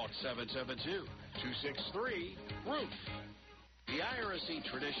 Call 772-263-ROOF. The IRSC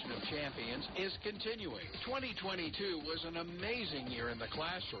tradition of champions is continuing. 2022 was an amazing year in the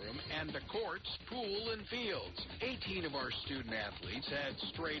classroom and the courts, pool, and fields. 18 of our student athletes had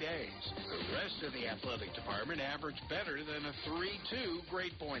straight A's. The rest of the athletic department averaged better than a 3.2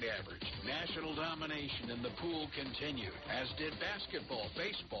 grade point average. National domination in the pool continued, as did basketball,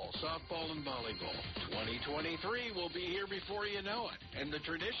 baseball, softball, and volleyball. 2023 will be here before you know it, and the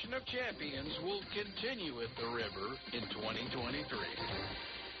tradition of champions will continue at the river in 2023.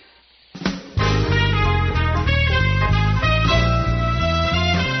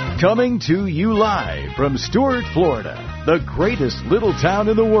 Coming to you live from Stewart, Florida, the greatest little town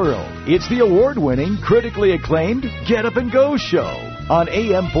in the world. It's the award-winning, critically acclaimed Get Up and Go show on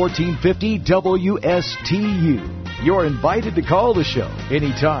AM 1450 WSTU. You're invited to call the show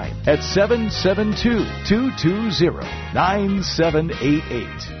anytime at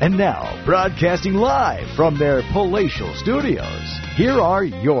 772-220-9788. And now, broadcasting live from their palatial studios, here are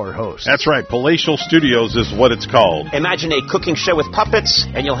your hosts. That's right, Palatial Studios is what it's called. Imagine a cooking show with puppets,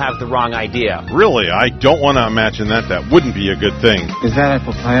 and you'll have the wrong idea. Really, I don't want to imagine that. That wouldn't be a good thing. Is that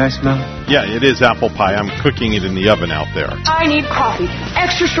apple pie I smell? Yeah, it is apple pie. I'm cooking it in the oven out there. I need coffee.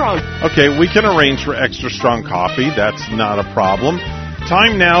 Extra strong. Okay, we can arrange for extra strong coffee. That's not a problem.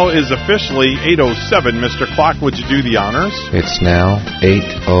 Time now is officially 8:07. Mr. Clock, would you do the honors? It's now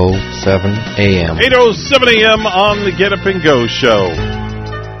 8:07 a.m. 8:07 a.m. on the Get Up and Go show.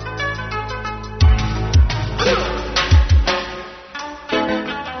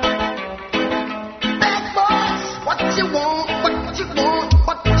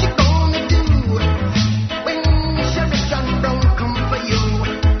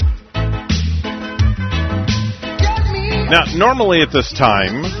 Now, normally at this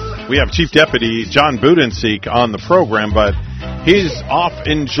time, we have Chief Deputy John Budenseek on the program, but he's off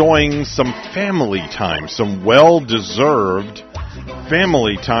enjoying some family time, some well-deserved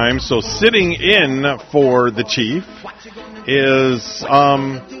family time. So sitting in for the Chief is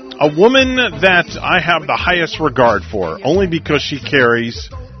a woman that I have the highest regard for, only because she carries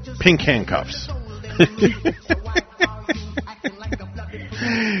pink handcuffs.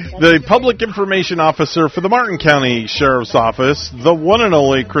 The Public Information Officer for the Martin County Sheriff's Office, the one and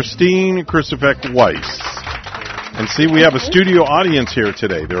only Christine Crucifix Weiss. And see, we have a studio audience here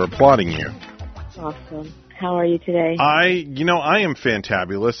today. They're applauding you. Awesome. How are you today? I am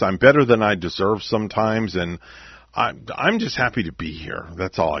fantabulous. I'm better than I deserve sometimes, and I'm just happy to be here.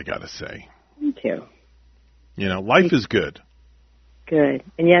 That's all I got to say. Me too. Life is good. Good.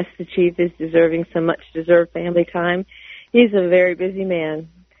 And yes, the Chief is deserving some much-deserved family time. He's a very busy man.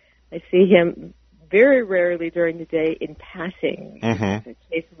 I see him very rarely during the day in passing. I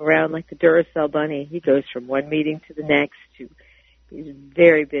chase him around like the Duracell bunny. He goes from one meeting to the next. He's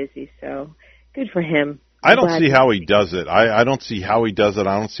very busy, so good for him. I don't see how he does it. I don't see how he does it.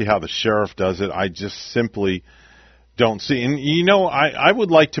 I don't see how the sheriff does it. I just simply don't see. And, I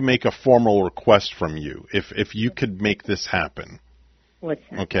would like to make a formal request from you, if you could make this happen. What's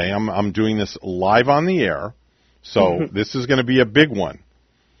that? Okay, I'm doing this live on the air. So this is going to be a big one.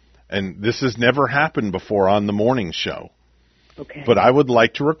 And this has never happened before on the morning show. Okay. But I would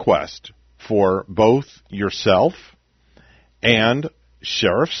like to request for both yourself and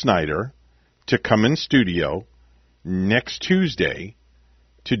Sheriff Snyder to come in studio next Tuesday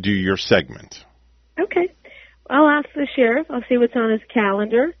to do your segment. Okay. I'll ask the sheriff. I'll see what's on his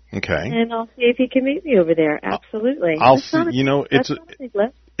calendar. Okay. AndLl see if he can meet me over there. Absolutely. I'll see.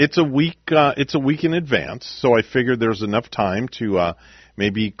 It's a week. It's a week in advance, so I figured there's enough time to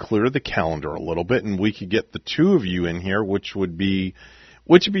maybe clear the calendar a little bit, and we could get the two of you in here, which would be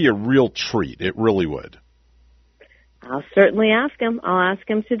a real treat. It really would. I'll certainly ask him. I'll ask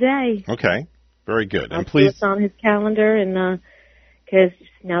him today. Okay. Very good. And please, what's on his calendar, and because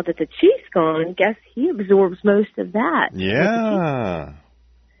now that the chief's gone, guess he absorbs most of that. Yeah.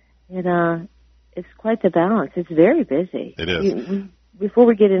 It's quite the balance. It's very busy. It is. Before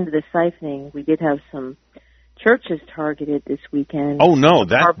we get into the siphoning, we did have some churches targeted this weekend. Oh no,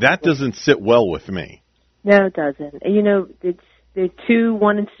 that doesn't sit well with me. No, it doesn't. You know, it's the two,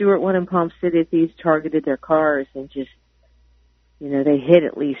 one in Stewart, one in Palm City. Thieves targeted their cars and just, they hit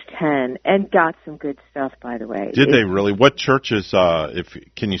at least 10 and got some good stuff. By the way, did they really? What churches?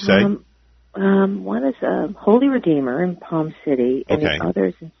 Can you say? One is Holy Redeemer in Palm City, and the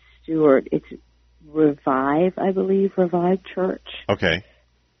other's in Stewart. It's Revive, I believe, Revive Church. Okay.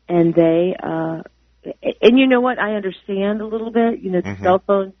 And they, and you know what? I understand a little bit. The cell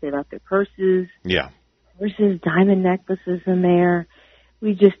phones, they left their purses. Yeah. Purses, diamond necklaces in there.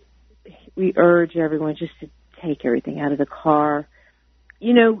 We urge everyone just to take everything out of the car.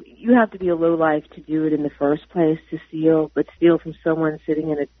 You have to be a lowlife to do it in the first place to steal, but steal from someone sitting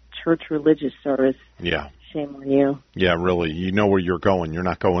in a church religious service. Yeah. Shame on you. Yeah, really. You know where you're going. You're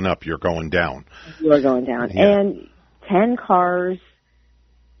not going up. You're going down. You are going down. Yeah. And 10 cars,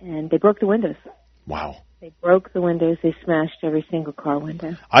 and they broke the windows. Wow. They broke the windows. They smashed every single car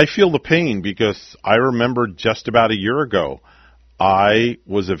window. I feel the pain because I remember just about a year ago, I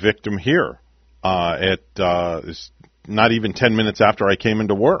was a victim here at not even 10 minutes after I came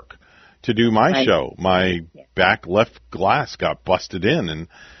into work to do my show. My back left glass got busted in, and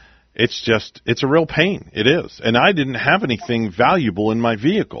it's a real pain. It is. And I didn't have anything valuable in my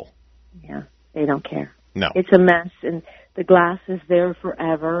vehicle. Yeah, they don't care. No. It's a mess, and the glass is there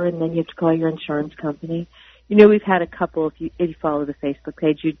forever, and then you have to call your insurance company. We've had a couple, if you follow the Facebook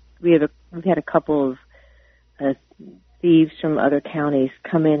page, we've had a couple of thieves from other counties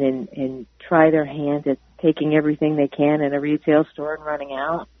come in and try their hand at taking everything they can in a retail store and running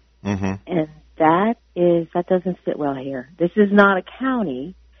out. Mm-hmm. And that doesn't sit well here. This is not a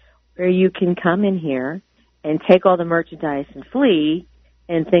county where you can come in here and take all the merchandise and flee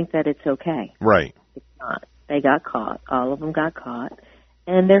and think that it's okay. Right. It's not. They got caught. All of them got caught.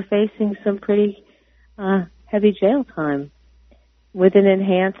 And they're facing some pretty heavy jail time with an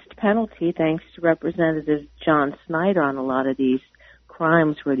enhanced penalty thanks to Representative John Snyder on a lot of these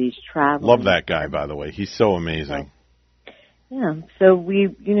crimes where these travelers. Love that guy, by the way. He's so amazing. Yeah. So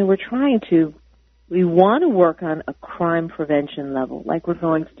we're trying to. We want to work on a crime prevention level, like we're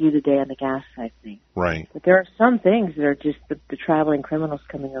going to do today on the gas siphoning. Right. But there are some things that are just the traveling criminals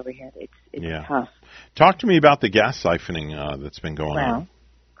coming over here. It's tough. Talk to me about the gas siphoning that's been going on.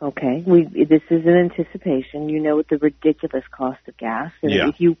 Okay. This is an anticipation. With the ridiculous cost of gas. And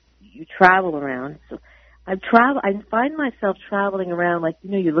if you travel around, so I find myself traveling around like,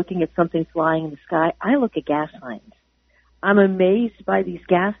 you're looking at something flying in the sky. I look at gas signs. I'm amazed by these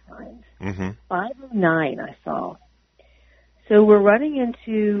gas signs. Mm-hmm. 509 I saw. So we're running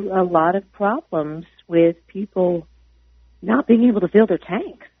into a lot of problems with people not being able to fill their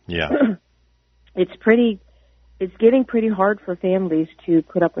tanks. Yeah. It's getting pretty hard for families to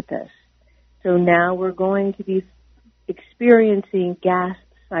put up with this. So now we're going to be experiencing gas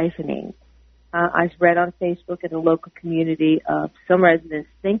siphoning. I read on Facebook in the local community some residents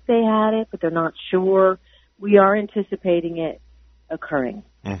think they had it, but they're not sure. We are anticipating it occurring.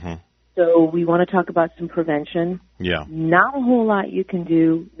 Mm-hmm. So we want to talk about some prevention. Yeah. Not a whole lot you can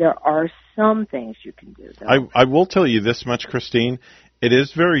do. There are some things you can do, though. I will tell you this much, Christine. It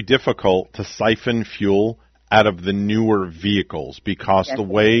is very difficult to siphon fuel out of the newer vehicles because the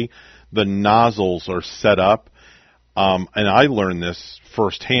way the nozzles are set up, and I learned this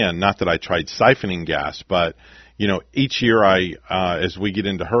firsthand, not that I tried siphoning gas, but each year as we get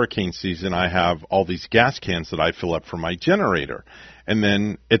into hurricane season, I have all these gas cans that I fill up for my generator. And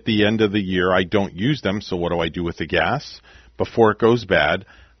then at the end of the year, I don't use them. So what do I do with the gas? Before it goes bad,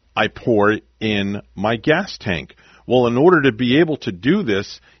 I pour it in my gas tank. Well, in order to be able to do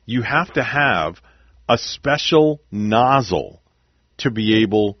this, you have to have a special nozzle to be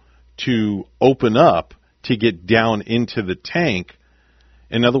able to open up to get down into the tank.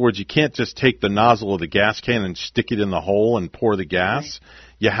 In other words, you can't just take the nozzle of the gas can and stick it in the hole and pour the gas. Right.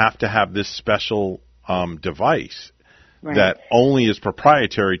 You have to have this special device that only is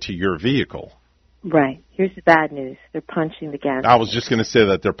proprietary to your vehicle. Right. Here's the bad news. They're punching the gas. I was just going to say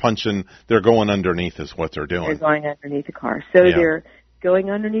that they're going underneath is what they're doing. They're going underneath the car. So they're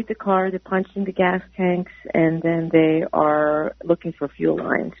going underneath the car, they're punching the gas tanks, and then they are looking for fuel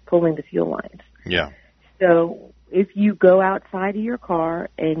lines, pulling the fuel lines. Yeah. So if you go outside of your car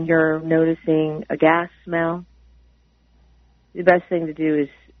and you're noticing a gas smell, the best thing to do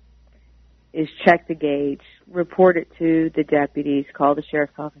is check the gauge, report it to the deputies, call the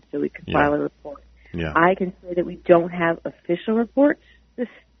sheriff's office so we can file a report. Yeah. I can say that we don't have official reports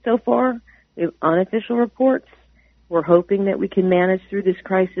so far. We have unofficial reports. We're hoping that we can manage through this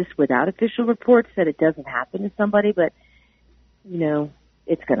crisis without official reports, that it doesn't happen to somebody, but,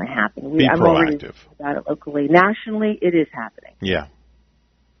 it's going to happen. Be I'm proactive about it locally. Nationally, it is happening. Yeah.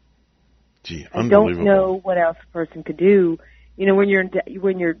 Gee, I don't know what else a person could do.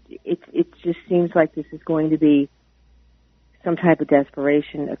 It just seems like this is going to be some type of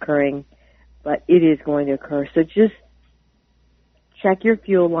desperation occurring, but it is going to occur. So just check your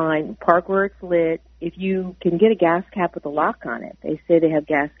fuel line, park where it's lit. If you can get a gas cap with a lock on it, they say they have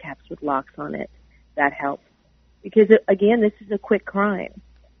gas caps with locks on it. That helps. Because, again, this is a quick crime.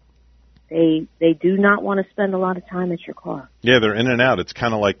 They do not want to spend a lot of time at your car. Yeah, they're in and out. It's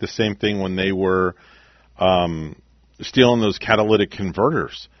kind of like the same thing when they were stealing those catalytic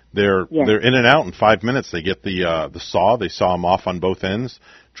converters. They're in and out in 5 minutes. They get the saw. They saw them off on both ends,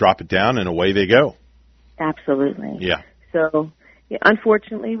 drop it down, and away they go. Absolutely. Yeah. So,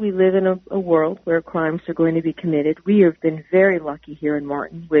 unfortunately, we live in a world where crimes are going to be committed. We have been very lucky here in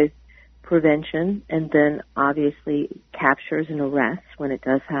Martin with prevention and then, obviously, captures and arrests when it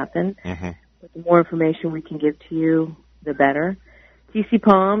does happen. Mm-hmm. But the more information we can give to you, the better. TC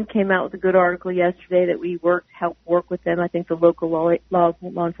Palm came out with a good article yesterday that we helped work with them. I think the local law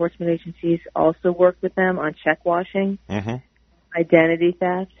enforcement agencies also worked with them on check washing, identity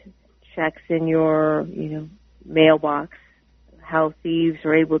theft, checks in your mailbox, how thieves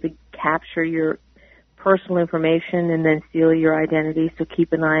are able to capture your personal information and then steal your identity. So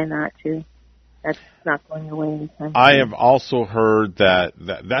keep an eye on that too. That's not going away anytime soon. I have also heard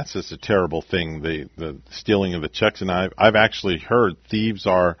that's just a terrible thing, the stealing of the checks, and I've actually heard thieves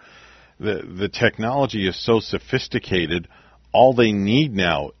are the technology is so sophisticated. All they need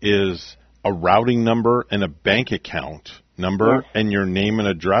now is a routing number and a bank account number and your name and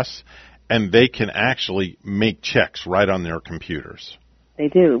address, and they can actually make checks right on their computers. They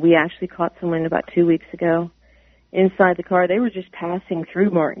do. We actually caught someone about 2 weeks ago inside the car. They were just passing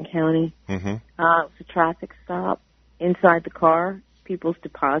through Martin County. Mm-hmm. It was a traffic stop. Inside the car, people's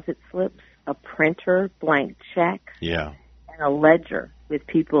deposit slips, a printer, blank checks, and a ledger with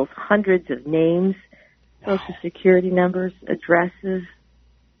people's hundreds of names, Social Security numbers, addresses.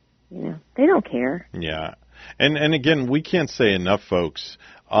 They don't care. Yeah. And again, we can't say enough, folks.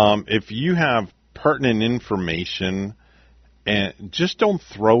 If you have pertinent information, and just don't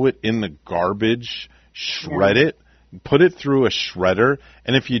throw it in the garbage, shred it, put it through a shredder,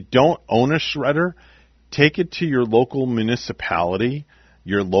 and if you don't own a shredder, take it to your local municipality,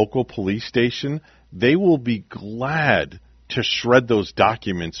 your local police station. They will be glad to shred those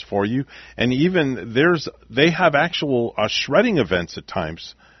documents for you. And even they have actual shredding events at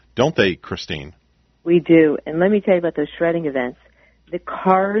times, don't they, Christine? We do. And let me tell you about those shredding events. The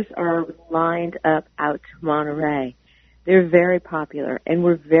cars are lined up out to Monterey. They're very popular, and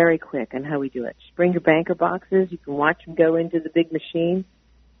we're very quick on how we do it. Just bring your banker boxes. You can watch them go into the big machine.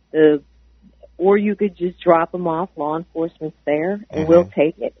 Or you could just drop them off. Law enforcement's there, and we'll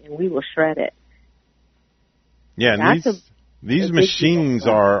take it, and we will shred it. Yeah, and these machines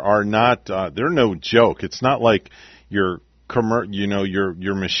are not, they're no joke. It's not like your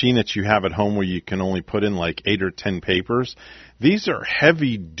machine that you have at home where you can only put in like 8 or 10 papers. These are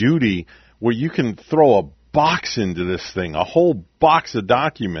heavy duty where you can throw a box into this thing, a whole box of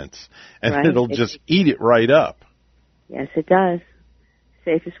documents, and it'll just eat it right up. Yes, it does.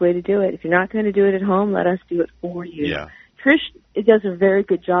 Safest way to do it. If you're not going to do it at home, let us do it for you. Yeah. Trish does a very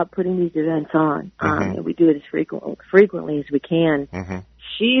good job putting these events on. And we do it as frequently as we can.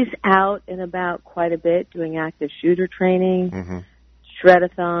 She's out and about quite a bit doing active shooter training,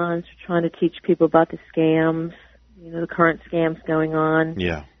 shred-a-thons, trying to teach people about the scams, the current scams going on.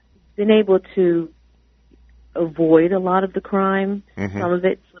 Yeah. Been able to avoid a lot of the crime. Some of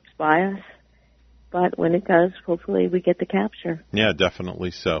it slips by us. But when it does, hopefully we get the capture. Yeah,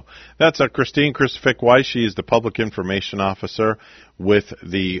 definitely so. That's Christine Weiss. She is the Public Information Officer with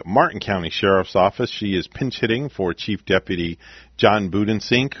the Martin County Sheriff's Office. She is pinch hitting for Chief Deputy John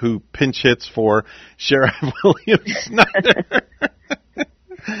Budensink, who pinch hits for Sheriff William Snyder.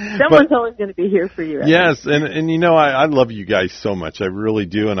 Someone's always going to be here for you. Yes, and you know, I love you guys so much. I really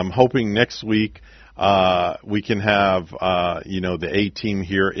do, and I'm hoping next week we can have the A-team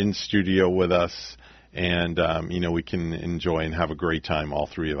here in studio with us, and we can enjoy and have a great time, all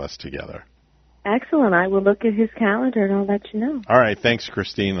three of us together. Excellent. I will look at his calendar and I'll let you know. All right. Thanks,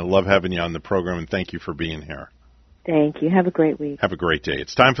 Christine. I love having you on the program, and thank you for being here. Thank you. Have a great week. Have a great day.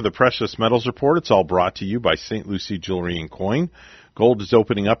 It's time for the Precious Metals Report. It's all brought to you by St. Lucie Jewelry and Coin. Gold is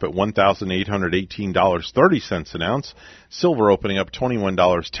opening up at $1,818.30 an ounce. Silver opening up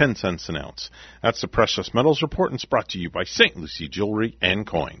 $21.10 an ounce. That's the Precious Metals Report, and it's brought to you by St. Lucie Jewelry and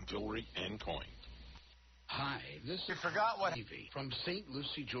Coin. Jewelry and Coin. Hi, this is Forgot What Evie from St.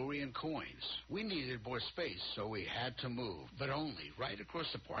 Lucie Jewelry and Coins. We needed more space, so we had to move, but only right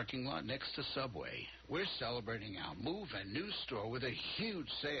across the parking lot next to Subway. We're celebrating our move and new store with a huge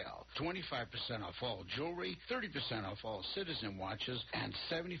sale. 25% off all jewelry, 30% off all Citizen watches, and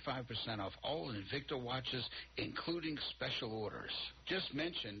 75% off all Invicta watches, including special orders. Just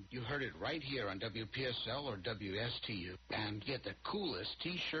mention you heard it right here on WPSL or WSTU, and get the coolest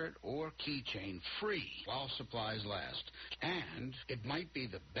T-shirt or keychain free while supplies last. And it might be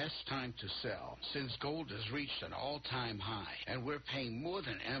the best time to sell, since gold has reached an all-time high, and we're paying more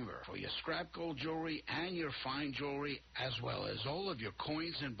than ever for your scrap gold jewelry and your fine jewelry, as well as all of your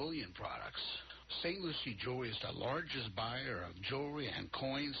coins and bullion products. St. Lucie Jewelry is the largest buyer of jewelry and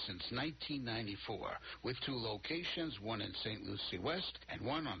coins since 1994, with 2 locations, one in St. Lucie West and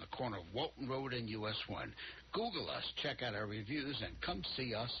one on the corner of Walton Road and US 1. Google us, check out our reviews, and come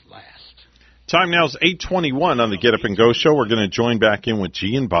see us last. Time now is 8:21 on the Get Up and Go show. We're going to join back in with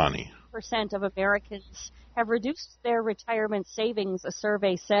G and Bonnie. % of Americans have reduced their retirement savings, a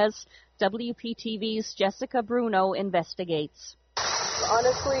survey says. WPTV's Jessica Bruno investigates.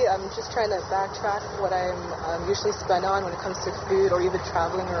 Honestly, I'm just trying to backtrack what I'm usually spend on when it comes to food or even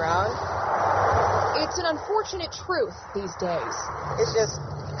traveling around. It's an unfortunate truth these days. It's just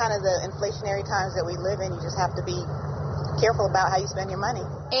kind of the inflationary times that we live in. You just have to be careful about how you spend your money.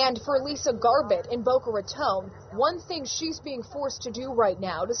 And for Lisa Garbett in Boca Raton, one thing she's being forced to do right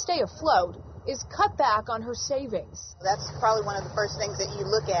now to stay afloat is cut back on her savings. That's probably one of the first things that you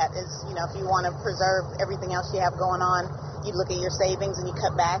look at is, if you want to preserve everything else you have going on, you look at your savings and you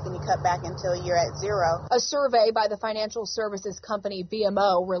cut back until you're at zero. A survey by the financial services company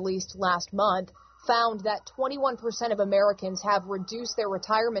BMO released last month found that 21% of Americans have reduced their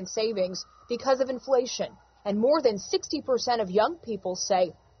retirement savings because of inflation. And more than 60% of young people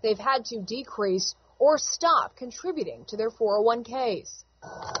say they've had to decrease or stop contributing to their 401ks.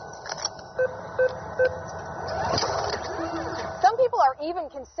 Some people are even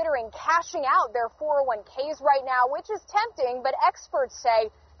considering cashing out their 401ks right now, which is tempting, but experts say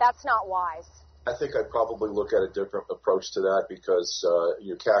that's not wise. I think I'd probably look at a different approach to that because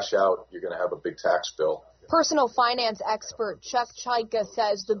you cash out, you're going to have a big tax bill. Personal finance expert Chuck Chaika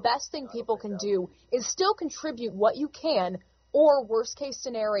says the best thing people can do is still contribute what you can, or worst case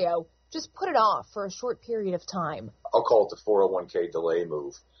scenario, just put it off for a short period of time. I'll call it the 401k delay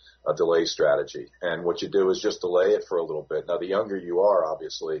move, a delay strategy. And what you do is just delay it for a little bit. Now, the younger you are,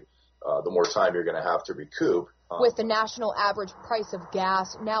 obviously, the more time you're going to have to recoup. With the national average price of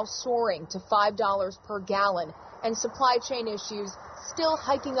gas now soaring to $5 per gallon and supply chain issues still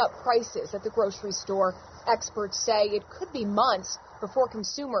hiking up prices at the grocery store, experts say it could be months before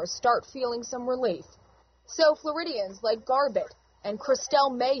consumers start feeling some relief. So Floridians like Garbett and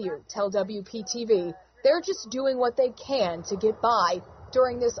Christelle Mayu tell WPTV they're just doing what they can to get by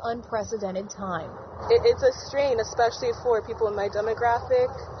during this unprecedented time. It's a strain, especially for people in my demographic,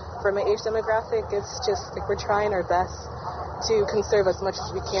 for my age demographic. It's just like we're trying our best to conserve as much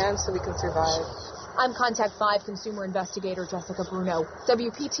as we can so we can survive. I'm Contact 5 consumer investigator Jessica Bruno,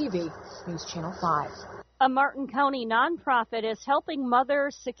 WPTV News Channel 5. A Martin County nonprofit is helping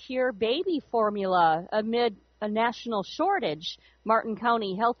mothers secure baby formula amid a national shortage. Martin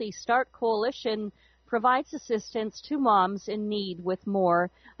County Healthy Start Coalition provides assistance to moms in need with more.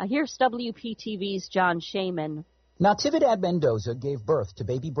 Here's WPTV's John Shaman. Natividad Mendoza gave birth to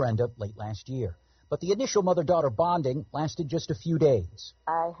baby Brenda late last year, but the initial mother-daughter bonding lasted just a few days.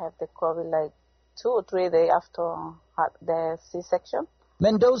 I had the COVID like 2 or 3 days after the C-section.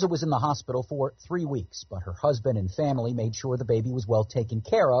 Mendoza was in the hospital for 3 weeks, but her husband and family made sure the baby was well taken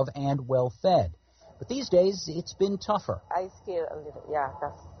care of and well fed. But these days, it's been tougher. I scared a little,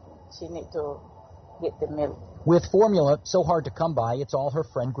 because she need to get the milk. With formula so hard to come by, it's all her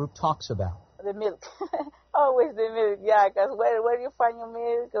friend group talks about. The milk. Always the milk, because where do you find your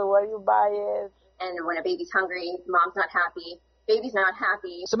milk or where you buy it? And when a baby's hungry, mom's not happy, baby's not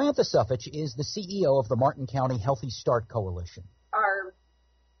happy. Samantha Suffich is the CEO of the Martin County Healthy Start Coalition. Our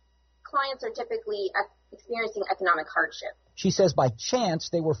clients are typically experiencing economic hardship. She says by chance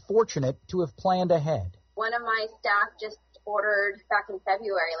they were fortunate to have planned ahead. One of my staff just ordered back in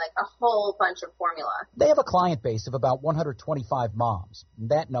February like a whole bunch of formula. They have a client base of about 125 moms.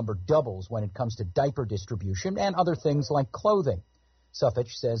 That number doubles when it comes to diaper distribution and other things like clothing.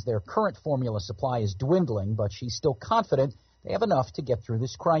 Suffich says their current formula supply is dwindling, but she's still confident they have enough to get through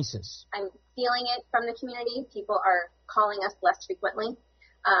this crisis. I'm feeling it from the community. People are calling us less frequently.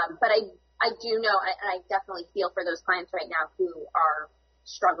 But I do know, and I definitely feel for those clients right now who are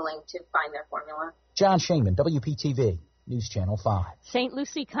struggling to find their formula. John Shaman, WPTV, News Channel 5. St.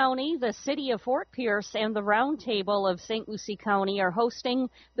 Lucie County, the city of Fort Pierce, and the Roundtable of St. Lucie County are hosting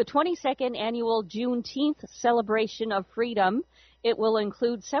the 22nd annual Juneteenth Celebration of Freedom. It will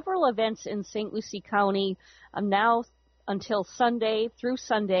include several events in St. Lucie County now until through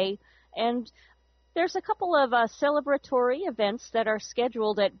Sunday, and there's a couple of celebratory events that are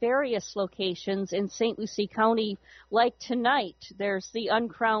scheduled at various locations in St. Lucie County, like tonight. There's the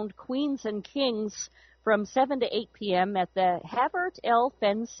Uncrowned Queens and Kings from 7 to 8 p.m. at the Havert L.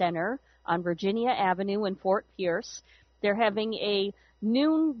 Fenn Center on Virginia Avenue in Fort Pierce. They're having a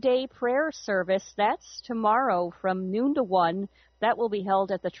noonday prayer service. That's tomorrow from noon to 1. That will be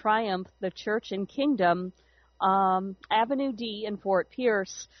held at the Triumph, the Church and Kingdom, Avenue D in Fort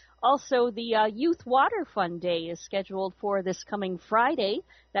Pierce. Also, the Youth Water Fund Day is scheduled for this coming Friday.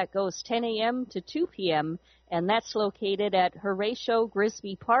 That goes 10 a.m. to 2 p.m., and that's located at Horatio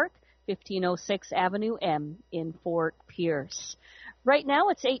Grisby Park, 1506 Avenue M in Fort Pierce. Right now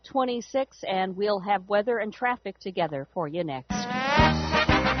it's 8:26, and we'll have weather and traffic together for you next.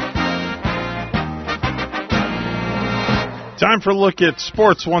 Time for a look at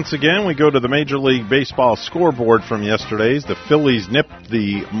sports once again. We go to the Major League Baseball scoreboard from yesterday's. The Phillies nipped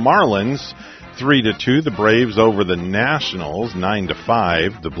the Marlins 3-2. The Braves over the Nationals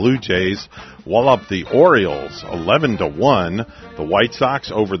 9-5. The Blue Jays walloped the Orioles 11-1. The White Sox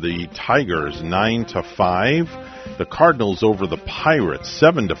over the Tigers 9-5. The Cardinals over the Pirates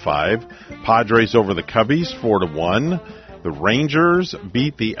 7-5. Padres over the Cubbies 4-1. The Rangers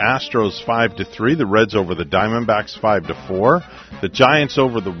beat the Astros 5-3. The Reds over the Diamondbacks 5-4. The Giants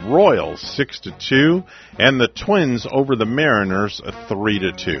over the Royals 6-2, and the Twins over the Mariners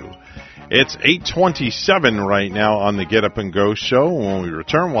 3-2. It's 8:27 right now on the Get Up and Go show. When we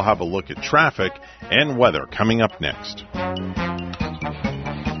return, we'll have a look at traffic and weather coming up next.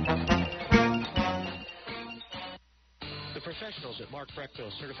 Professionals at Mark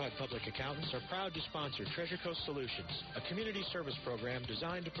Breckville Certified Public Accountants are proud to sponsor Treasure Coast Solutions, a community service program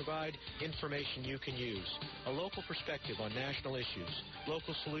designed to provide information you can use, a local perspective on national issues,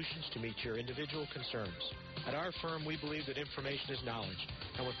 local solutions to meet your individual concerns. At our firm, we believe that information is knowledge,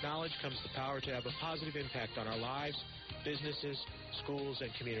 and with knowledge comes the power to have a positive impact on our lives, businesses, schools,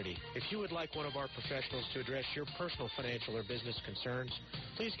 and community. If you would like one of our professionals to address your personal financial or business concerns,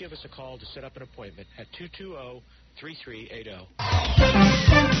 please give us a call to set up an appointment at 220-3380.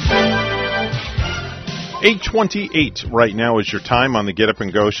 8:28 right now is your time on the Get Up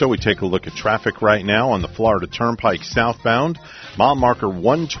and Go show. We take a look at traffic right now on the Florida Turnpike southbound. Mile marker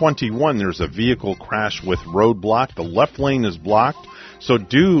 121, there's a vehicle crash with roadblock. The left lane is blocked, so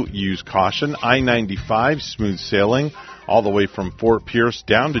do use caution. I-95, smooth sailing all the way from Fort Pierce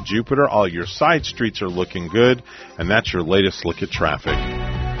down to Jupiter. All your side streets are looking good, and that's your latest look at traffic.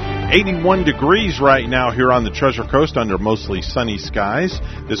 81 degrees right now here on the Treasure Coast under mostly sunny skies.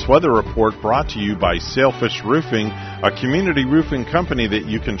 This weather report brought to you by Sailfish Roofing, a community roofing company that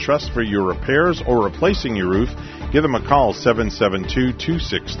you can trust for your repairs or replacing your roof. Give them a call,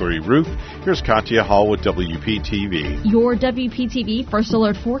 772-263-ROOF. Here's Katya Hall with WPTV. Your WPTV First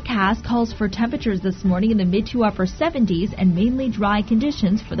Alert forecast calls for temperatures this morning in the mid to upper 70s and mainly dry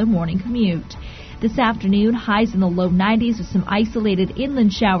conditions for the morning commute. This afternoon, highs in the low 90s with some isolated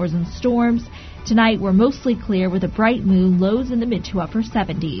inland showers and storms. Tonight, we're mostly clear with a bright moon, lows in the mid to upper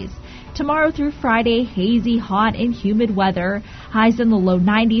 70s. Tomorrow through Friday, hazy, hot, and humid weather. Highs in the low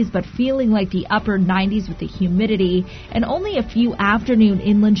 90s, but feeling like the upper 90s with the humidity, and only a few afternoon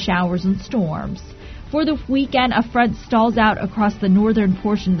inland showers and storms. For the weekend, a front stalls out across the northern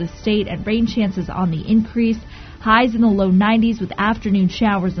portion of the state, and rain chances on the increase. Highs in the low 90s with afternoon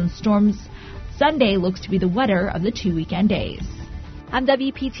showers and storms. Sunday looks to be the wetter of the 2 weekend days. I'm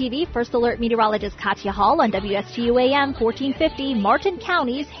WPTV First Alert meteorologist Katya Hall on WSTU AM 1450, Martin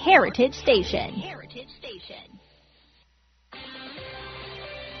County's Heritage Station.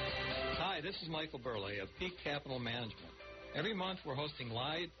 Hi, this is Michael Burley of Peak Capital Management. Every month we're hosting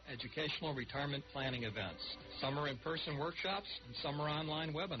live educational retirement planning events. Some are in-person workshops and some are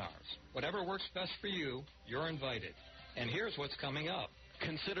online webinars. Whatever works best for you, you're invited. And here's what's coming up.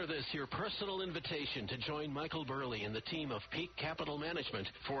 Consider this your personal invitation to join Michael Burley and the team of Peak Capital Management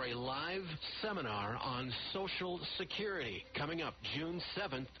for a live seminar on Social Security coming up June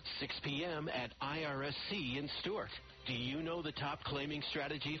 7th, 6 p.m. at IRSC in Stuart. Do you know the top claiming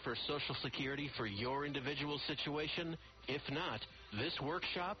strategy for Social Security for your individual situation? If not, this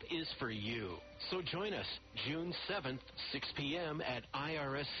workshop is for you. So join us June 7th, 6 p.m. at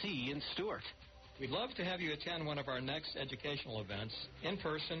IRSC in Stuart. We'd love to have you attend one of our next educational events, in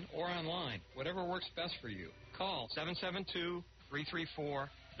person or online, whatever works best for you. Call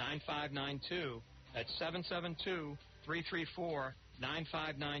 772-334-9592. That's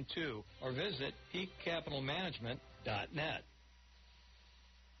 772-334-9592. Or visit peakcapitalmanagement.net.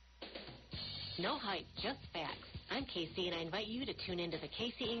 No hype, just facts. I'm Casey, and I invite you to tune into the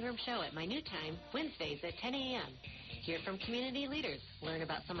Casey Ingram Show at my new time, Wednesdays at 10 a.m. Hear from community leaders, learn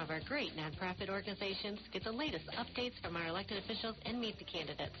about some of our great nonprofit organizations, get the latest updates from our elected officials, and meet the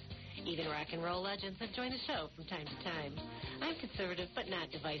candidates. Even rock and roll legends have joined the show from time to time. I'm conservative but not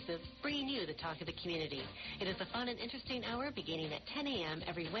divisive, bringing you the talk of the community. It is a fun and interesting hour beginning at 10 a.m.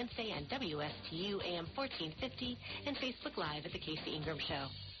 every Wednesday on WSTU AM 1450 and Facebook Live at The Casey Ingram Show.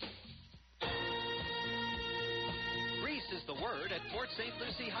 Grease is the word at Port St.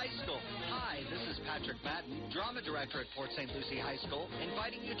 Lucie High School. Hi, this is Patrick Madden, Drama Director at Port St. Lucie High School,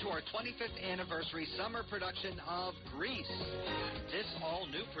 inviting you to our 25th anniversary summer production of Grease. This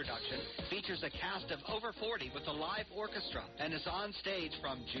all-new production features a cast of over 40 with a live orchestra and is on stage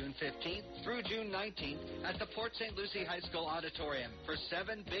from June 15th through June 19th at the Port St. Lucie High School Auditorium for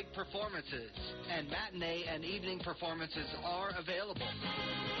 7 big performances, and matinee and evening performances are available.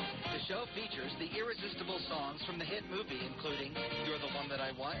 The show features the irresistible songs from the hit movie, including You're the One That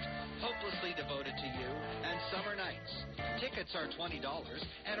I Want, Hopelessly Devoted to You, and Summer Nights. Tickets are $20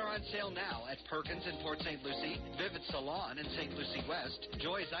 and are on sale now at Perkins in Port St. Lucie, Vivid Salon in St. Lucie West,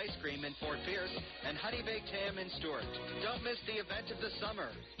 Joy's Ice Cream in Fort Pierce, and Honey Baked Ham in Stuart. Don't miss the event of the summer,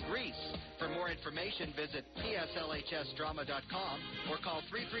 Grease. For more information, visit pslhsdrama.com or call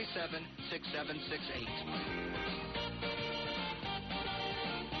 337-6768.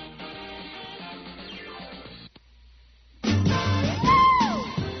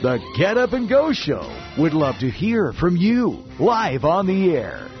 The Get Up and Go Show would love to hear from you live on the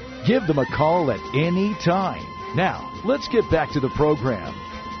air. Give them a call at any time. Now, let's get back to the program.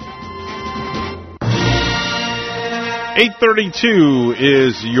 8:32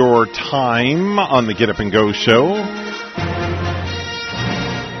 is your time on the Get Up and Go Show.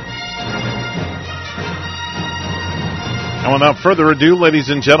 And without further ado,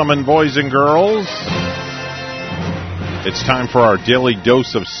 ladies and gentlemen, boys and girls, it's time for our daily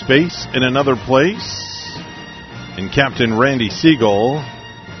dose of space in another place. And Captain Randy Segal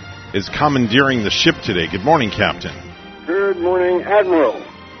is commandeering the ship today. Good morning, Captain. Good morning, Admiral.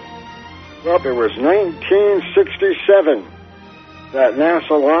 Well, it was 1967 that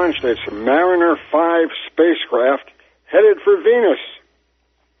NASA launched its Mariner 5 spacecraft headed for Venus.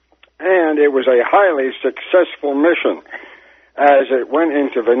 And it was a highly successful mission as it went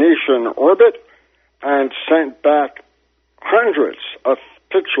into Venetian orbit and sent back hundreds of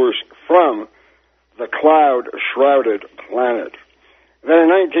pictures from the cloud-shrouded planet. Then in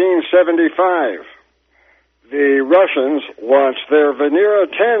 1975, the Russians launched their Venera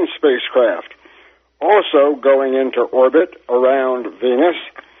 10 spacecraft, also going into orbit around Venus.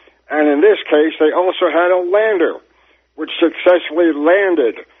 And in this case, they also had a lander, which successfully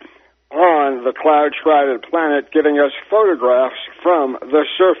landed on the cloud-shrouded planet, giving us photographs from the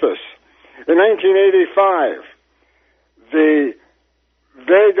surface. In 1985, the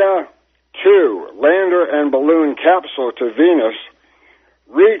Vega 2 lander and balloon capsule to Venus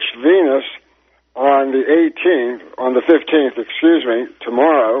reached Venus on the 15th,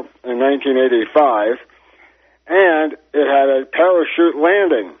 tomorrow in 1985, and it had a parachute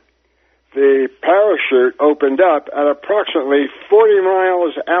landing. The parachute opened up at approximately 40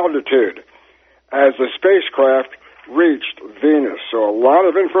 miles altitude as the spacecraft reached Venus. So a lot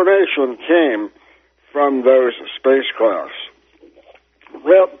of information came from those spacecrafts.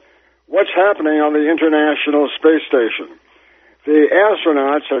 Well, what's happening on the International Space Station? The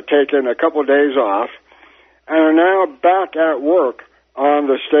astronauts have taken a couple of days off and are now back at work on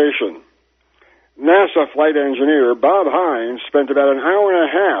the station. NASA flight engineer Bob Hines spent about an hour and a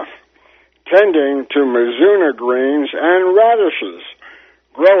half tending to Mizuna greens and radishes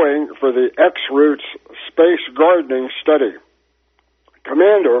growing for the X-Roots space gardening study.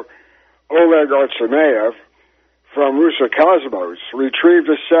 Commander Oleg Artsemeyev from Roscosmos retrieved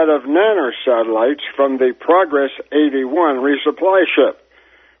a set of nanosatellites from the Progress 81 resupply ship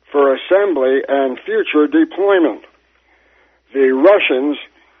for assembly and future deployment. the Russians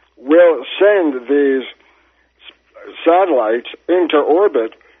will send these satellites into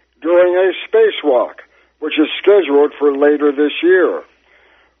orbit during a spacewalk, which is scheduled for later this year.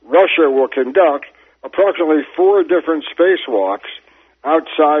 Russia will conduct approximately 4 different spacewalks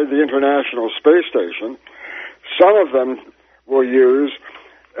outside the International Space Station. Some of them will use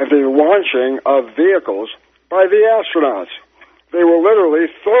the launching of vehicles by the astronauts. They will literally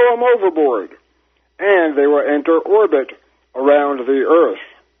throw them overboard, and they will enter orbit around the Earth.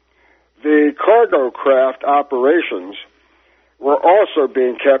 The cargo craft operations were also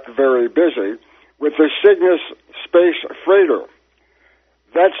being kept very busy with the Cygnus space freighter.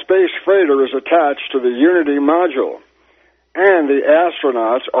 That space freighter is attached to the Unity module, and the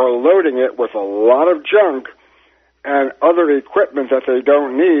astronauts are loading it with a lot of junk and other equipment that they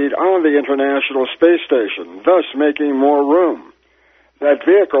don't need on the International Space Station, thus making more room. That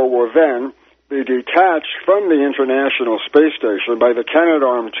vehicle will then be detached from the International Space Station by the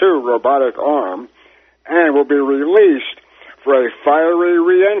Canadarm2 robotic arm and will be released for a fiery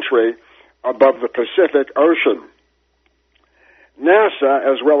re-entry above the Pacific Ocean. NASA,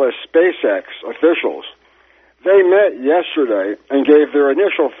 as well as SpaceX officials, they met yesterday and gave their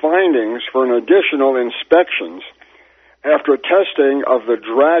initial findings for an additional inspections after testing of the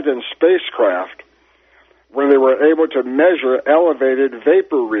Dragon spacecraft, when they were able to measure elevated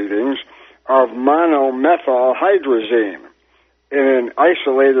vapor readings of monomethyl hydrazine in an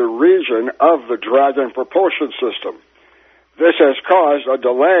isolated region of the Dragon propulsion system. This has caused a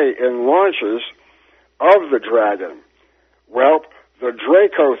delay in launches of the Dragon. Well, the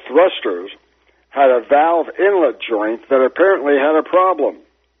Draco thrusters had a valve inlet joint that apparently had a problem.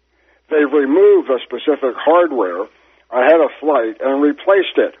 They've removed the specific hardware ahead of flight and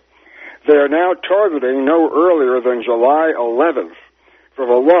replaced it. They are now targeting no earlier than July 11th for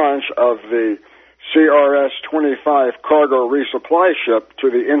the launch of the CRS-25 cargo resupply ship to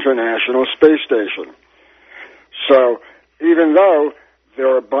the International Space Station. So, even though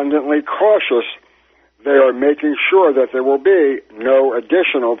they're abundantly cautious, they are making sure that there will be no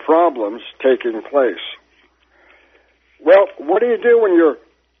additional problems taking place. Well, what do you do when you're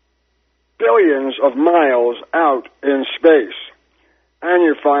billions of miles out in space and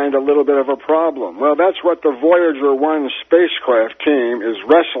you find a little bit of a problem? Well, that's what the Voyager 1 spacecraft team is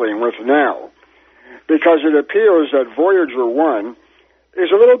wrestling with now, because it appears that Voyager 1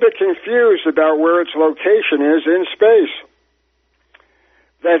 is a little bit confused about where its location is in space.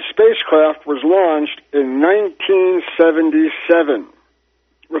 That spacecraft was launched in 1977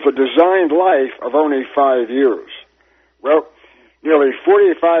 with a designed life of only 5 years. Well, nearly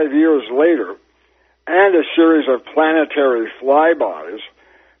 45 years later, and a series of planetary flybys,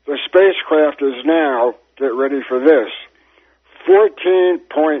 the spacecraft is now, get ready for this,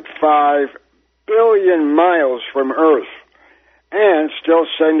 14.5 billion miles from Earth, and still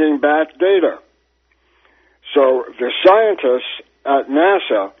sending back data. So the scientists at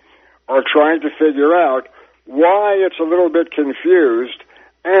NASA are trying to figure out why it's a little bit confused,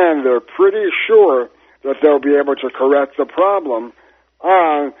 and they're pretty sure that they'll be able to correct the problem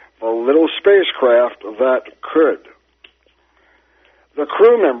on the little spacecraft that could. The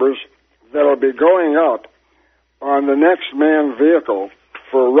crew members that will be going up on the next manned vehicle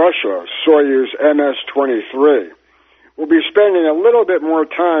for Russia, Soyuz MS-23, will be spending a little bit more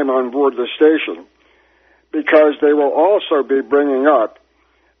time on board the station, because they will also be bringing up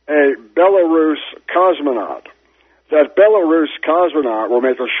a Belarus cosmonaut. That Belarus cosmonaut will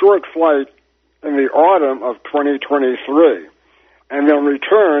make a short flight in the autumn of 2023, and then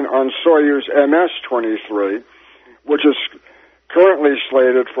return on Soyuz MS-23, which is currently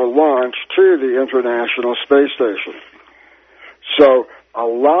slated for launch to the International Space Station. So a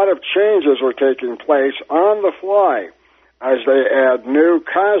lot of changes are taking place on the fly as they add new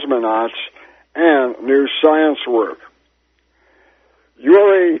cosmonauts and new science work.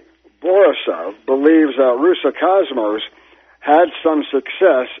 Yuri Borisov believes that Roscosmos had some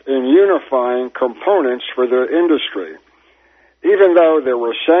success in unifying components for their industry, even though there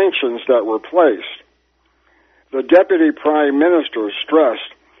were sanctions that were placed. The Deputy Prime Minister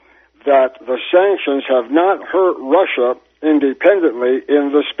stressed that the sanctions have not hurt Russia independently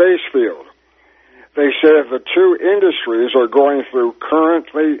in the space field. They say the two industries are going through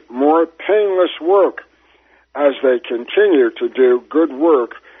currently more painless work as they continue to do good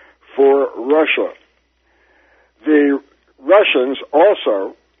work for Russia. The Russians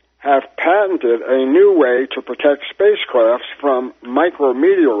also have patented a new way to protect spacecrafts from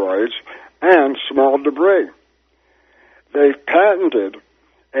micrometeoroids and small debris. They've patented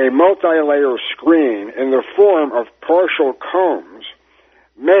a multi-layer screen in the form of partial cones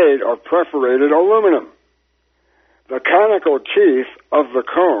made of perforated aluminum. The conical teeth of the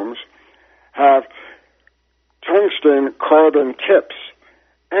combs have tungsten carbon tips,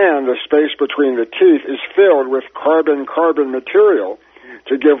 and the space between the teeth is filled with carbon-carbon material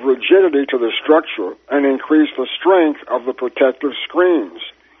to give rigidity to the structure and increase the strength of the protective screens.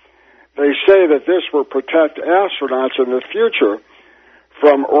 They say that this will protect astronauts in the future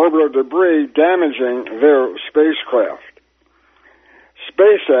from orbital debris damaging their spacecraft.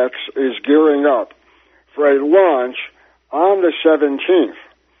 SpaceX is gearing up for a launch on the 17th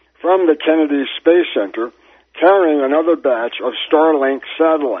from the Kennedy Space Center, carrying another batch of Starlink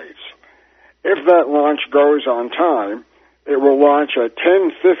satellites. If that launch goes on time, it will launch at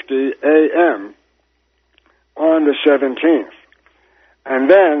 10:50 a.m. on the 17th. And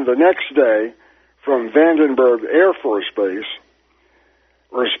then the next day, from Vandenberg Air Force Base,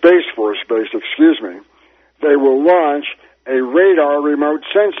 or Space Force Base, they will launch a radar remote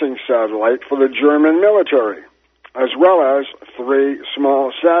sensing satellite for the German military, as well as 3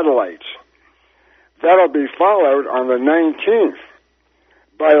 small satellites. That'll be followed on the 19th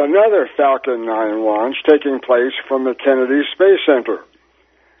by another Falcon 9 launch taking place from the Kennedy Space Center.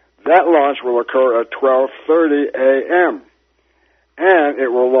 That launch will occur at 12:30 a.m., and it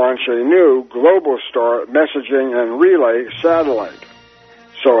will launch a new Globalstar messaging and relay satellite.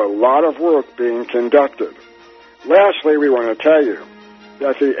 So a lot of work being conducted. Lastly, we want to tell you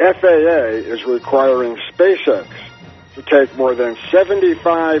that the FAA is requiring SpaceX to take more than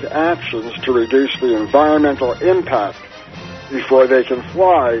 75 actions to reduce the environmental impact before they can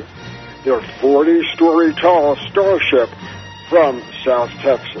fly their 40-story tall Starship from South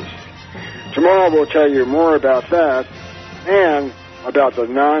Texas. Tomorrow we'll tell you more about that and about the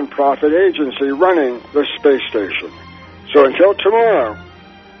nonprofit agency running the space station. So until tomorrow,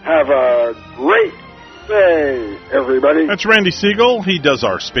 have a great day, everybody. That's Randy Segal. He does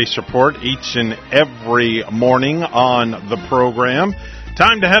our space report each and every morning on the program.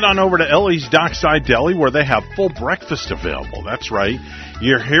 Time to head on over to Ellie's Dockside Deli, where they have full breakfast available. That's right.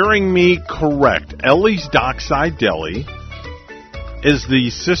 You're hearing me correct. Ellie's Dockside Deli is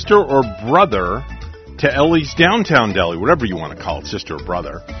the sister or brother to Ellie's Downtown Deli, whatever you want to call it, sister or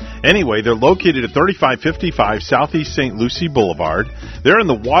brother. Anyway, they're located at 3555 Southeast St. Lucie Boulevard. They're in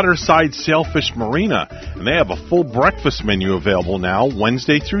the Waterside Sailfish Marina, and they have a full breakfast menu available now,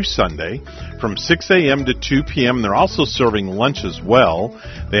 Wednesday through Sunday, from 6 a.m. to 2 p.m. They're also serving lunch as well.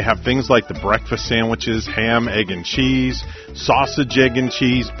 They have things like the breakfast sandwiches, ham, egg, and cheese, sausage, egg, and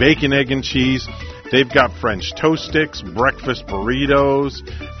cheese, bacon, egg, and cheese. They've got French toast sticks, breakfast burritos,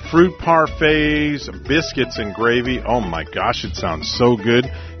 fruit parfaits, biscuits and gravy. Oh my gosh, it sounds so good.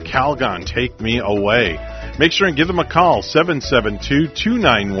 Calgon, take me away. Make sure and give them a call,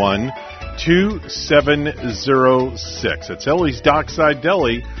 772-291-2706. It's Ellie's Dockside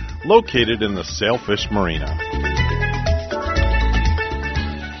Deli, located in the Sailfish Marina.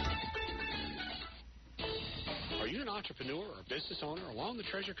 Are you an entrepreneur or business owner along the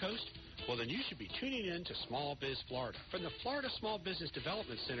Treasure Coast? Well, then you should be tuning in to Small Biz Florida from the Florida Small Business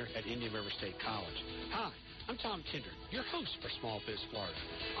Development Center at Indian River State College. Hi, I'm Tom Kindred, your host for Small Biz Florida.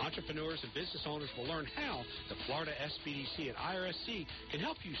 Entrepreneurs and business owners will learn how the Florida SBDC and IRSC can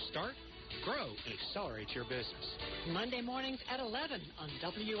help you start, grow, and accelerate your business. Monday mornings at 11 on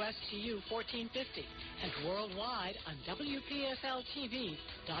WSTU 1450 and worldwide on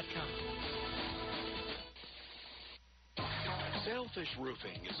WPSLTV.com. Sailfish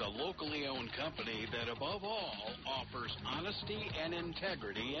Roofing is a locally owned company that, above all, offers honesty and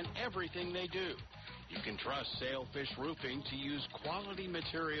integrity in everything they do. You can trust Sailfish Roofing to use quality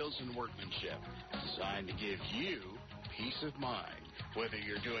materials and workmanship designed to give you peace of mind. Whether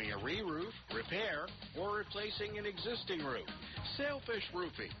you're doing a re-roof, repair, or replacing an existing roof, Sailfish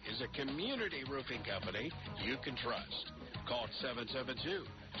Roofing is a community roofing company you can trust. Call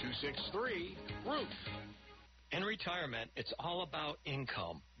 772-263-ROOF. In retirement, it's all about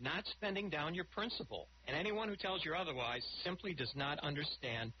income, not spending down your principal. And anyone who tells you otherwise simply does not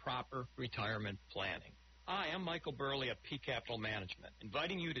understand proper retirement planning. Hi, I'm Michael Burley of P Capital Management,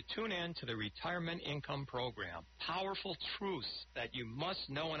 inviting you to tune in to the Retirement Income Program. Powerful truths that you must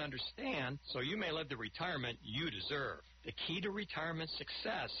know and understand so you may live the retirement you deserve. The key to retirement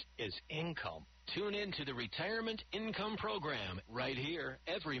success is income. Tune in to the Retirement Income Program right here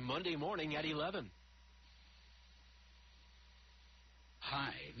every Monday morning at 11.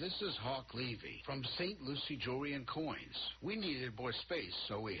 Hi, this is Hawk Levy from St. Lucie Jewelry and Coins. We needed more space,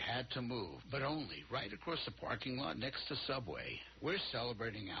 so we had to move, but only right across the parking lot next to Subway. We're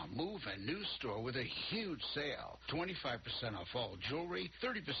celebrating our move and new store with a huge sale. 25% off all jewelry,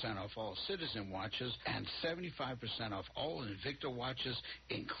 30% off all Citizen watches, and 75% off all Invicta watches,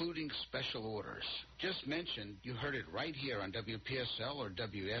 including special orders. Just mention you heard it right here on WPSL or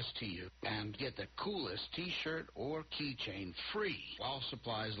WSTU, and get the coolest T-shirt or keychain free while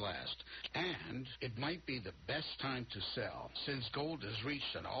supplies last. And it might be the best time to sell, since gold has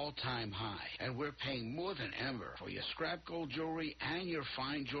reached an all-time high, and we're paying more than ever for your scrap gold jewelry and your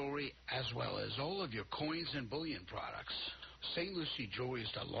fine jewelry, as well as all of your coins and bullion products. St. Lucie Jewelry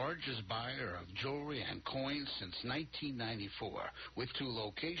is the largest buyer of jewelry and coins since 1994, with 2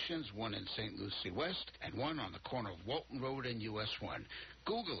 locations, one in St. Lucie West and one on the corner of Walton Road and US 1.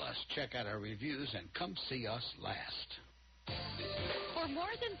 Google us, check out our reviews, and come see us last. For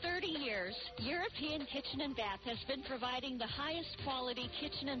more than 30 years, European Kitchen and Bath has been providing the highest quality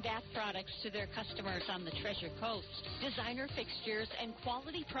kitchen and bath products to their customers on the Treasure Coast. Designer fixtures and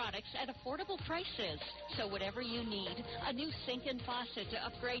quality products at affordable prices. So whatever you need, a new sink and faucet to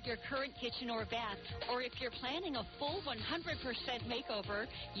upgrade your current kitchen or bath, or if you're planning a full 100% makeover,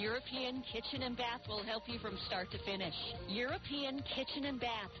 European Kitchen and Bath will help you from start to finish. European Kitchen and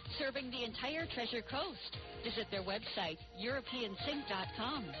Bath, serving the entire Treasure Coast. Visit their website,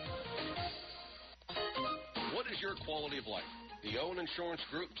 EuropeanSync.com. What is your quality of life? The Owen Insurance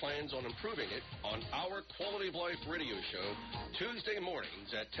Group plans on improving it on our Quality of Life radio show Tuesday mornings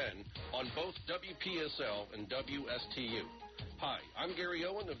at 10 on both WPSL and WSTU. Hi, I'm Gary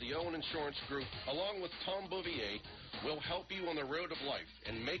Owen of the Owen Insurance Group. Along with Tom Bouvier, we'll help you on the road of life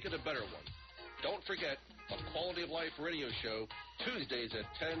and make it a better one. Don't forget, a Quality of Life radio show Tuesdays at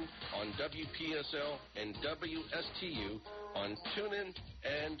 10 on WPSL and WSTU on TuneIn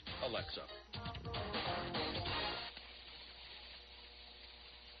and Alexa.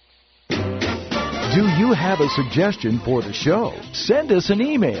 Do you have a suggestion for the show? Send us an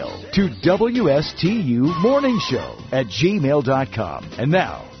email to WSTUmorningshow@gmail.com. And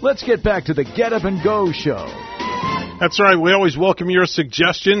now, let's get back to the Get Up and Go show. That's right. We always welcome your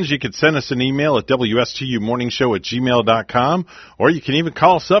suggestions. You can send us an email at WSTUmorningshow@gmail.com, or you can even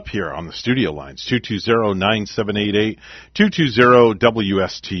call us up here on the studio lines, 220-9788,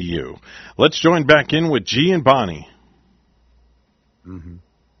 220-WSTU. Let's join back in with G and Bonnie. Mm-hmm.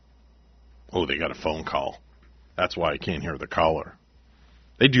 Oh, they got a phone call. That's why I can't hear the caller.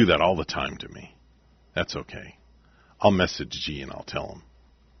 They do that all the time to me. That's okay. I'll message G and I'll tell him.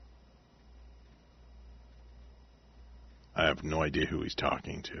 I have no idea who he's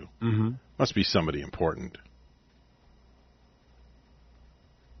talking to. Mm-hmm. Must be somebody important.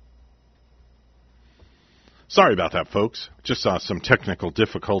 Sorry about that, folks. Just saw some technical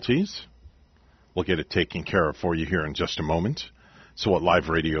difficulties. We'll get it taken care of for you here in just a moment. So what live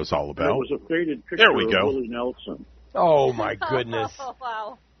radio is all about. It was a faded picture there we go. of Willie Nelson. Oh, my goodness. Oh,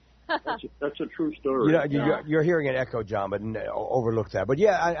 wow. That's a true story. You're hearing an echo, John, but overlook that. But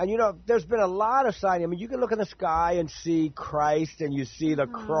yeah, and there's been a lot of sightings. I mean, you can look in the sky and see Christ, and you see the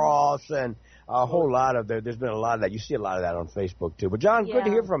cross, and a whole lot of there's been a lot of that. You see a lot of that on Facebook too. But John, good to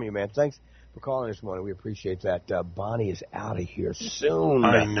hear from you, man. Thanks for calling this morning. We appreciate that. Bonnie is out of here soon.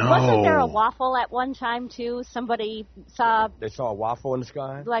 I know. Wasn't there a waffle at one time, too? Somebody saw... They saw a waffle in the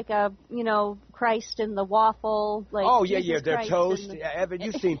sky? Like a, Christ in the waffle. Like oh, Jesus yeah, they're Christ toast. Evan,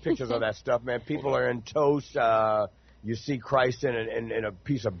 you've seen pictures of that stuff, man. People are in toast. You see Christ in a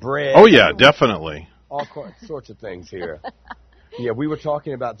piece of bread. Oh, yeah, definitely. All sorts of things here. Yeah, we were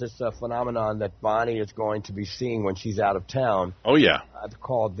talking about this phenomenon that Bonnie is going to be seeing when she's out of town. Oh, yeah.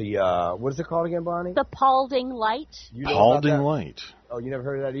 Called the, what is it called again, Bonnie? The Paulding Light. Paulding Light. Oh, you never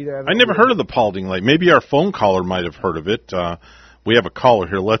heard of that either, Evan? I never heard of the Paulding Light. Maybe our phone caller might have heard of it. We have a caller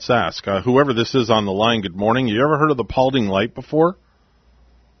here. Let's ask. Whoever this is on the line, good morning. You ever heard of the Paulding Light before?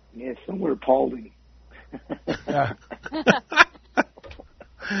 Yeah, somewhere Paulding.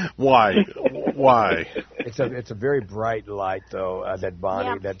 Why? It's a very bright light, though. That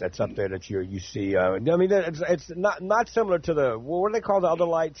Bonnie, that's up there that you see. I mean, it's not similar to the what do they call the other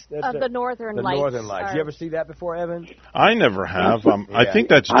lights? The Northern Lights. The Northern Lights. You ever see that before, Evan? I never have. I think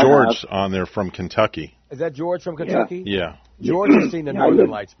that's George on there from Kentucky. Is that George from Kentucky? Yeah. George has seen the Northern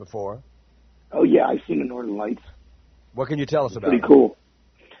Lights before. Oh yeah, I've seen the Northern Lights. What can you tell us about it? Pretty cool.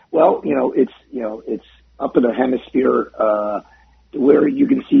 Well, it's up in the hemisphere. Where you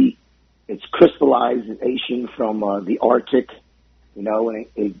can see it's crystallization from the Arctic, and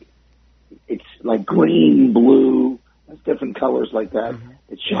it's like green, blue, it's different colors like that. Mm-hmm.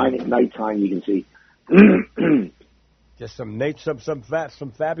 It's shining at nighttime, you can see. Just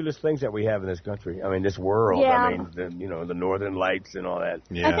some fabulous things that we have in this country. I mean, this world. Yeah. I mean, the Northern Lights and all that.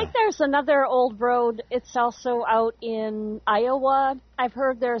 Yeah. I think there's another old road. It's also out in Iowa. I've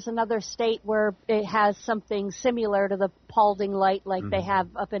heard there's another state where it has something similar to the Paulding Light like they have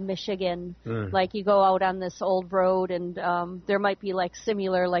up in Michigan. Like you go out on this old road and there might be like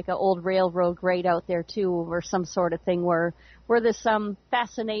similar, like an old railroad grade out there too, or some sort of thing where this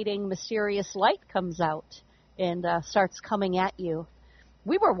fascinating, mysterious light comes out and starts coming at you.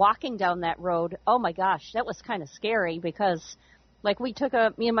 We were walking down that road. Oh my gosh, that was kind of scary because like me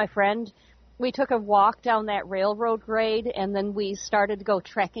and my friend, we took a walk down that railroad grade and then we started to go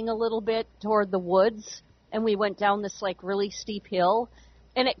trekking a little bit toward the woods and we went down this like really steep hill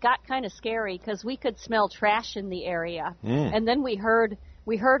and it got kind of scary because we could smell trash in the area. And then we heard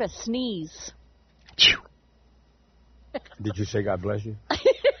a sneeze. Did you say God bless you?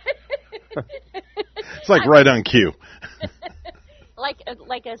 It's like right on cue.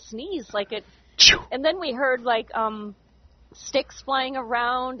 like a sneeze, and then we heard like sticks flying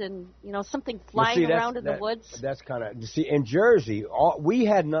around and something flying around in the woods. That's kind of in Jersey. What we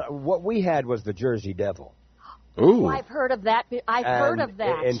had was the Jersey Devil. Ooh, I've heard of that. Heard of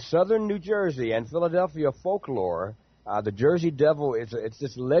that. In southern New Jersey and Philadelphia folklore, the Jersey Devil it's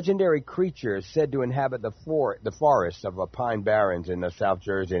this legendary creature said to inhabit the forests of Pine Barrens in South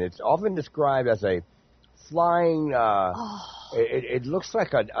Jersey, and it's often described as a flying. It looks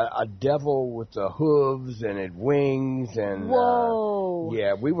like a devil with the hooves and wings and. Whoa!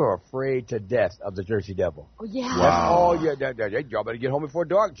 Yeah, we were afraid to death of the Jersey Devil. Oh, yeah. Wow. That's all. Y'all better get home before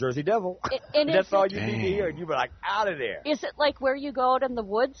dark. Jersey Devil. That's all you need to hear. You be like out of there. Is it like where you go out in the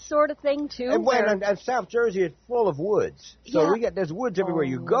woods, sort of thing too? And South Jersey is full of woods, so there's woods everywhere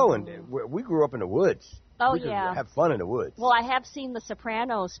you go, and we grew up in the woods. Oh, we could yeah. have fun in the woods. Well, I have seen The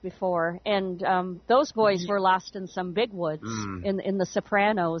Sopranos before, and those boys were lost in some big woods in The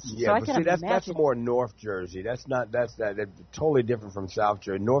Sopranos. Yeah, so I but can see, imagine. that's more North Jersey. That's totally different from South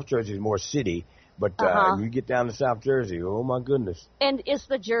Jersey. North Jersey is more city, but you get down to South Jersey, oh my goodness. And is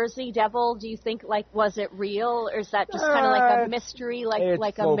the Jersey Devil, do you think, was it real, or is that just kind of like a mystery, like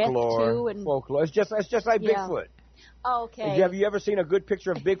folklore, a myth too? And folklore. It's just like Bigfoot. Okay. Have you ever seen a good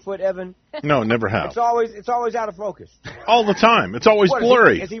picture of Bigfoot, Evan? No, never have. It's always out of focus. All the time. It's always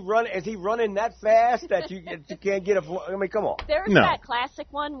blurry. Is he running that fast that you can't get I mean, come on. There's that classic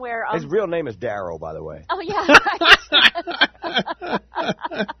one where his real name is Darrow, by the way. Oh yeah.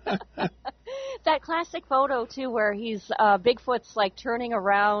 That classic photo too, where he's Bigfoot's like turning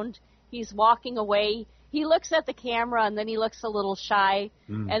around, he's walking away. He looks at the camera and then he looks a little shy,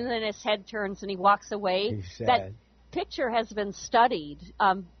 and then his head turns and he walks away. He's sad. That picture has been studied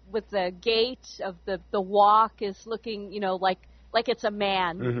with the gait of the walk is looking, like it's a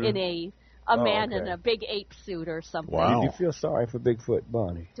man in a man in a big ape suit or something. Wow. Do you feel sorry for Bigfoot,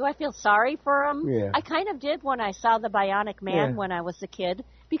 Bonnie? Do I feel sorry for him? Yeah. I kind of did when I saw the Bionic Man when I was a kid.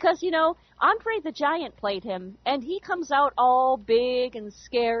 Because, Andre the Giant played him, and he comes out all big and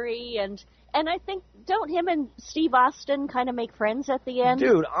scary, and I think, don't him and Steve Austin kind of make friends at the end?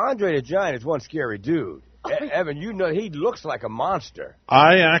 Dude, Andre the Giant is one scary dude. Evan, he looks like a monster.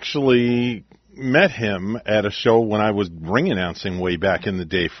 I actually met him at a show when I was ring announcing way back in the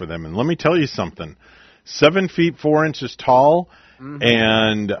day for them, and let me tell you something. 7 feet 4 inches tall,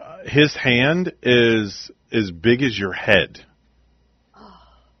 and his hand is as big as your head.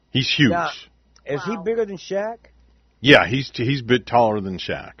 He's huge. Now, is he bigger than Shaq? Yeah, he's a bit taller than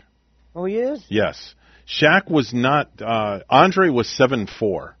Shaq. Oh, he is? Yes. Shaq was not. Andre was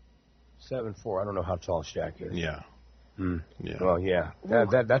 7'4". 7'4". I don't know how tall Shaq is. Yeah. Yeah. Well, yeah.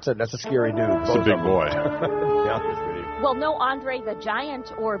 That's a scary dude. He's a big boy. Well, no Andre the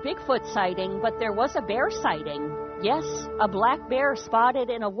Giant or Bigfoot sighting, but there was a bear sighting. Yes, a black bear spotted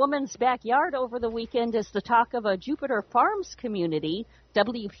in a woman's backyard over the weekend is the talk of a Jupiter Farms community.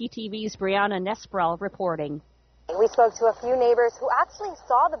 WPTV's Brianna Nesbral reporting. We spoke to a few neighbors who actually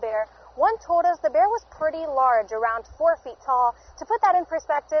saw the bear. One told us the bear was pretty large, around 4 feet tall. To put that in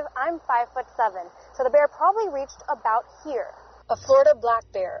perspective, I'm 5'7", so the bear probably reached about here. A Florida black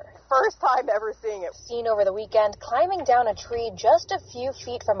bear. First time ever seeing it. Seen over the weekend, climbing down a tree just a few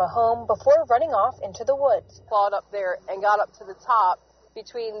feet from a home before running off into the woods. Clawed up there and got up to the top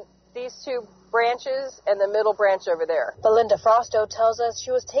between these two branches and the middle branch over there. Belinda Frosto tells us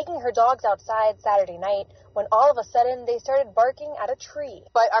she was taking her dogs outside Saturday night when all of a sudden they started barking at a tree.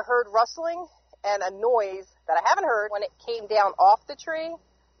 But I heard rustling and a noise that I haven't heard when it came down off the tree.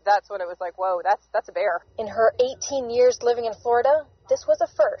 That's when it was like, whoa, that's a bear. In her 18 years living in Florida, this was a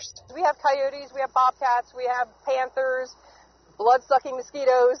first. We have coyotes, we have bobcats, we have panthers, blood-sucking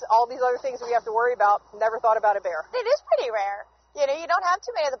mosquitoes, all these other things we have to worry about. Never thought about a bear. It is pretty rare. You know, you don't have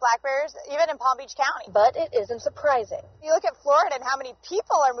too many of the black bears, even in Palm Beach County. But it isn't surprising. You look at Florida and how many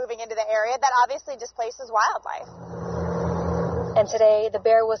people are moving into the area, that obviously displaces wildlife. And today, the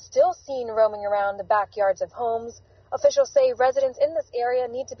bear was still seen roaming around the backyards of homes. Officials say residents in this area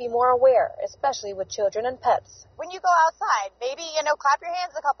need to be more aware, especially with children and pets. When you go outside, maybe, clap your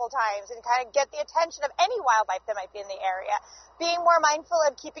hands a couple times and kind of get the attention of any wildlife that might be in the area. Being more mindful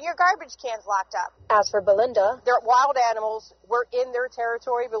of keeping your garbage cans locked up. As for Belinda, they're wild animals. We're in their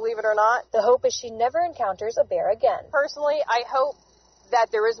territory, believe it or not. The hope is she never encounters a bear again. Personally, I hope that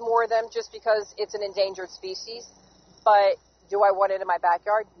there is more of them just because it's an endangered species. But do I want it in my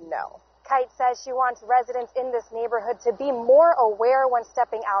backyard? No. Kite says she wants residents in this neighborhood to be more aware when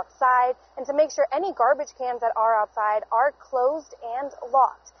stepping outside and to make sure any garbage cans that are outside are closed and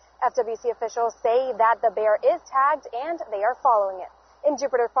locked. FWC officials say that the bear is tagged and they are following it. In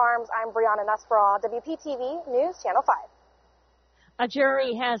Jupiter Farms, I'm Brianna Nussbaugh, WPTV News Channel 5. A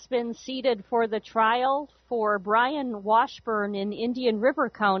jury has been seated for the trial for Brian Washburn in Indian River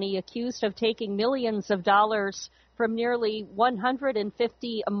County, accused of taking millions of dollars from nearly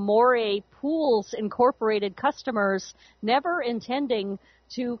 150 Amore Pools Incorporated customers, never intending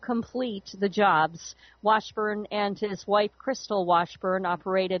to complete the jobs. Washburn and his wife, Crystal Washburn,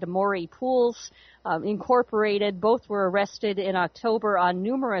 operated Amore Pools Incorporated. Both were arrested in October on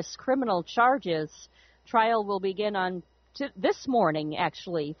numerous criminal charges. Trial will begin on this morning,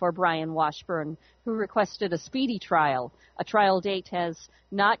 actually, for Brian Washburn, who requested a speedy trial. A trial date has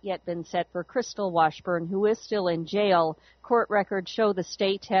not yet been set for Crystal Washburn, who is still in jail. Court records show the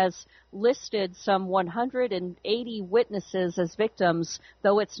state has listed some 180 witnesses as victims,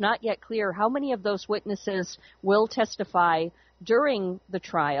 though it's not yet clear how many of those witnesses will testify during the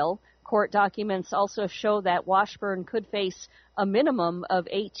trial. Court documents also show that Washburn could face a minimum of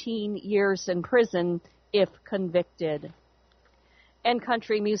 18 years in prison if convicted. And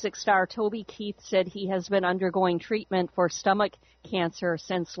country music star Toby Keith said he has been undergoing treatment for stomach cancer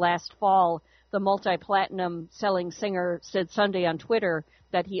since last fall. The multi-platinum selling singer said Sunday on Twitter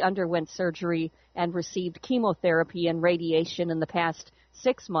that he underwent surgery and received chemotherapy and radiation in the past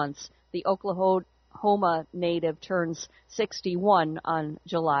 6 months. The Oklahoma native turns 61 on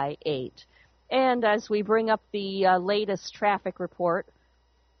July 8. And as we bring up the latest traffic report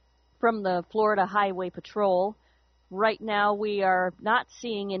from the Florida Highway Patrol, right now, we are not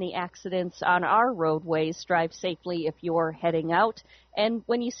seeing any accidents on our roadways. Drive safely if you're heading out. And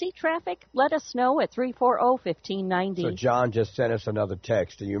when you see traffic, let us know at 340-1590. So John just sent us another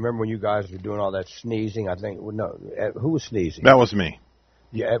text. And you remember when you guys were doing all that sneezing? I think, no, who was sneezing? That was me.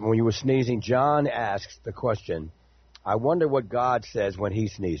 Yeah, when you were sneezing, John asks the question, I wonder what God says when he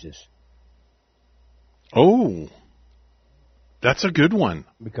sneezes. Oh, that's a good one.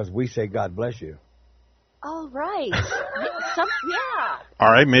 Because we say, God bless you. All right. Yeah.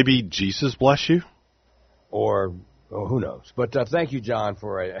 All right, maybe Jesus bless you? Or who knows. But thank you, John,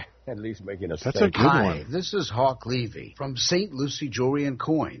 for at least making us. That's a good one. Hi, this is Hawk Levy from St. Lucie Jewelry and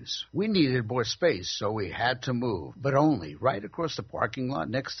Coins. We needed more space, so we had to move, but only right across the parking lot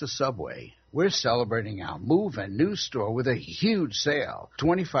next to Subway. We're celebrating our move and new store with a huge sale.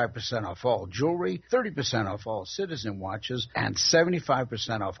 25% off all jewelry, 30% off all Citizen watches, and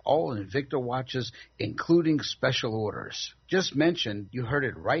 75% off all Invicta watches, including special orders. Just mention you heard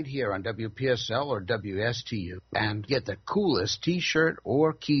it right here on WPSL or WSTU, and get the coolest T-shirt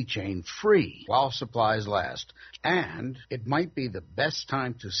or keychain free while supplies last. And it might be the best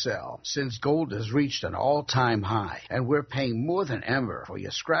time to sell, since gold has reached an all-time high, and we're paying more than ever for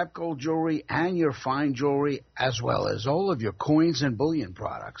your scrap gold jewelry and your fine jewelry, as well as all of your coins and bullion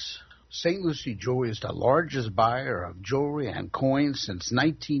products. St. Lucie Jewelry is the largest buyer of jewelry and coins since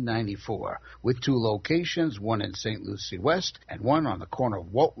 1994, with 2 locations, one in St. Lucie West and one on the corner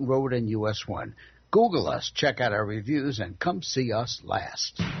of Walton Road and US 1. Google us, check out our reviews, and come see us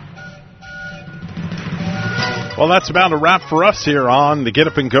last. Well, that's about a wrap for us here on the Get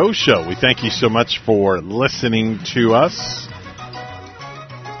Up and Go show. We thank you so much for listening to us.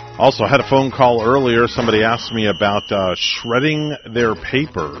 Also, had a phone call earlier. Somebody asked me about shredding their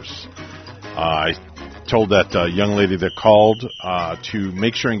papers. I told that young lady that called to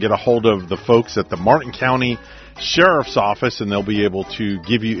make sure and get a hold of the folks at the Martin County Sheriff's Office, and they'll be able to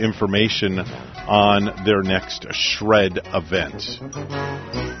give you information on their next shred event.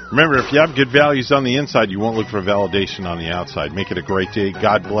 Remember, if you have good values on the inside, you won't look for validation on the outside. Make it a great day.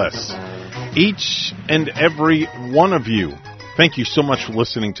 God bless each and every one of you. Thank you so much for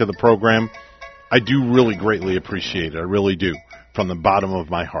listening to the program. I do really greatly appreciate it. I really do. from the bottom of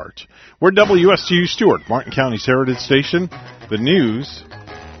my heart. We're WSTU Stewart, Martin County's Heritage Station. The news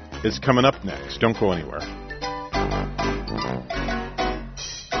is coming up next. Don't go anywhere.